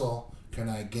muscle can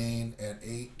I gain at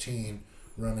 18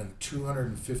 running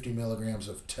 250 milligrams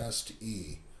of Test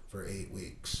E for 8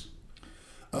 weeks.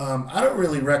 I don't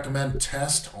really recommend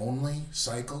test-only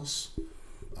cycles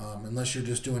unless you're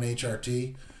just doing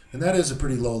HRT. And that is a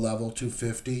pretty low level,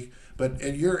 250. But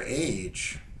at your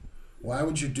age, why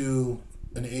would you do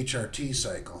an HRT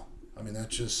cycle? I mean,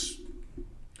 that's just...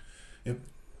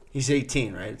 He's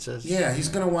 18, right? It says. Yeah, he's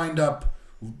going to wind up,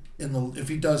 if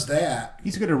he does that...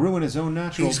 He's going to ruin his own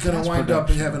natural He's going to wind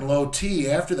production. up having low T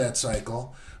after that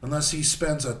cycle unless he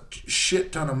spends a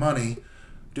shit ton of money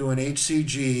doing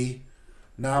HCG...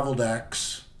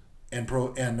 Novaldex and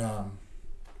what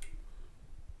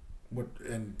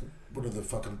are the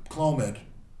fucking Clomid?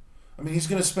 I mean, he's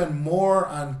going to spend more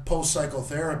on post-cycle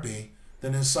therapy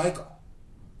than his cycle.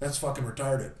 That's fucking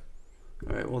retarded.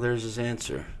 All right, well, there's his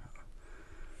answer.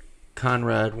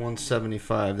 Conrad,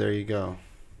 175. There you go.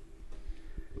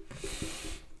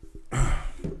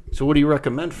 So what do you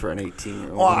recommend for an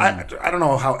 18-year-old? Well, I don't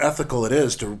know how ethical it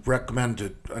is to recommend to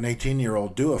an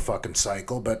 18-year-old do a fucking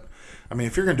cycle, but, I mean,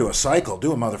 if you're going to do a cycle,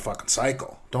 do a motherfucking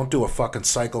cycle. Don't do a fucking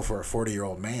cycle for a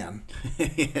 40-year-old man.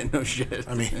 Yeah, no shit.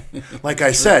 I mean, like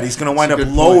I said, he's going to wind up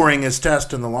lowering his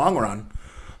test in the long run.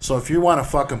 So if you want to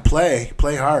fucking play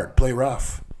hard, play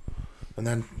rough.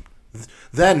 And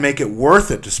then make it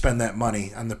worth it to spend that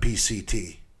money on the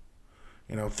PCT.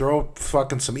 You know, throw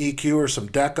fucking some EQ or some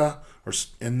DECA or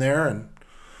in there and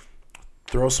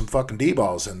throw some fucking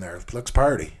D-balls in there. Let's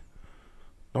party.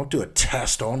 Don't do a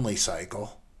test-only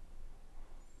cycle.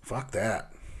 Fuck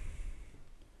that.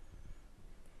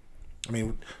 I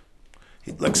mean,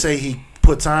 let's say he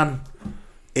puts on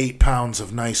 8 pounds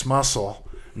of nice muscle,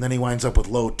 and then he winds up with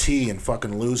low T and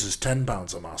fucking loses 10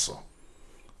 pounds of muscle.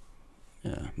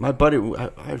 Yeah, my buddy, I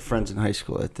had friends in high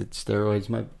school that did steroids.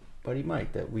 My buddy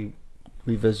Mike, that we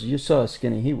visited. You saw how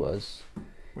skinny he was.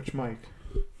 Which Mike?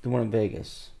 The one in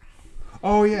Vegas.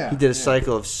 Oh, yeah. He did a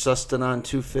cycle of Sustanon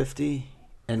 250,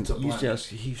 and he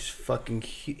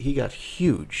got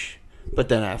huge. But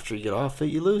then after you get off it,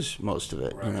 you lose most of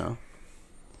it, right. You know.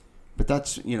 But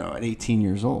that's, you know, at 18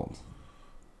 years old.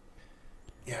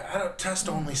 Yeah,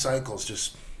 test-only cycles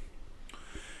just...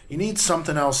 You need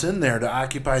something else in there to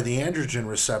occupy the androgen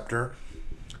receptor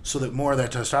so that more of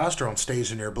that testosterone stays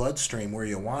in your bloodstream where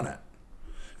you want it.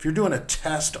 If you're doing a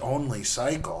test-only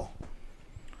cycle,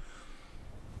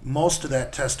 most of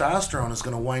that testosterone is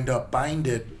going to wind up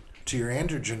binded to your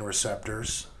androgen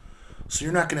receptors, so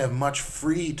you're not going to have much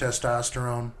free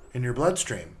testosterone in your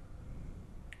bloodstream.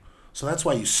 So that's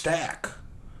why you stack.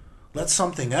 Let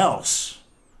something else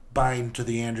bind to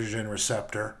the androgen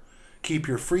receptor, keep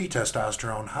your free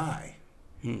testosterone high.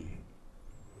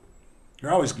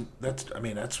 You're always, that's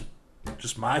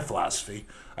just my philosophy.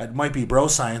 It might be bro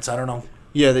science, I don't know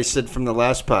Yeah, they said from the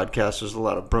last podcast there's a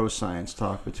lot of bro science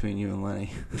talk between you and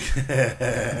Lenny.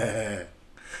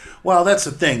 Well, that's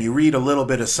the thing. You read a little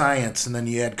bit of science and then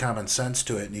you add common sense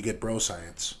to it and you get bro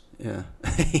science. Yeah.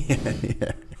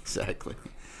 Yeah, exactly.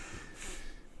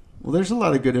 Well, there's a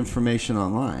lot of good information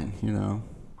online, you know.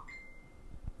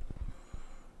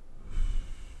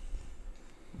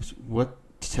 What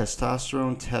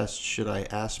testosterone test should I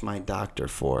ask my doctor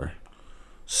for?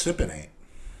 Sipinate.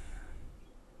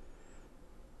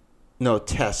 No,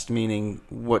 test meaning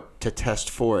what to test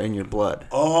for in your blood.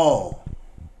 Oh.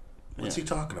 What's Yeah. he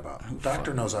talking about?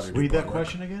 Doctor knows how to do Read blood that work.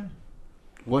 question again.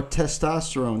 What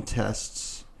testosterone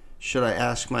tests should I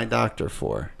ask my doctor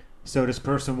for? So this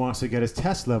person wants to get his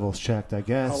test levels checked, I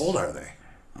guess. How old are they?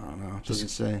 I don't know. It doesn't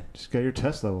say. Just get your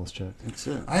test levels checked. That's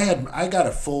it. I got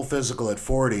a full physical at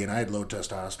 40 and I had low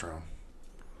testosterone.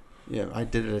 Yeah, I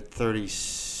did it at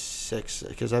 36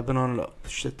 because I've been on it.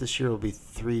 Shit, this year will be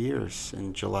 3 years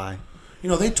in July. You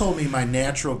know, they told me my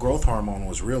natural growth hormone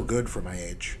was real good for my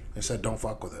age. They said don't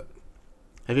fuck with it.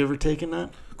 Have you ever taken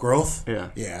that? Growth? Yeah.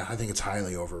 Yeah, I think it's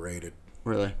highly overrated.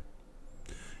 Really?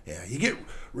 Yeah, you get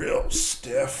real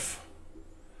stiff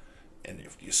and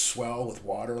if you swell with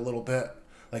water a little bit.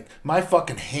 Like, my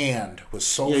fucking hand was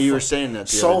so Yeah, you were saying that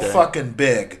the so other day. fucking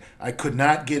big, I could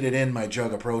not get it in my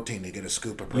jug of protein to get a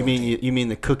scoop of You protein. mean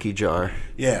the cookie jar?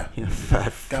 Yeah. You know,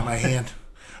 fat. Got my hand.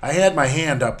 I had my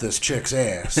hand up this chick's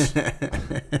ass.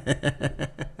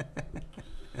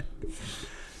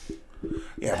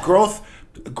 Yeah,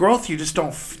 growth. You just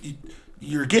don't.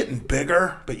 You're getting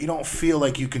bigger, but you don't feel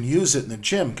like you can use it in the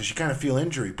gym because you kind of feel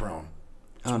injury prone.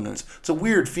 Oh no. It's a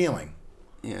weird feeling,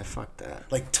 Yeah, fuck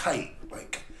that. like tight.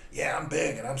 Like, yeah, I'm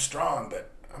big and I'm strong,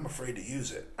 but I'm afraid to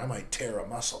use it. I might tear a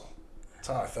muscle. That's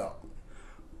how I felt.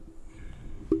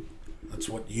 That's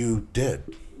what you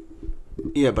did,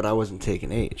 Yeah, but I wasn't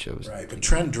taking H. I was right? But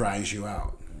Tren dries you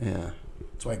out. Yeah.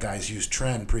 That's why guys use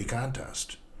Tren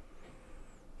pre-contest.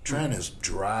 Tren is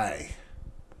dry.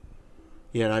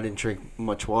 Yeah, and I didn't drink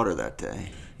much water that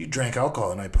day. You drank alcohol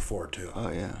the night before too.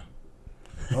 Oh yeah.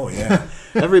 Oh yeah.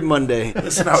 Every Monday.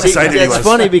 Listen how excited he it's was.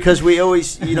 funny because we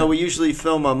always, we usually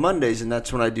film on Mondays, and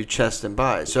that's when I do chest and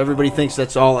buys. So everybody thinks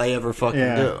that's all I ever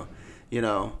fucking do,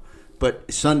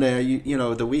 But Sunday,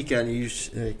 the weekend, you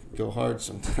usually go hard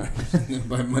sometimes.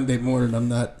 By Monday morning, I'm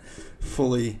not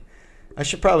fully. I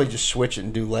should probably just switch it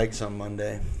and do legs on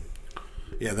Monday.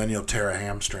 Yeah, then you'll tear a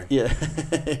hamstring. Yeah,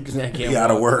 because I can't. Be out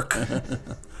of work.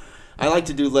 I like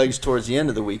to do legs towards the end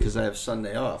of the week because I have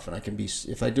Sunday off, and I can be.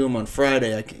 If I do them on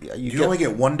Friday, I can. You only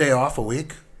get 1 day off a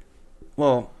week?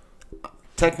 Well,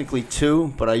 technically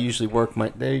 2, but I usually work my.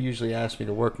 They usually ask me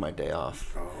to work my day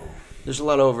off. Oh. There's a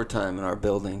lot of overtime in our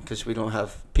building because we don't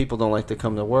have people don't like to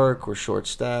come to work. We're short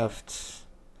staffed.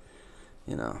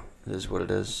 It is what it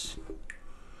is.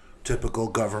 Typical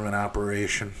government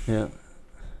operation. Yeah.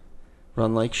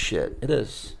 Run like shit. It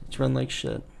is. It's run like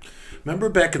shit. Remember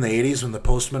back in the 80s when the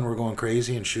postmen were going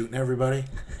crazy and shooting everybody?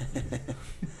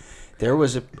 There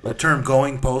was The term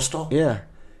going postal? Yeah.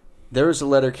 There was a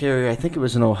letter carrier, I think it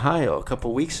was in Ohio a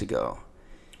couple weeks ago.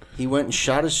 He went and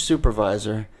shot his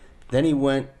supervisor. Then he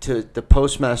went to the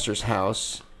postmaster's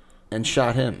house and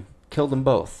shot him. Killed them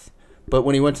both. But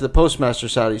when he went to the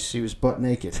postmaster's house, he was butt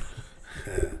naked.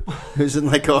 It was in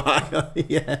Ohio.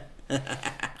 Yeah.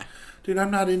 Dude,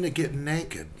 I'm not into getting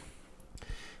naked.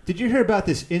 Did you hear about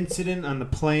this incident on the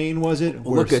plane, was it?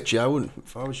 Well, look at you. I wouldn't.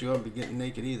 If I was you, I'd be getting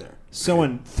naked either.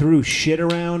 Someone threw shit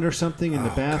around or something in the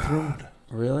bathroom. God.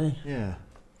 Really? Yeah.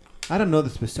 I don't know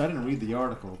this. I didn't read the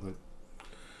article, but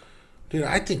Dude,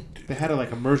 I think they had to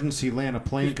emergency land a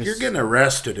plane. you're getting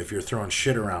arrested if you're throwing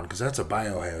shit around because that's a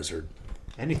biohazard.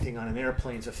 Anything on an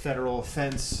airplane is a federal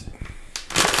offense.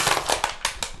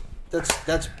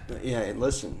 That's yeah.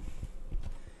 Listen,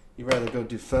 you'd rather go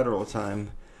do federal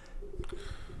time.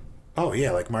 Oh,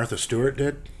 yeah, like Martha Stewart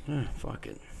did. Fuck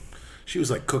it. She was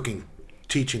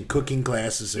teaching cooking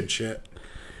classes and shit.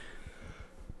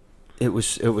 It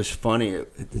was funny.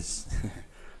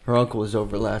 Her uncle was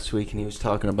over last week, and he was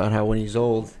talking about how when he's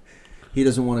old, he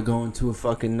doesn't want to go into a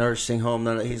fucking nursing home.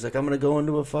 He's like, I'm going to go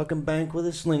into a fucking bank with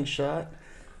a slingshot.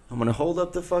 I'm going to hold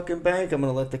up the fucking bank. I'm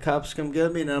going to let the cops come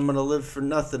get me, and I'm going to live for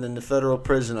nothing in the federal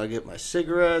prison. I'll get my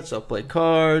cigarettes. I'll play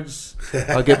cards.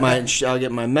 I'll get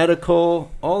my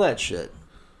medical. All that shit.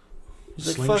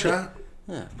 He's like, fuck it. Slingshot?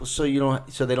 Yeah. Well,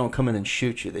 so they don't come in and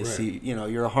shoot you. They Right. see,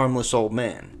 you're a harmless old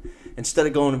man. Instead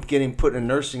of going and getting put in a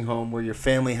nursing home where your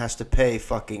family has to pay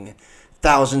fucking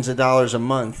thousands of dollars a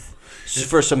month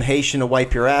for some Haitian to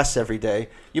wipe your ass every day,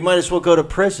 you might as well go to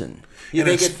prison.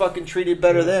 They get fucking treated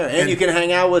better there. And you can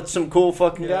hang out with some cool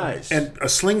fucking guys. And a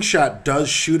slingshot does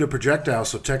shoot a projectile,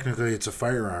 so technically it's a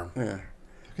firearm. Yeah.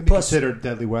 Can be considered a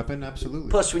deadly weapon, absolutely.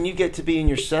 Plus, when you get to be in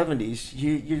your 70s,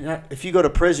 you're not. If you go to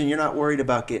prison, you're not worried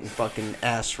about getting fucking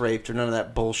ass raped or none of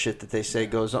that bullshit that they say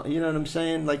goes on. You know what I'm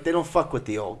saying? Like, they don't fuck with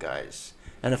the old guys.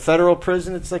 And a federal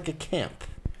prison, it's like a camp.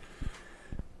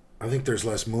 I think there's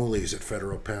less moolies at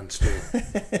federal pens, too.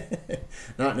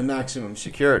 Not in the maximum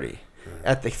security. Right.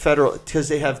 At the federal, because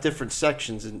they have different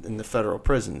sections in the federal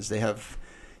prisons. They have,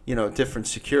 different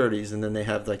securities, and then they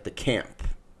have, like, the camp,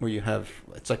 where you have,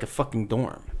 it's like a fucking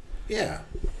dorm. Yeah.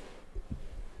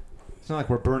 It's not like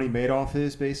where Bernie Madoff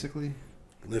is, basically.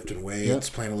 Lifting weights,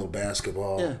 playing a little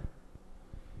basketball. Yeah.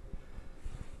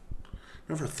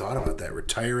 Never thought about that.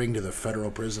 Retiring to the federal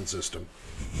prison system.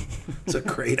 It's a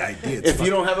great idea. If you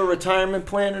don't have a retirement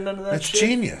plan or none of that that's shit.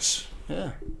 Genius.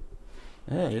 Yeah.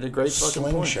 Yeah, you had a great fucking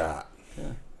slingshot. Point.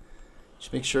 Yeah.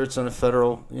 Just make sure it's on a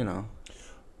federal,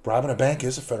 Robbing a bank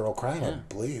is a federal crime, I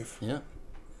believe. Yeah.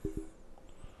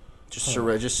 Just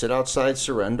sit outside,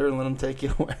 surrender, and let them take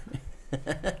you away.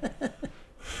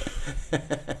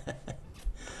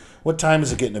 What time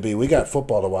is it getting to be? We got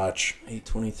football to watch.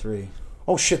 8:23.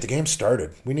 Oh, shit, the game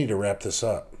started. We need to wrap this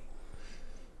up.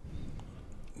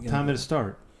 Time to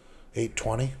start.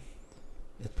 8:20?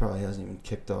 It probably hasn't even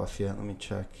kicked off yet. Let me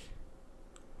check.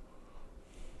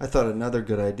 I thought another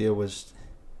good idea was...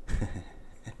 a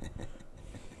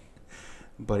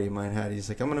buddy of mine had. He's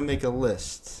like, I'm going to make a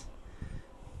list.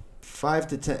 5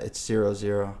 to 10. It's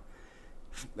 0-0.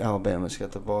 Alabama's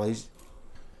got the ball. He's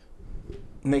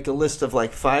make a list of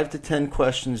like 5 to 10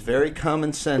 questions, very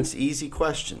common sense, easy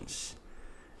questions.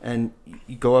 And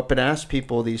you go up and ask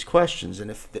people these questions.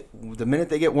 And if the minute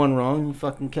they get one wrong, you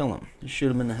fucking kill them. You shoot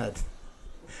them in the head.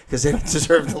 Because they don't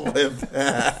deserve to live.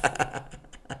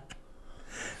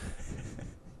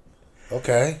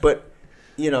 Okay. But,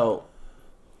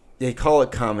 they call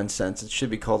it common sense. It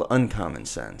should be called uncommon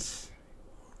sense.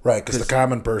 Right, because the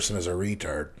common person is a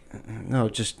retard. No,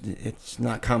 it's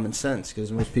not common sense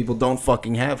because most people don't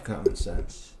fucking have common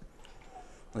sense.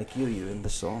 Like you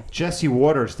imbecile. Jesse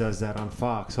Waters does that on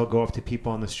Fox. He'll go up to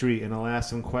people on the street and he'll ask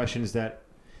them questions that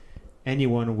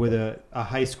anyone with a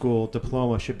high school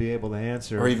diploma should be able to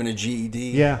answer. Or even a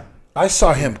GED. Yeah. I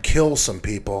saw him kill some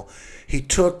people. He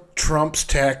took Trump's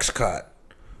tax cut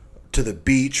to the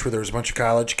beach where there was a bunch of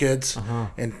college kids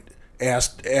and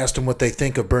asked them what they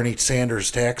think of Bernie Sanders'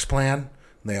 tax plan.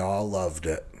 And they all loved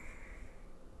it.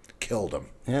 Killed him.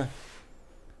 Yeah.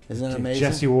 Isn't that amazing?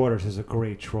 Jesse Waters is a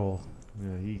great troll.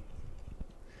 Yeah,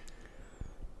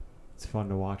 it's fun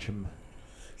to watch him.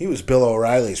 He was Bill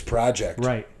O'Reilly's project.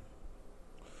 Right.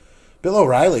 Bill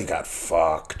O'Reilly got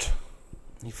fucked.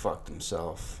 He fucked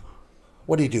himself.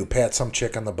 What did he do? Pat some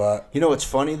chick on the butt? You know what's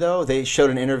funny, though? They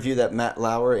showed an interview that Matt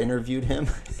Lauer interviewed him.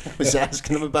 Was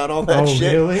asking him about all that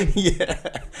shit. Oh, really? Yeah.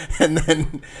 And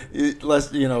then,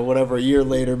 a year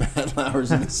later, Matt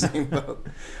Lauer's in the same boat.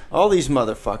 All these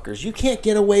motherfuckers. You can't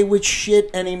get away with shit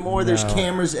anymore. No. There's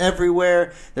cameras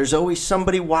everywhere. There's always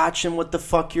somebody watching what the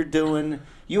fuck you're doing.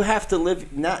 You have to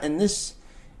live... Now, in this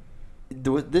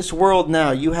world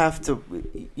now, you have to,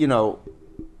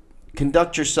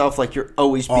 conduct yourself like you're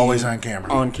always on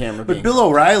camera. On camera. But Bill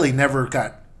O'Reilly never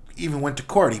even went to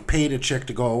court. He paid a chick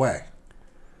to go away.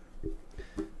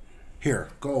 Here,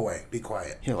 go away. Be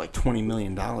quiet. Yeah, like $20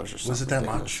 million or something. Was it that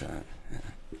much? Yeah. I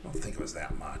don't think it was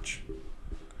that much.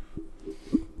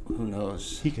 Who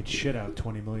knows? He could shit out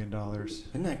 $20 million.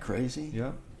 Isn't that crazy?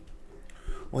 Yeah.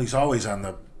 Well, he's always on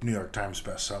the New York Times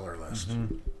bestseller list.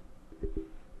 Mm-hmm.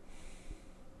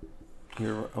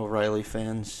 You're O'Reilly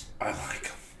fans? I like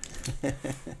him.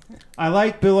 I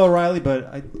like Bill O'Reilly,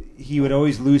 but he would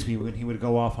always lose me when he would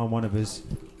go off on one of his,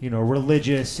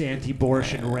 religious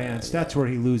anti-abortion rants. That's where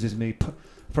he loses me.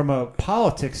 From a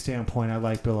politics standpoint, I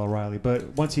like Bill O'Reilly, but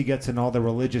once he gets in all the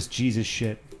religious Jesus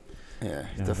shit, get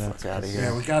the fuck out of here.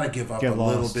 Yeah, we got to give up Get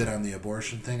little lost. bit on the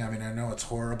abortion thing. I mean, I know it's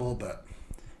horrible, but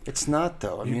it's not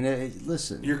though. I mean,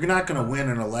 listen, you're not going to win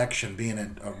an election being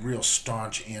a real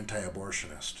staunch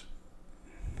anti-abortionist.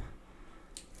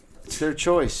 It's their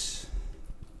choice.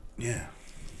 Yeah.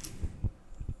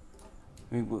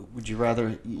 I mean, would you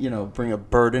rather, bring a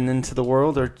burden into the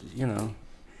world, or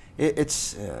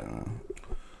it's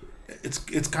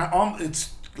kind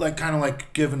of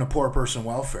like giving a poor person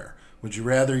welfare. Would you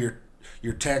rather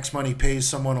your tax money pays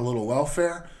someone a little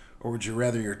welfare, or would you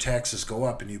rather your taxes go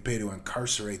up and you pay to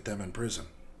incarcerate them in prison?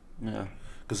 Yeah.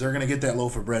 Because they're going to get that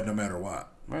loaf of bread no matter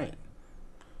what. Right.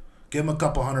 Give them a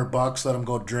couple $100, let them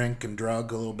go drink and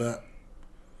drug a little bit.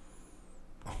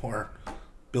 Or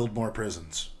build more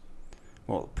prisons.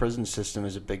 Well, the prison system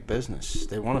is a big business.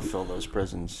 They want to fill those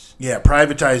prisons. Yeah,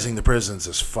 privatizing the prisons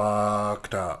is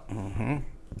fucked up. Mm-hmm.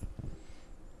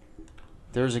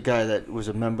 There was a guy that was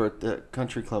a member at the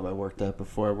country club I worked at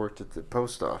before I worked at the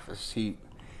post office. He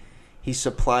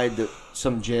supplied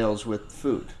some jails with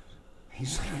food.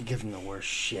 He's like, I give them the worst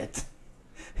shit.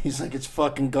 He's like, it's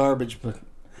fucking garbage, but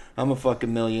I'm a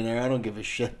fucking millionaire. I don't give a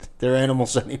shit. They're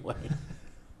animals anyway.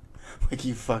 Like,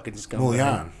 you fucking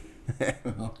scumbag.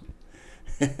 Well,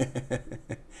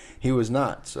 he was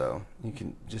not, so you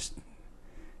can just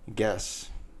guess.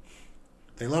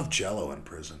 They love Jell-O in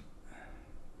prison.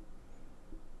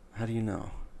 How do you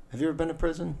know? Have you ever been to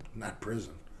prison? Not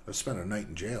prison. I've spent a night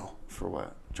in jail. For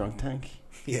what? Drunk tank?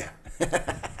 Yeah.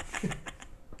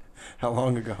 How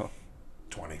long ago?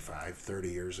 25, 30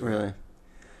 years ago. Really?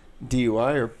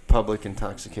 DUI or public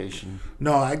intoxication?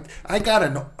 No, I got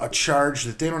a charge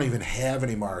that they don't even have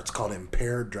anymore. It's called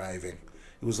impaired driving.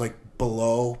 It was like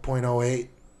below .08.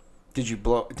 Did you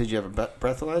have a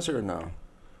breathalyzer or no?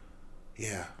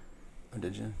 Yeah. Or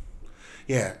did you?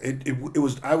 Yeah, it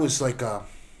was. I was like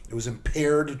it was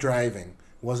impaired driving.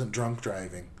 It wasn't drunk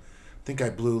driving. I think I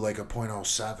blew like a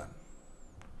 .07.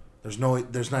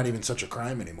 There's not even such a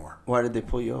crime anymore. Why did they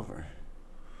pull you over?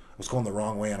 I was going the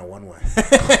wrong way on a one-way.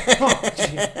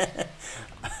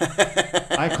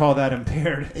 I call that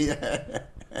impaired. Yeah.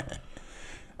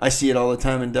 I see it all the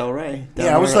time in Delray. Down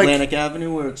Yeah, I was Atlantic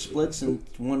Avenue where it splits in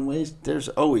one ways. There's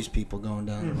always people going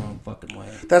down the wrong fucking way.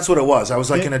 That's what it was. I was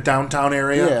like in a downtown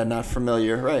area. Yeah, not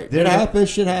familiar. Right. It happens.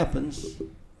 Shit happens. It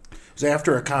was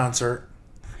after a concert.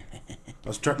 I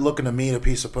was looking to meet a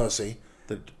piece of pussy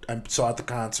that I saw at the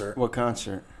concert. What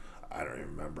concert? I don't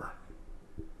even remember.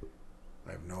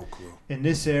 I have no clue. In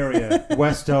this area,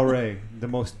 West Delray, the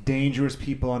most dangerous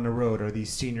people on the road are these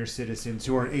senior citizens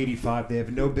who are 85. They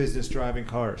have no business driving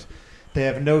cars. They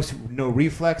have no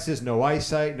reflexes, no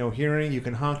eyesight, no hearing. You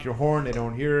can honk your horn, they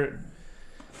don't hear it.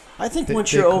 I think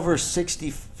once you're over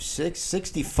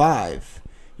 65,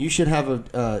 you should have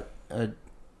a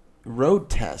road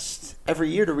test every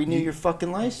year to renew your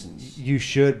fucking license. You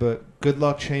should, but good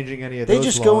luck changing any of They those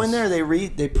just laws. go in there,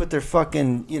 they put their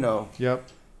fucking, Yep.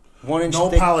 1 inch No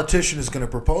thick. politician is going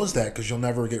to propose that because you'll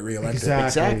never get reelected.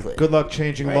 Exactly. Good luck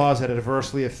changing Right. laws that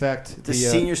adversely affect The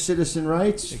senior citizen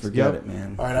rights? Forget it,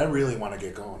 man. All right, I really want to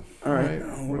get going. All right,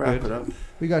 Right, we'll we're wrap good. it up.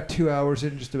 We got 2 hours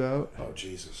in just about. Oh,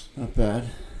 Jesus. Not bad.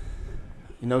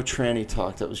 No tranny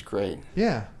talk. That was great.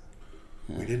 Yeah.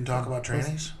 We didn't talk about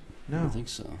trannies? I No. don't think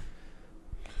so.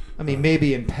 I mean,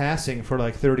 maybe in passing for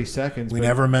like 30 seconds. We but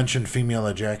never mentioned female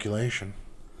ejaculation.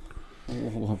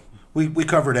 Well, We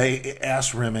covered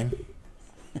ass rimming.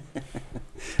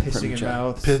 pissing in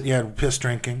mouths. Piss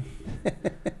drinking.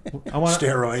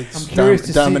 Steroids. I'm curious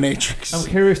to Dominatrix. see. I'm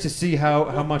curious to see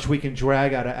how much we can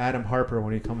drag out of Adam Harper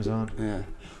when he comes on. Yeah.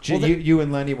 You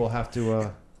and Lenny will have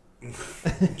to.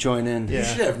 Join in. You Yeah.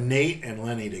 should have Nate and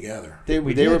Lenny together. They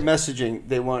did. were messaging.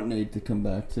 They want Nate to come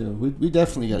back too. We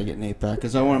definitely got to get Nate back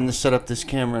because I want him to set up this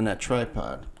camera and that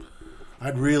tripod.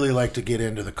 I'd really like to get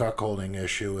into the cuckolding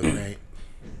issue with Nate.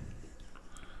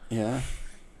 Yeah.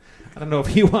 I don't know if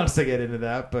he wants to get into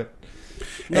that, but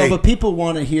No, Hey. but people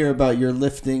want to hear about your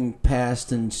lifting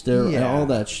past and and Yeah. all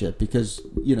that shit because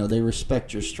they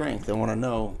respect your strength. They want to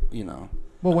know.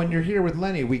 well, when you're here with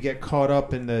Lenny, we get caught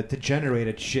up in the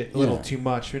degenerated shit a little Yeah. too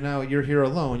much. Now you're here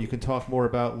alone. You can talk more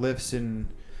about lifts and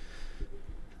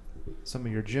some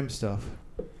of your gym stuff.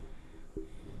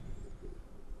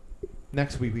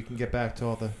 Next week we can get back to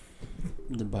all the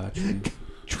Debauchery.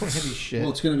 tranny shit.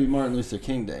 Well, it's going to be Martin Luther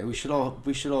King Day. We should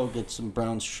all get some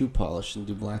Brown's shoe polish and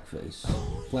do blackface.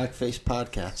 Blackface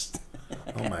podcast.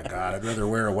 Oh, my God. I'd rather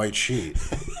wear a white sheet.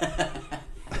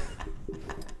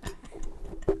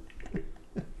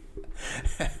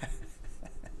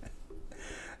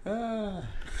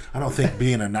 I don't think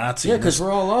being a Nazi Yeah, because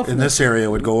we're all off in this area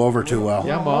would go over too well.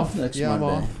 Yeah, I'm We're off. next Yeah, I'm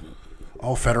Monday. off.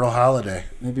 Oh, federal holiday.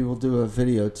 Maybe we'll do a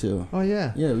video too. Oh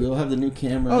yeah. Yeah, we'll have the new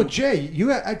camera. Oh, Jay,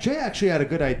 Jay actually had a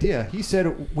good idea. He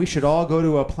said we should all go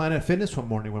to a Planet Fitness one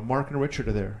morning when Mark and Richard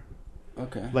are there,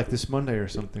 Okay. like this Monday or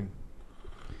something.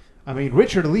 I mean,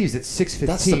 Richard leaves at 6:15.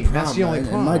 That's the problem. That's the only right?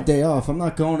 problem. And my day off, I'm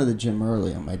not going to the gym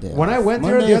early on my day When off. I went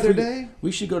there Monday, the if other day,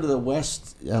 we should go to the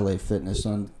West LA Fitness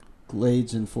on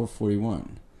Glades and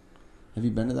 441. Have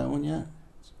you been to that one yet?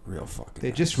 It's real fucking they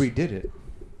nice. just redid it,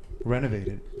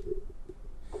 renovated.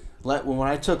 When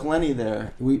I took Lenny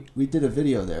there, we did a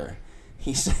video there.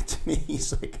 He said to me,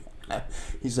 he's like, I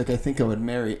think I would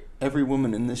marry every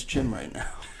woman in this gym right now.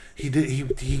 He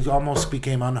did. He almost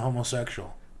became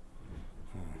unhomosexual.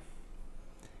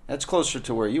 That's closer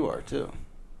to where you are too,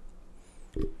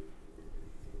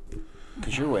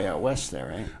 because you're way out west there,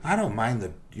 right? I don't mind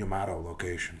the Yamato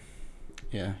location.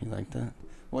 Yeah, you like that?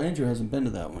 Well, Andrew hasn't been to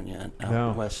that one yet. Out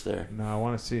No. west there. No, I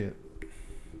want to see it.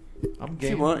 I'm If you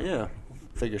game. want, yeah.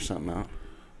 figure something out.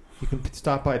 You can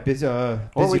stop by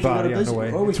Busybody on the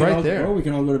way. Or It's right there. Or we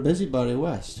can all go to Busybody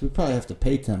West. We probably have to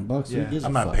pay $10. Yeah. Who gives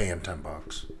I'm a not fuck? paying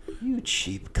 $10. You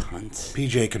cheap cunt.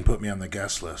 PJ can put me on the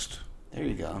guest list. There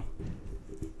you go.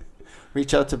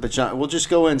 Reach out to Bajan. We'll just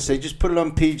go in and say, just put it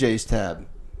on PJ's tab.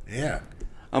 Yeah.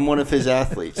 I'm one of his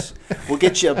athletes. We'll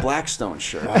get you a Blackstone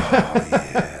shirt. Oh,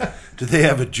 yeah. Do they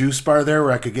have a juice bar there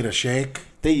where I could get a shake?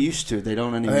 They used to. They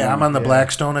don't anymore. Hey, I'm on the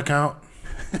Blackstone account.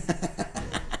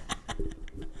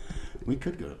 We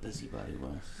could go to Busybody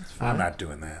West. I'm not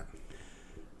doing that.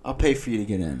 I'll pay for you to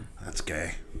get in. That's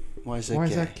gay. Why is that Why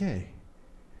gay? is that gay?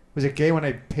 Was it gay when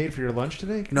I paid for your lunch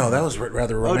today? No, that was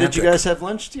rather Oh, romantic. did you guys have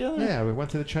lunch together? Yeah, we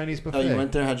went to the Chinese buffet. Oh, you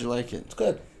went there? How'd you like it? It's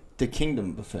good. The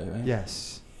Kingdom buffet, right?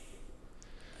 Yes.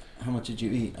 How much did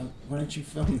you eat? Why didn't you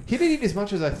film? He didn't eat as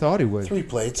much as I thought he would. 3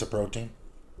 plates of protein.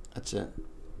 That's it.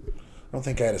 I don't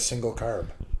think I had a single carb.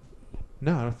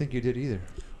 No, I don't think you did either.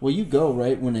 Well, you go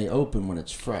right when they open, when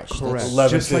it's fresh. Correct.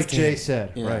 11, Just like 15. Jay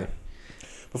said. Yeah. Right.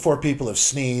 Before people have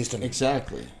sneezed and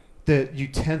Exactly. The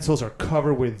utensils are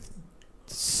covered with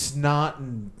snot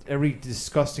and every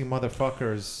disgusting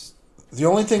motherfucker's. the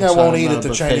only thing That's I won't not- eat not at a the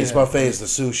buffet. Chinese buffet is the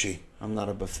sushi. I'm not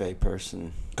a buffet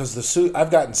person. Because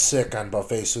I've gotten sick on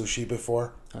buffet sushi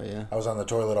before. Oh, yeah? I was on the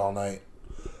toilet all night.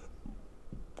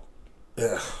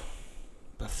 Ugh.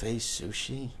 Buffet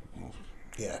sushi?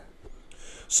 Yeah.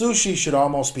 Sushi should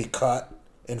almost be cut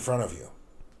in front of you.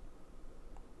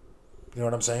 You know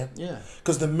what I'm saying? Yeah.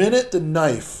 Because the minute the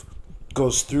knife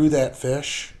goes through that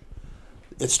fish,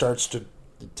 it starts to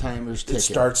The timer's ticking. it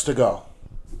starts to go.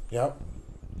 Yep.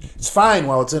 It's fine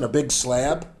while it's in a big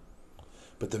slab,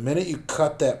 but the minute you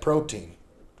cut that protein,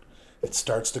 it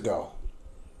starts to go.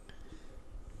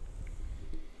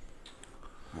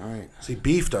 All right. See,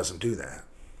 beef doesn't do that.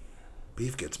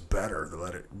 Beef gets better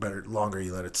the longer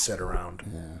you let it sit around.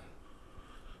 Yeah.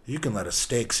 You can let a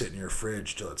steak sit in your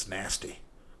fridge till it's nasty.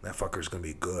 That fucker's gonna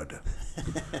be good.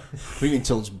 What do you mean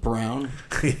until it's brown?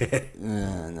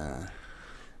 Yeah. Nah.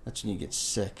 That's when you get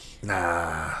sick.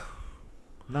 Nah.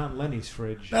 Not Lenny's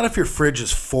fridge. Not if your fridge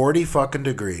is 40 fucking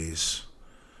degrees.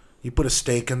 You put a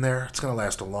steak in there, it's gonna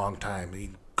last a long time. You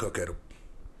can cook it.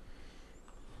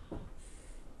 You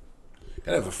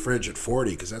gotta have a fridge at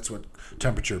 40 because that's what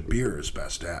temperature beer is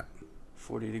best at.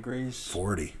 40 degrees.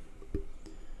 40.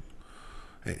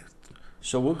 Hey,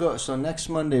 So we'll go. So next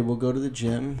Monday we'll go to the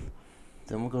gym.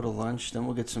 Then we'll go to lunch. Then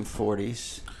we'll get some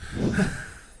 40s.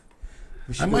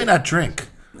 I might not drink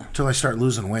until I start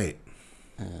losing weight.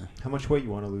 How much weight you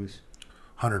want to lose?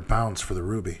 100 pounds for the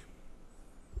Ruby.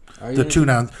 Are you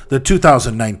The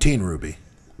 2019 Ruby.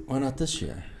 Why not this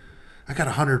year? I got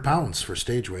 100 pounds for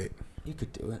stage weight. You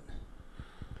could do it.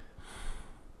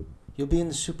 You'll be in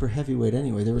the super heavyweight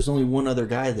anyway. There was only one other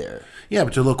guy there. Yeah,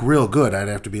 but to look real good, I'd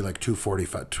have to be like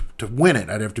 245. To win it,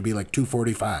 I'd have to be like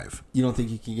 245. You don't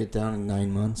think you can get down in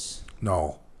 9 months?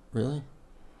 No. Really?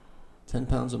 10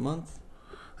 pounds a month?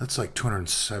 That's like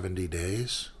 270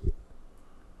 days.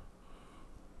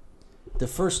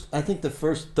 I think the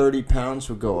first 30 pounds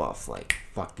would go off like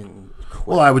fucking quick.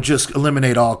 Well, I would just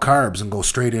eliminate all carbs and go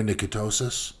straight into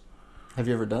ketosis. Have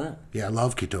you ever done it? Yeah, I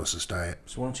love ketosis diet.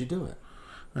 So why don't you do it?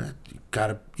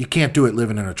 You can't do it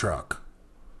living in a truck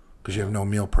because you have no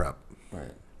meal prep.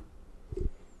 Right.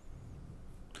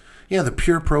 Yeah, the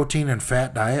pure protein and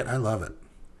fat diet, I love it.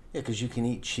 Yeah, because you can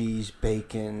eat cheese,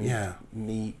 bacon, Yeah.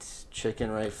 meat,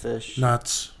 chicken, right? Fish.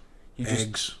 Nuts, You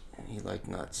eggs. You like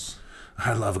nuts.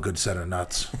 I love a good set of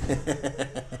nuts.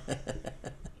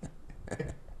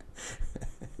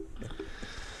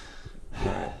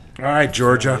 All right,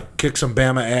 Georgia, kick some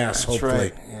Bama ass. That's hopefully.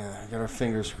 right. Yeah, I got our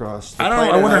fingers crossed. I don't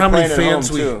know. I wonder how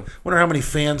many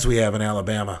fans we have in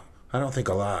Alabama. I don't think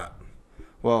a lot.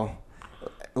 Well,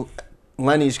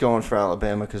 Lenny's going for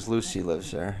Alabama because Lucy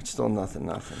lives there. It's still nothing.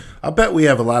 I'll bet we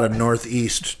have a lot of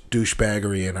Northeast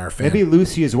douchebaggery in our family. Maybe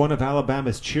Lucy is one of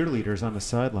Alabama's cheerleaders on the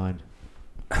sideline.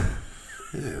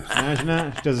 Imagine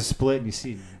that. She does a split and you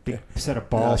see a big set of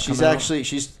balls. She's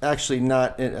actually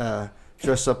not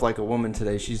dressed up like a woman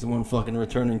today. She's the one fucking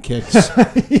returning kicks.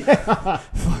 Yeah.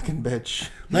 Fucking bitch.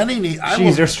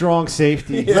 She's her strong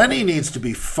safety. Yeah. Lenny needs to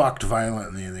be fucked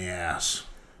violently in the ass.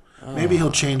 Maybe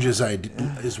he'll change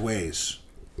his ways.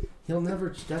 He'll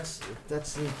never. That's.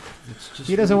 It's just.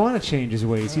 He doesn't want to change his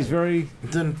ways. He's very.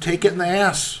 Then take it in the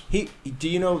ass. Do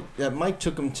you know that Mike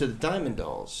took him to the Diamond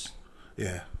Dolls?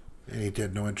 Yeah, and he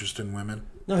had no interest in women.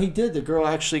 No, he did. The girl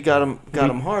actually got him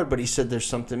hard, but he said there's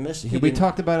something missing. We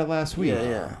talked about it last week.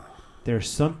 Yeah. There's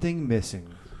something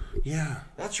missing. Yeah.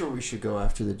 That's where we should go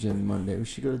after the gym Monday. We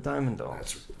should go to Diamond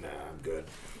Dolls. I'm good.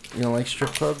 You don't like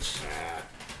strip clubs? Nah.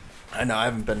 I know. I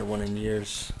haven't been to one in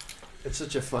years. It's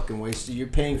such a fucking waste. You're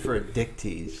paying for a dick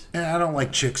tease. And I don't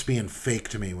like chicks being fake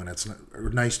to me when it's not, or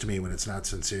nice to me when it's not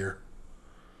sincere.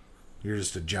 You're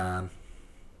just a John.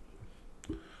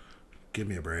 Give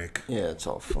me a break. Yeah, it's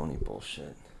all phony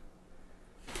bullshit.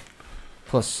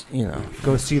 Plus, you know,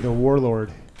 Go see the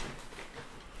Warlord.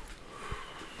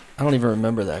 I don't even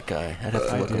remember that guy. I'd have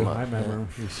to I look him do. up. I remember him.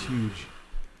 He was huge.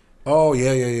 Oh,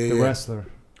 yeah. The wrestler.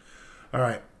 All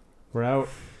right. We're out.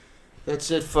 That's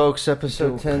it, folks.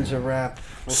 Episode 10's a wrap.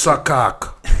 Suck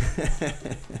cock.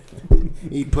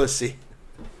 Eat pussy.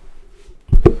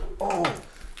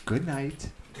 Good night.